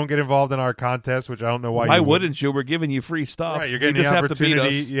 Even if you don't get involved in our contest, which I don't know why. Why wouldn't you? We're giving you free stuff. Right, you're getting you just the have to beat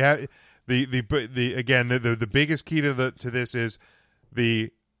opportunity. us. You have the biggest key to this is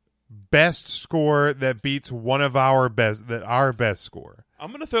the best score that beats one of our best score. I'm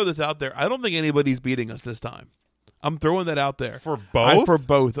going to throw this out there. I don't think anybody's beating us this time. I'm throwing that out there. For both? For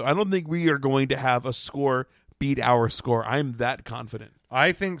both. I don't think we are going to have a score beat our score. I'm that confident.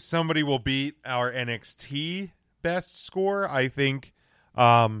 I think somebody will beat our NXT best score. I think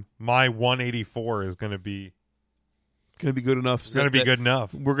my 184 is going to be good enough. It's going to be good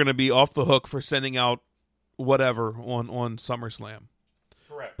enough. We're going to be off the hook for sending out whatever on SummerSlam.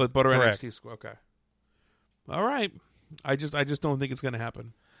 Correct. But our Correct. NXT score. Okay. All right. I just don't think it's going to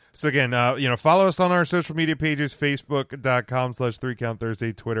happen. So again, follow us on our social media pages,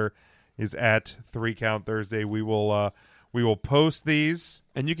 facebook.com/3CountThursday. Twitter is at 3CountThursday. We will post these.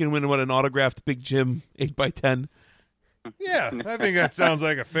 And you can win an autographed Big Jim 8x10. Yeah, I think that sounds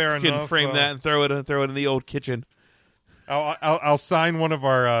like a fair enough. You can frame that and throw it in the old kitchen. I'll sign one of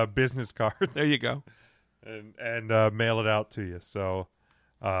our business cards. There you go. And mail it out to you. So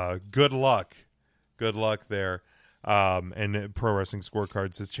good luck. Good luck there. And Pro Wrestling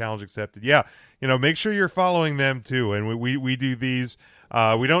Scorecard says challenge accepted. Yeah, make sure you're following them too. And we do these.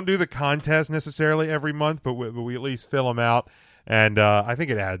 We don't do the contest necessarily every month, but we at least fill them out. And I think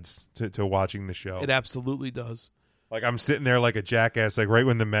it adds to watching the show. It absolutely does. Like I'm sitting there like a jackass. Like right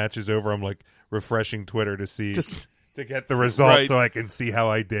when the match is over, I'm like refreshing Twitter to see to get the result so I can see how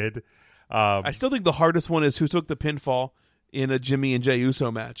I did. I still think the hardest one is who took the pinfall in a Jimmy and Jey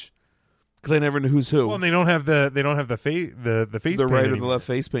Uso match, because I never knew who's who. Well, and they don't have the face the paint right anymore. or the left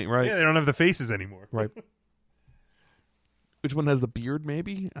face paint, right? Yeah, they don't have the faces anymore. Right. Which one has the beard?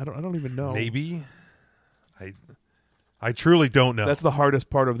 Maybe I don't even know. Maybe I truly don't know. That's the hardest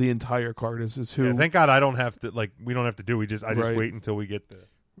part of the entire card is who. Yeah, thank God I don't have to we don't have to do. I just wait until we get the.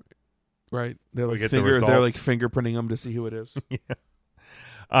 Right, they're like they're like fingerprinting them to see who it is. Yeah.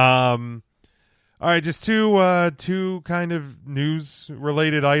 All right, just two kind of news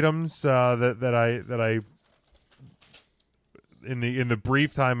related items that I in the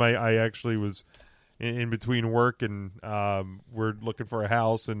brief time I actually was in between work and we're looking for a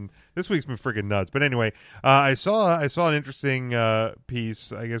house, and this week's been freaking nuts. But anyway, I saw an interesting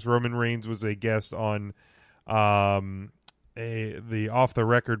piece. I guess Roman Reigns was a guest on the Off the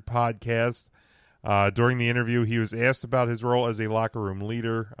Record podcast. During the interview, he was asked about his role as a locker room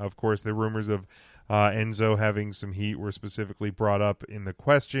leader. Of course, the rumors of Enzo having some heat were specifically brought up in the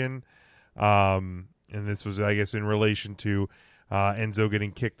question. And this was, I guess, in relation to Enzo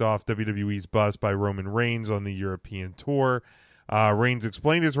getting kicked off WWE's bus by Roman Reigns on the European tour. Reigns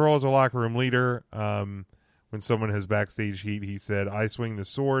explained his role as a locker room leader. When someone has backstage heat, he said, "I swing the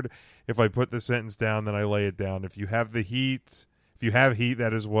sword. If I put the sentence down, then I lay it down. If you have heat,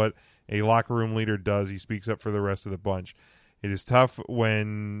 that is what a locker room leader does." He speaks up for the rest of the bunch. It is tough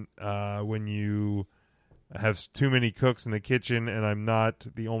when you have too many cooks in the kitchen, and I'm not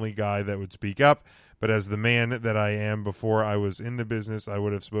the only guy that would speak up. But as the man that I am before I was in the business, I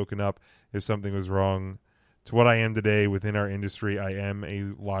would have spoken up if something was wrong. To what I am today within our industry, I am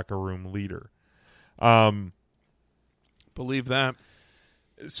a locker room leader. Believe that.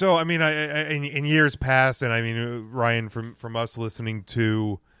 So, I mean, in years past, and I mean, Ryan, from us listening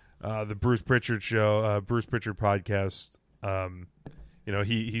to the Bruce Pritchard show, Bruce Pritchard podcast,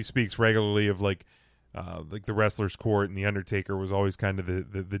 he speaks regularly of like the Wrestler's Court, and the Undertaker was always kind of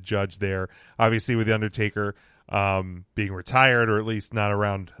the judge there. Obviously, with the Undertaker being retired, or at least not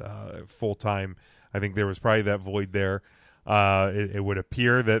around full time, I think there was probably that void there. It would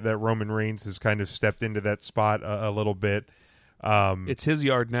appear that Roman Reigns has kind of stepped into that spot a little bit. It's his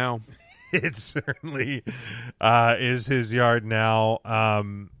yard now. It certainly is his yard now.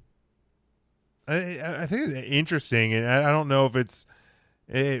 I think it's interesting, and I don't know if it's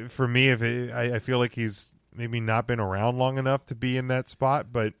for me. I feel like he's maybe not been around long enough to be in that spot,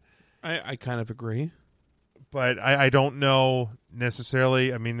 but I kind of agree. But I don't know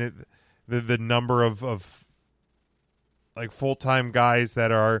necessarily. I mean, the number of like full-time guys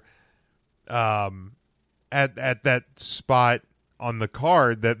that are at that spot on the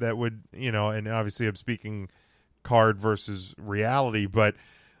card that would, and obviously I'm speaking card versus reality, but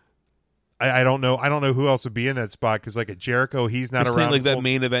I don't know who else would be in that spot, because like at Jericho, he's not around. Like that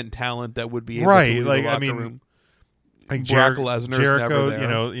main event talent that would be able to leave the locker room. Like Brock Lesnar's Jericho, never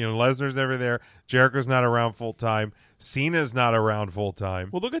there. Lesnar's never there. Jericho's not around full time. Cena's not around full time.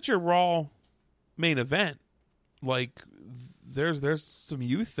 Well, look at your Raw main event. Like, there's some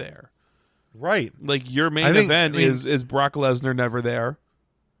youth there, right? Like your main event is Brock Lesnar never there.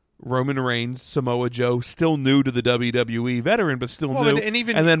 Roman Reigns, Samoa Joe, still new to the WWE, veteran but still new,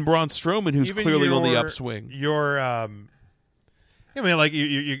 and then Braun Strowman, who's clearly on the upswing. I mean, like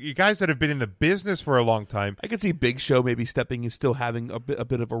you guys that have been in the business for a long time. I could see Big Show maybe stepping and still having a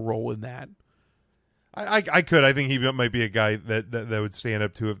bit of a role in that. I could. I think he might be a guy that would stand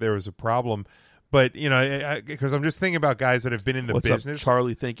up to if there was a problem. But because I'm just thinking about guys that have been in the business. Up,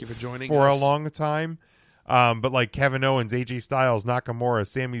 Charlie? Thank you for joining for us. a long time. But like Kevin Owens, AJ Styles, Nakamura,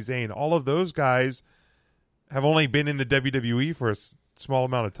 Sami Zayn, all of those guys have only been in the WWE for a small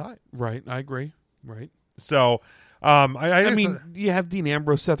amount of time. Right, I agree. Right. So, I mean, you have Dean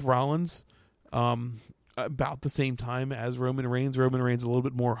Ambrose, Seth Rollins, about the same time as Roman Reigns. Roman Reigns a little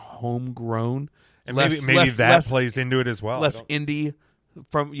bit more homegrown, and maybe that plays into it as well. Less indie,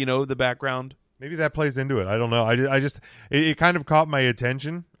 from the background. Maybe that plays into it. I don't know. It kind of caught my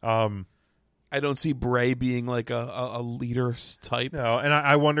attention. I don't see Bray being like a leader type. No, and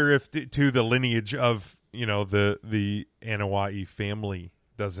I wonder if too the lineage of the Anoa'i family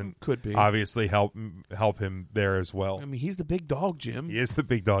could be obviously help him there as well. I mean, he's the big dog, Jim. He is the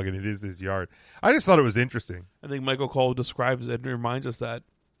big dog, and it is his yard. I just thought it was interesting. I think Michael Cole describes it and reminds us that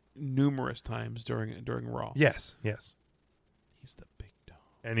numerous times during Raw. Yes. He's the big dog.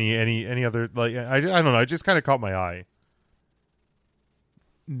 Any other I don't know. It just kind of caught my eye.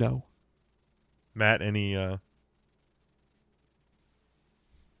 No. Matt, any?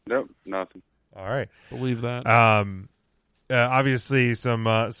 Nope, nothing. All right, believe that. Obviously,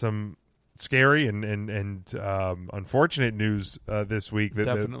 some scary and unfortunate news this week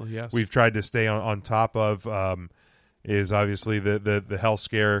that yes. we've tried to stay on top of is obviously the health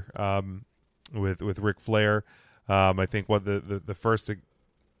scare with Ric Flair. I think what the first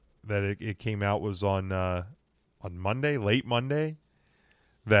that it came out was on Monday, late Monday,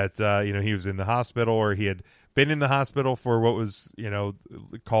 that he was in the hospital, or he had been in the hospital for what was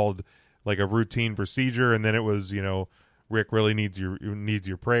called like a routine procedure, and then it was Rick really needs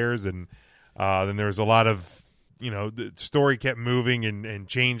your prayers, and then there was a lot of the story kept moving and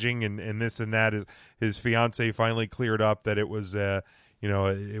changing and this and that. His fiance finally cleared up that it was it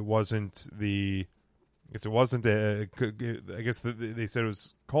wasn't the. I guess it wasn't they said it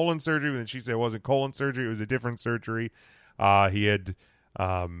was colon surgery, but then she said it wasn't colon surgery. It was a different surgery. He had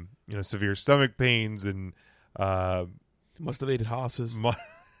severe stomach pains and must have ate at Haas's.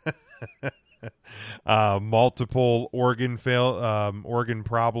 Multiple organ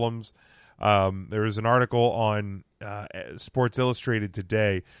problems. There was an article on Sports Illustrated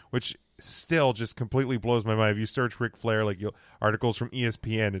today, which still just completely blows my mind. If you search Ric Flair, articles from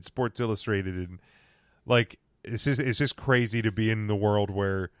ESPN and Sports Illustrated, and it's just crazy to be in the world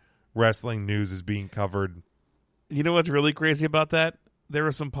where wrestling news is being covered. You know what's really crazy about that? There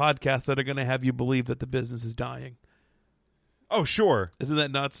are some podcasts that are going to have you believe that the business is dying. Oh, sure. Isn't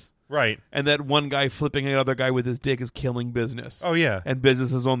that nuts? Right. And that one guy flipping another guy with his dick is killing business. Oh, yeah. And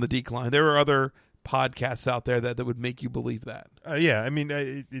business is on the decline. There are other podcasts out there that would make you believe that. Yeah, I mean,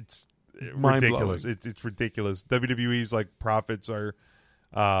 it's ridiculous. It's ridiculous. WWE's profits are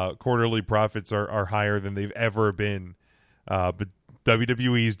quarterly profits are higher than they've ever been. But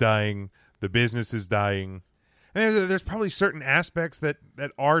WWE's dying. The business is dying. And there's probably certain aspects that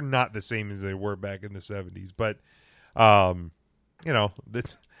are not the same as they were back in the 70s. But,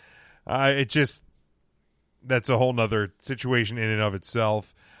 that's a whole nother situation in and of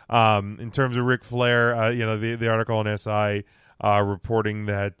itself. In terms of Ric Flair, the article on SI reporting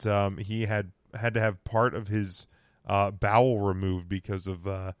that he had to have part of his bowel removed because of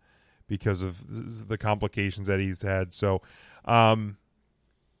the complications that he's had. So,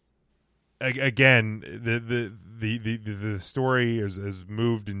 again, the story has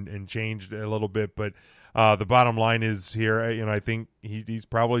moved and changed a little bit, but the bottom line is here. I think he's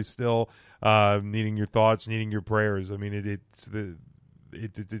probably still needing your thoughts, needing your prayers. I mean,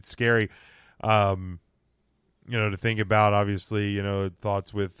 it's scary, to think about. Obviously,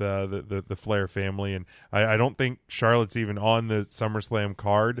 thoughts with the Flair family, and I don't think Charlotte's even on the SummerSlam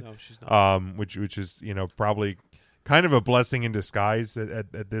card. No, she's not. Which is probably kind of a blessing in disguise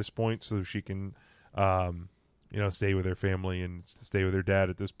at this point, so she can stay with her family and stay with her dad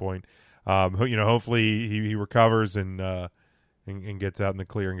at this point. Hopefully he recovers and gets out in the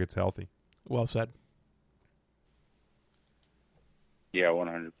clear and gets healthy. Well said. Yeah,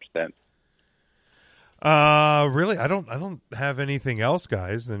 100%. Really, I don't have anything else,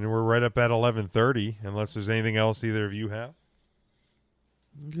 guys, and we're right up at 11:30. Unless there's anything else either of you have.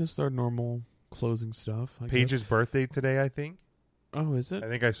 Just our normal closing stuff. Paige's birthday today, I think. Oh, is it? I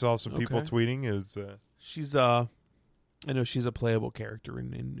think I saw some people tweeting. She's I know she's a playable character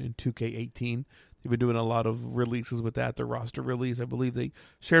in 2K18. They've been doing a lot of releases with that. The roster release, I believe they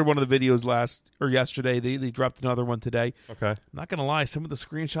shared one of the videos yesterday. They dropped another one today. Okay. I'm not going to lie, some of the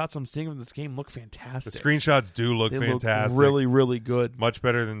screenshots I'm seeing of this game look fantastic. The screenshots do look fantastic. Look really, really good. Much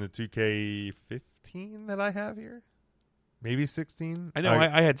better than the 2K15 that I have here. Maybe 16. I know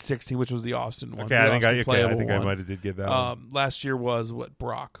I had 16, which was the Austin one. Okay, I think I might have did get that one. Last year was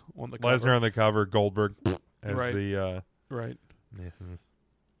Brock on the cover. Lesnar on the cover, Goldberg as right. the right. Yeah.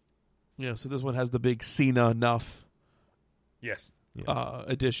 Yeah, so this one has the big Cena enough. Yes.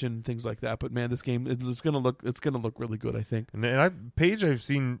 Edition, things like that. But man, this game it's gonna look really good, I think. And Paige, I've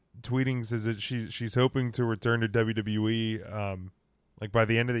seen tweeting says that she's hoping to return to WWE by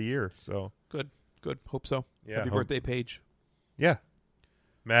the end of the year. So good. Hope so. Yeah. Happy birthday, Paige. Yeah.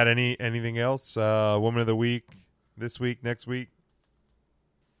 Matt, anything else? Woman of the week this week, next week?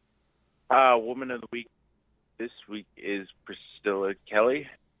 Woman of the Week this week is Priscilla Kelly.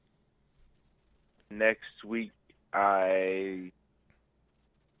 Next week, it's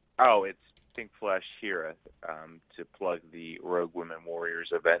Pink Flash Shira to plug the Rogue Women Warriors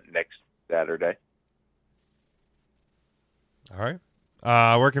event next Saturday. All right.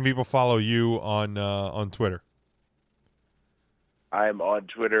 Where can people follow you on Twitter? I'm on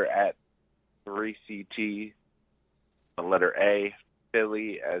Twitter at 3CT, the letter A,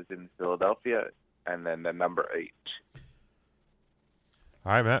 Philly as in Philadelphia, and then the number 8.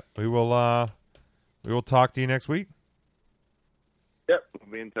 All right, Matt. We will talk to you next week. Yep,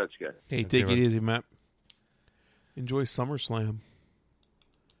 we'll be in touch, guys. Hey, take it easy, Matt. Enjoy SummerSlam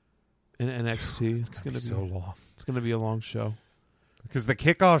and NXT. It's going to be so long. It's going to be a long show because the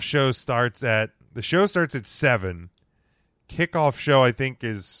kickoff show starts at 7. Kickoff show, I think,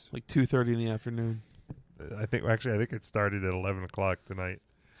 is like 2:30 in the afternoon. I think it started at 11 o'clock tonight.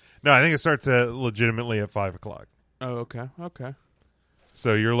 No, I think it starts legitimately at 5 o'clock. Oh, okay.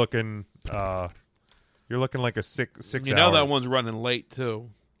 So you're looking like a six. You know that one's running late too.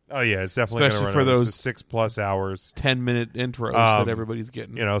 Oh yeah, it's definitely going to run for those 6+ hours, 10-minute intros that everybody's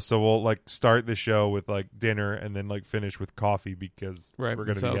getting. You know, so we'll like start the show with like dinner and then like finish with coffee because we're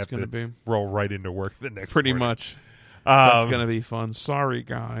going to have to roll right into work the next. Pretty morning. much. That's going to be fun. Sorry,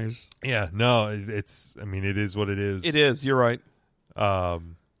 guys. Yeah, no, it's. I mean, it is what it is. It is. You're right. Our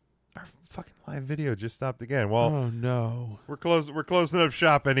fucking live video just stopped again. Well, oh no, we're closing up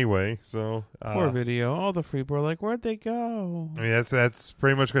shop anyway. So poor video. All the people are like, "Where'd they go?" I mean, that's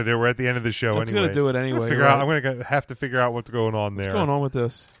pretty much going to do it. We're at the end of the show that's anyway. Going to do it anyway. I'm going to have to figure out what's going on there. What's going on with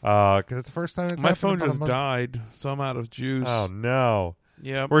this? Because it's the first time my phone just died, so I'm out of juice. Oh no.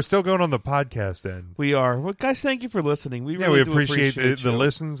 Yeah, we're still going on the podcast end. We are. Well, guys, thank you for listening. We really appreciate the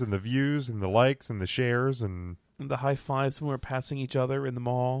listens and the views and the likes and the shares and the high fives when we're passing each other in the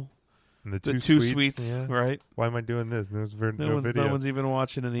mall. And the two sweets, yeah. right? Why am I doing this? There's no video. No one's even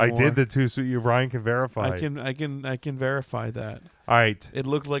watching anymore. I did the 2 sweet. Ryan can verify. I can verify that. All right. It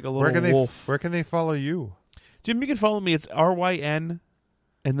looked like a little wolf. Where can they follow you? Jim, you can follow me. It's RYN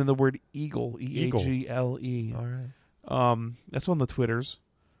and then the word Eagle. EAGLE. All right. That's on the Twitters.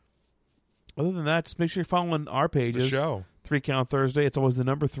 Other than that, just make sure you're following our pages. The show. 3 Count Thursday. It's always the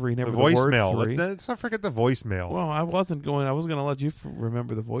number 3, never the the voicemail. word 3. Let's not forget the voicemail. Well, I was going to let you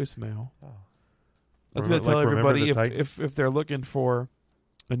remember the voicemail. Oh. I was going to tell everybody if they're looking for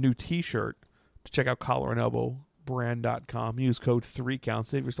a new T-shirt, to check out collarandelbowbrand.com. Use code 3COUNT.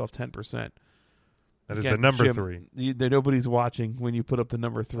 Save yourself 10%. That is the number Jim, 3. Nobody's watching when you put up the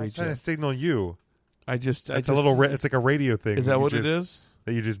number 3. I'm trying to signal you. It's like a radio thing. Is that what it is?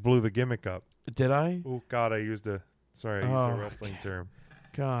 That you just blew the gimmick up. Did I? Oh God, I used a wrestling term.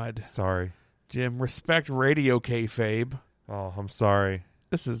 God, sorry, Jim. Respect radio kayfabe. Oh, I'm sorry.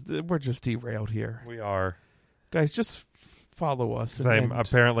 We're just derailed here. We are, guys. Just follow us.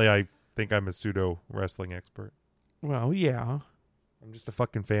 Apparently, I think I'm a pseudo wrestling expert. Well, yeah. I'm just a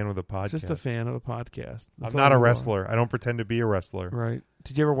fucking fan of the podcast. Just a fan of a podcast. I'm not a wrestler. I don't pretend to be a wrestler. Right.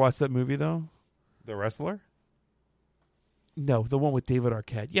 Did you ever watch that movie though? The Wrestler? No, the one with David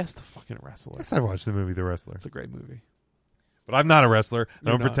Arquette. Yes, the fucking Wrestler. Yes, I watched the movie The Wrestler. It's a great movie. But I'm not a wrestler.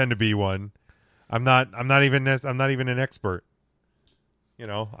 I don't pretend to be one. I'm not even an expert. You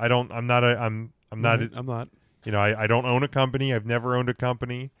know, I'm not. You know, I don't own a company. I've never owned a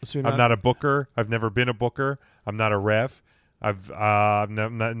company. So I'm not a booker. I've never been a booker. I'm not a ref. I've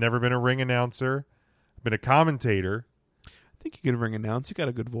never been a ring announcer. I've been a commentator. I think you could ring announce. You got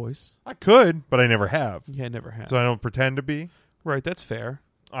a good voice. I could, but I never have. Yeah, I never have. So I don't pretend to be. Right, that's fair.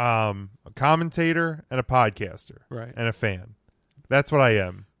 A commentator and a podcaster. Right. And a fan. That's what I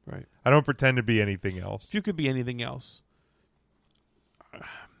am. Right. I don't pretend to be anything else. If you could be anything else,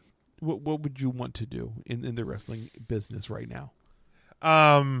 what would you want to do in the wrestling business right now?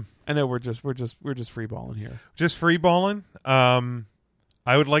 I know we're just freeballing here. Just freeballing.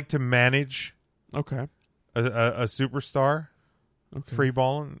 I would like to manage. Okay. A superstar. Okay.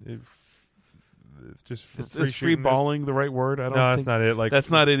 Freeballing. Just is free balling the right word? I don't. No, that's not it. Like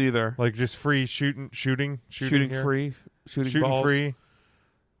that's not it either. Like just free shooting here. Free, shooting balls. Free.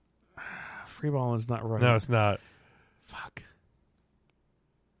 Free balling is not right. No, it's not. Fuck.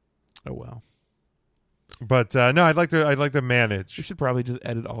 Oh well. But no, I'd like to manage. We should probably just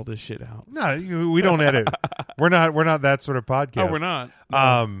edit all this shit out. No, we don't edit. We're not that sort of podcast. Oh, we're not.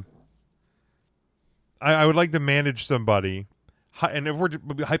 No. I would like to manage somebody, and if we're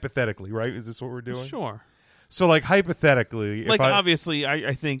hypothetically, right? Is this what we're doing? Sure. So, like, hypothetically, like, obviously,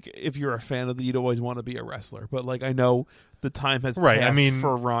 I think if you're a fan of you'd always want to be a wrestler. But, like, I know the time has passed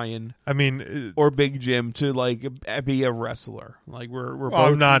for Ryan. Or Big Jim to, like, be a wrestler. Like, we're both...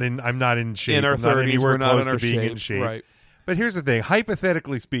 I'm not in shape. In our 30s, we're not close in our to being shape. in shape. Right. But here's the thing.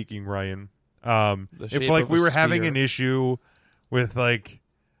 Hypothetically speaking, Ryan, if, like, we were having an issue with, like,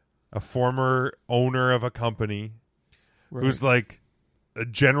 a former owner of a company who's, like, a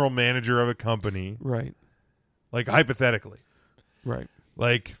general manager of a company. Right. Like, hypothetically. Right.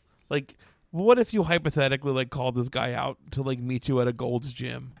 Like, what if you hypothetically, like, called this guy out to, like, meet you at a Gold's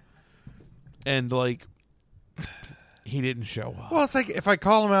Gym and, like, he didn't show up? Well, it's like if I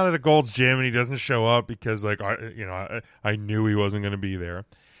call him out at a Gold's Gym and he doesn't show up because, like, I knew he wasn't going to be there.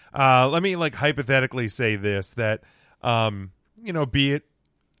 Let me, like, hypothetically say this, that, be it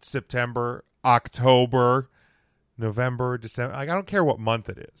September, October, November, December, like, I don't care what month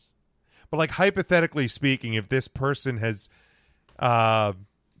it is. But, like, hypothetically speaking, if this person has,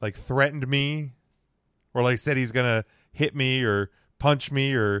 like, threatened me or, like, said he's going to hit me or punch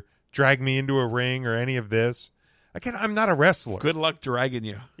me or drag me into a ring or any of this, again, I'm not a wrestler. Good luck dragging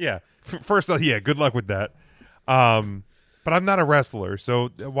you. Yeah. First off, yeah, good luck with that. But I'm not a wrestler, so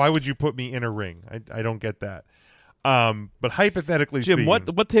why would you put me in a ring? I don't get that. But hypothetically Jim,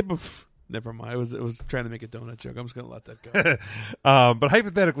 speaking... what type of... Never mind. It was trying to make a donut joke. I'm just going to let that go. But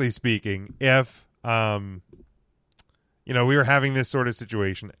hypothetically speaking, if we were having this sort of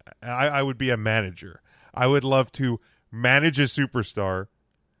situation, I would be a manager. I would love to manage a superstar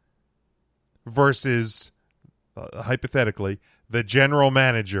versus, hypothetically, the general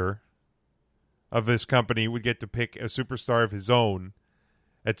manager of this company would get to pick a superstar of his own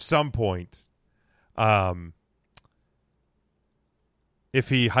at some point. If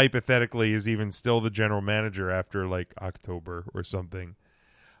he hypothetically is even still the general manager after, like, October or something.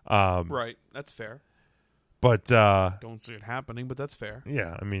 Right. That's fair. But don't see it happening, but that's fair.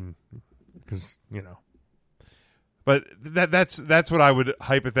 Yeah, I mean, because, But that's what I would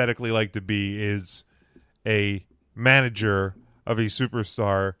hypothetically like to be, is a manager of a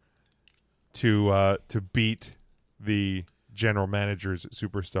superstar to beat the general manager's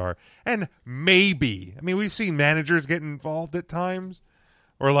superstar. And maybe, I mean, we've seen managers get involved at times,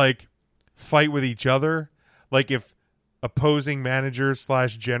 or, like, fight with each other. Like, if opposing manager /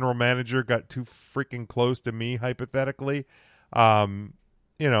 general manager got too freaking close to me, hypothetically, I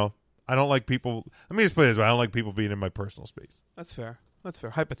don't like people. Let me just put it this way: I don't like people being in my personal space. That's fair.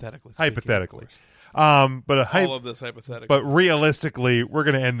 Hypothetically. Hypothetically. All of this hypothetically. But realistically, we're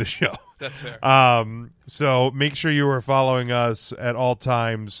going to end the show. That's fair. So make sure you are following us at all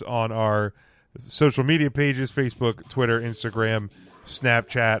times on our social media pages: Facebook, Twitter, Instagram,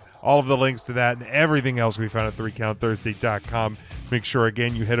 Snapchat. All of the links to that and everything else we found at 3countthursday.com. Make sure,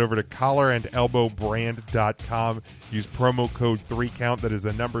 again, you head over to collarandelbowbrand.com. Use promo code 3count. That is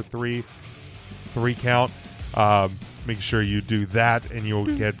the number 3 count. Make sure you do that, and you'll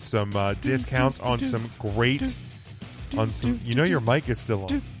get some discounts on some great... your mic is still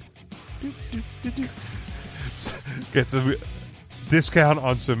on. Get some discount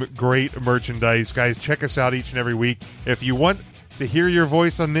on some great merchandise. Guys, check us out each and every week. If you want to hear your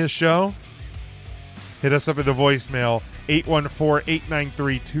voice on this show, hit us up at the voicemail,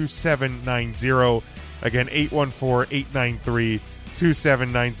 814-893-2790. Again,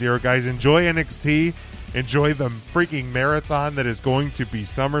 814-893-2790. Guys, enjoy NXT. Enjoy the freaking marathon that is going to be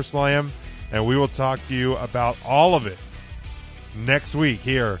SummerSlam. And we will talk to you about all of it next week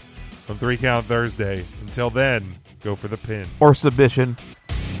here on 3 Count Thursday. Until then, go for the pin. Or submission.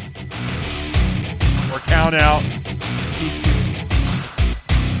 Or count out.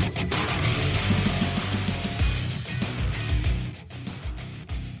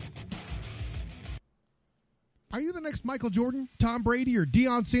 Are you the next Michael Jordan, Tom Brady, or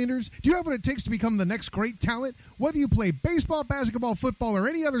Deion Sanders? Do you have what it takes to become the next great talent? Whether you play baseball, basketball, football, or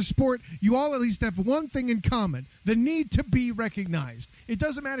any other sport, you all at least have one thing in common: the need to be recognized. It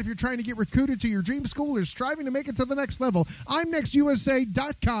doesn't matter if you're trying to get recruited to your dream school or striving to make it to the next level.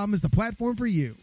 I'mNextUSA.com is the platform for you.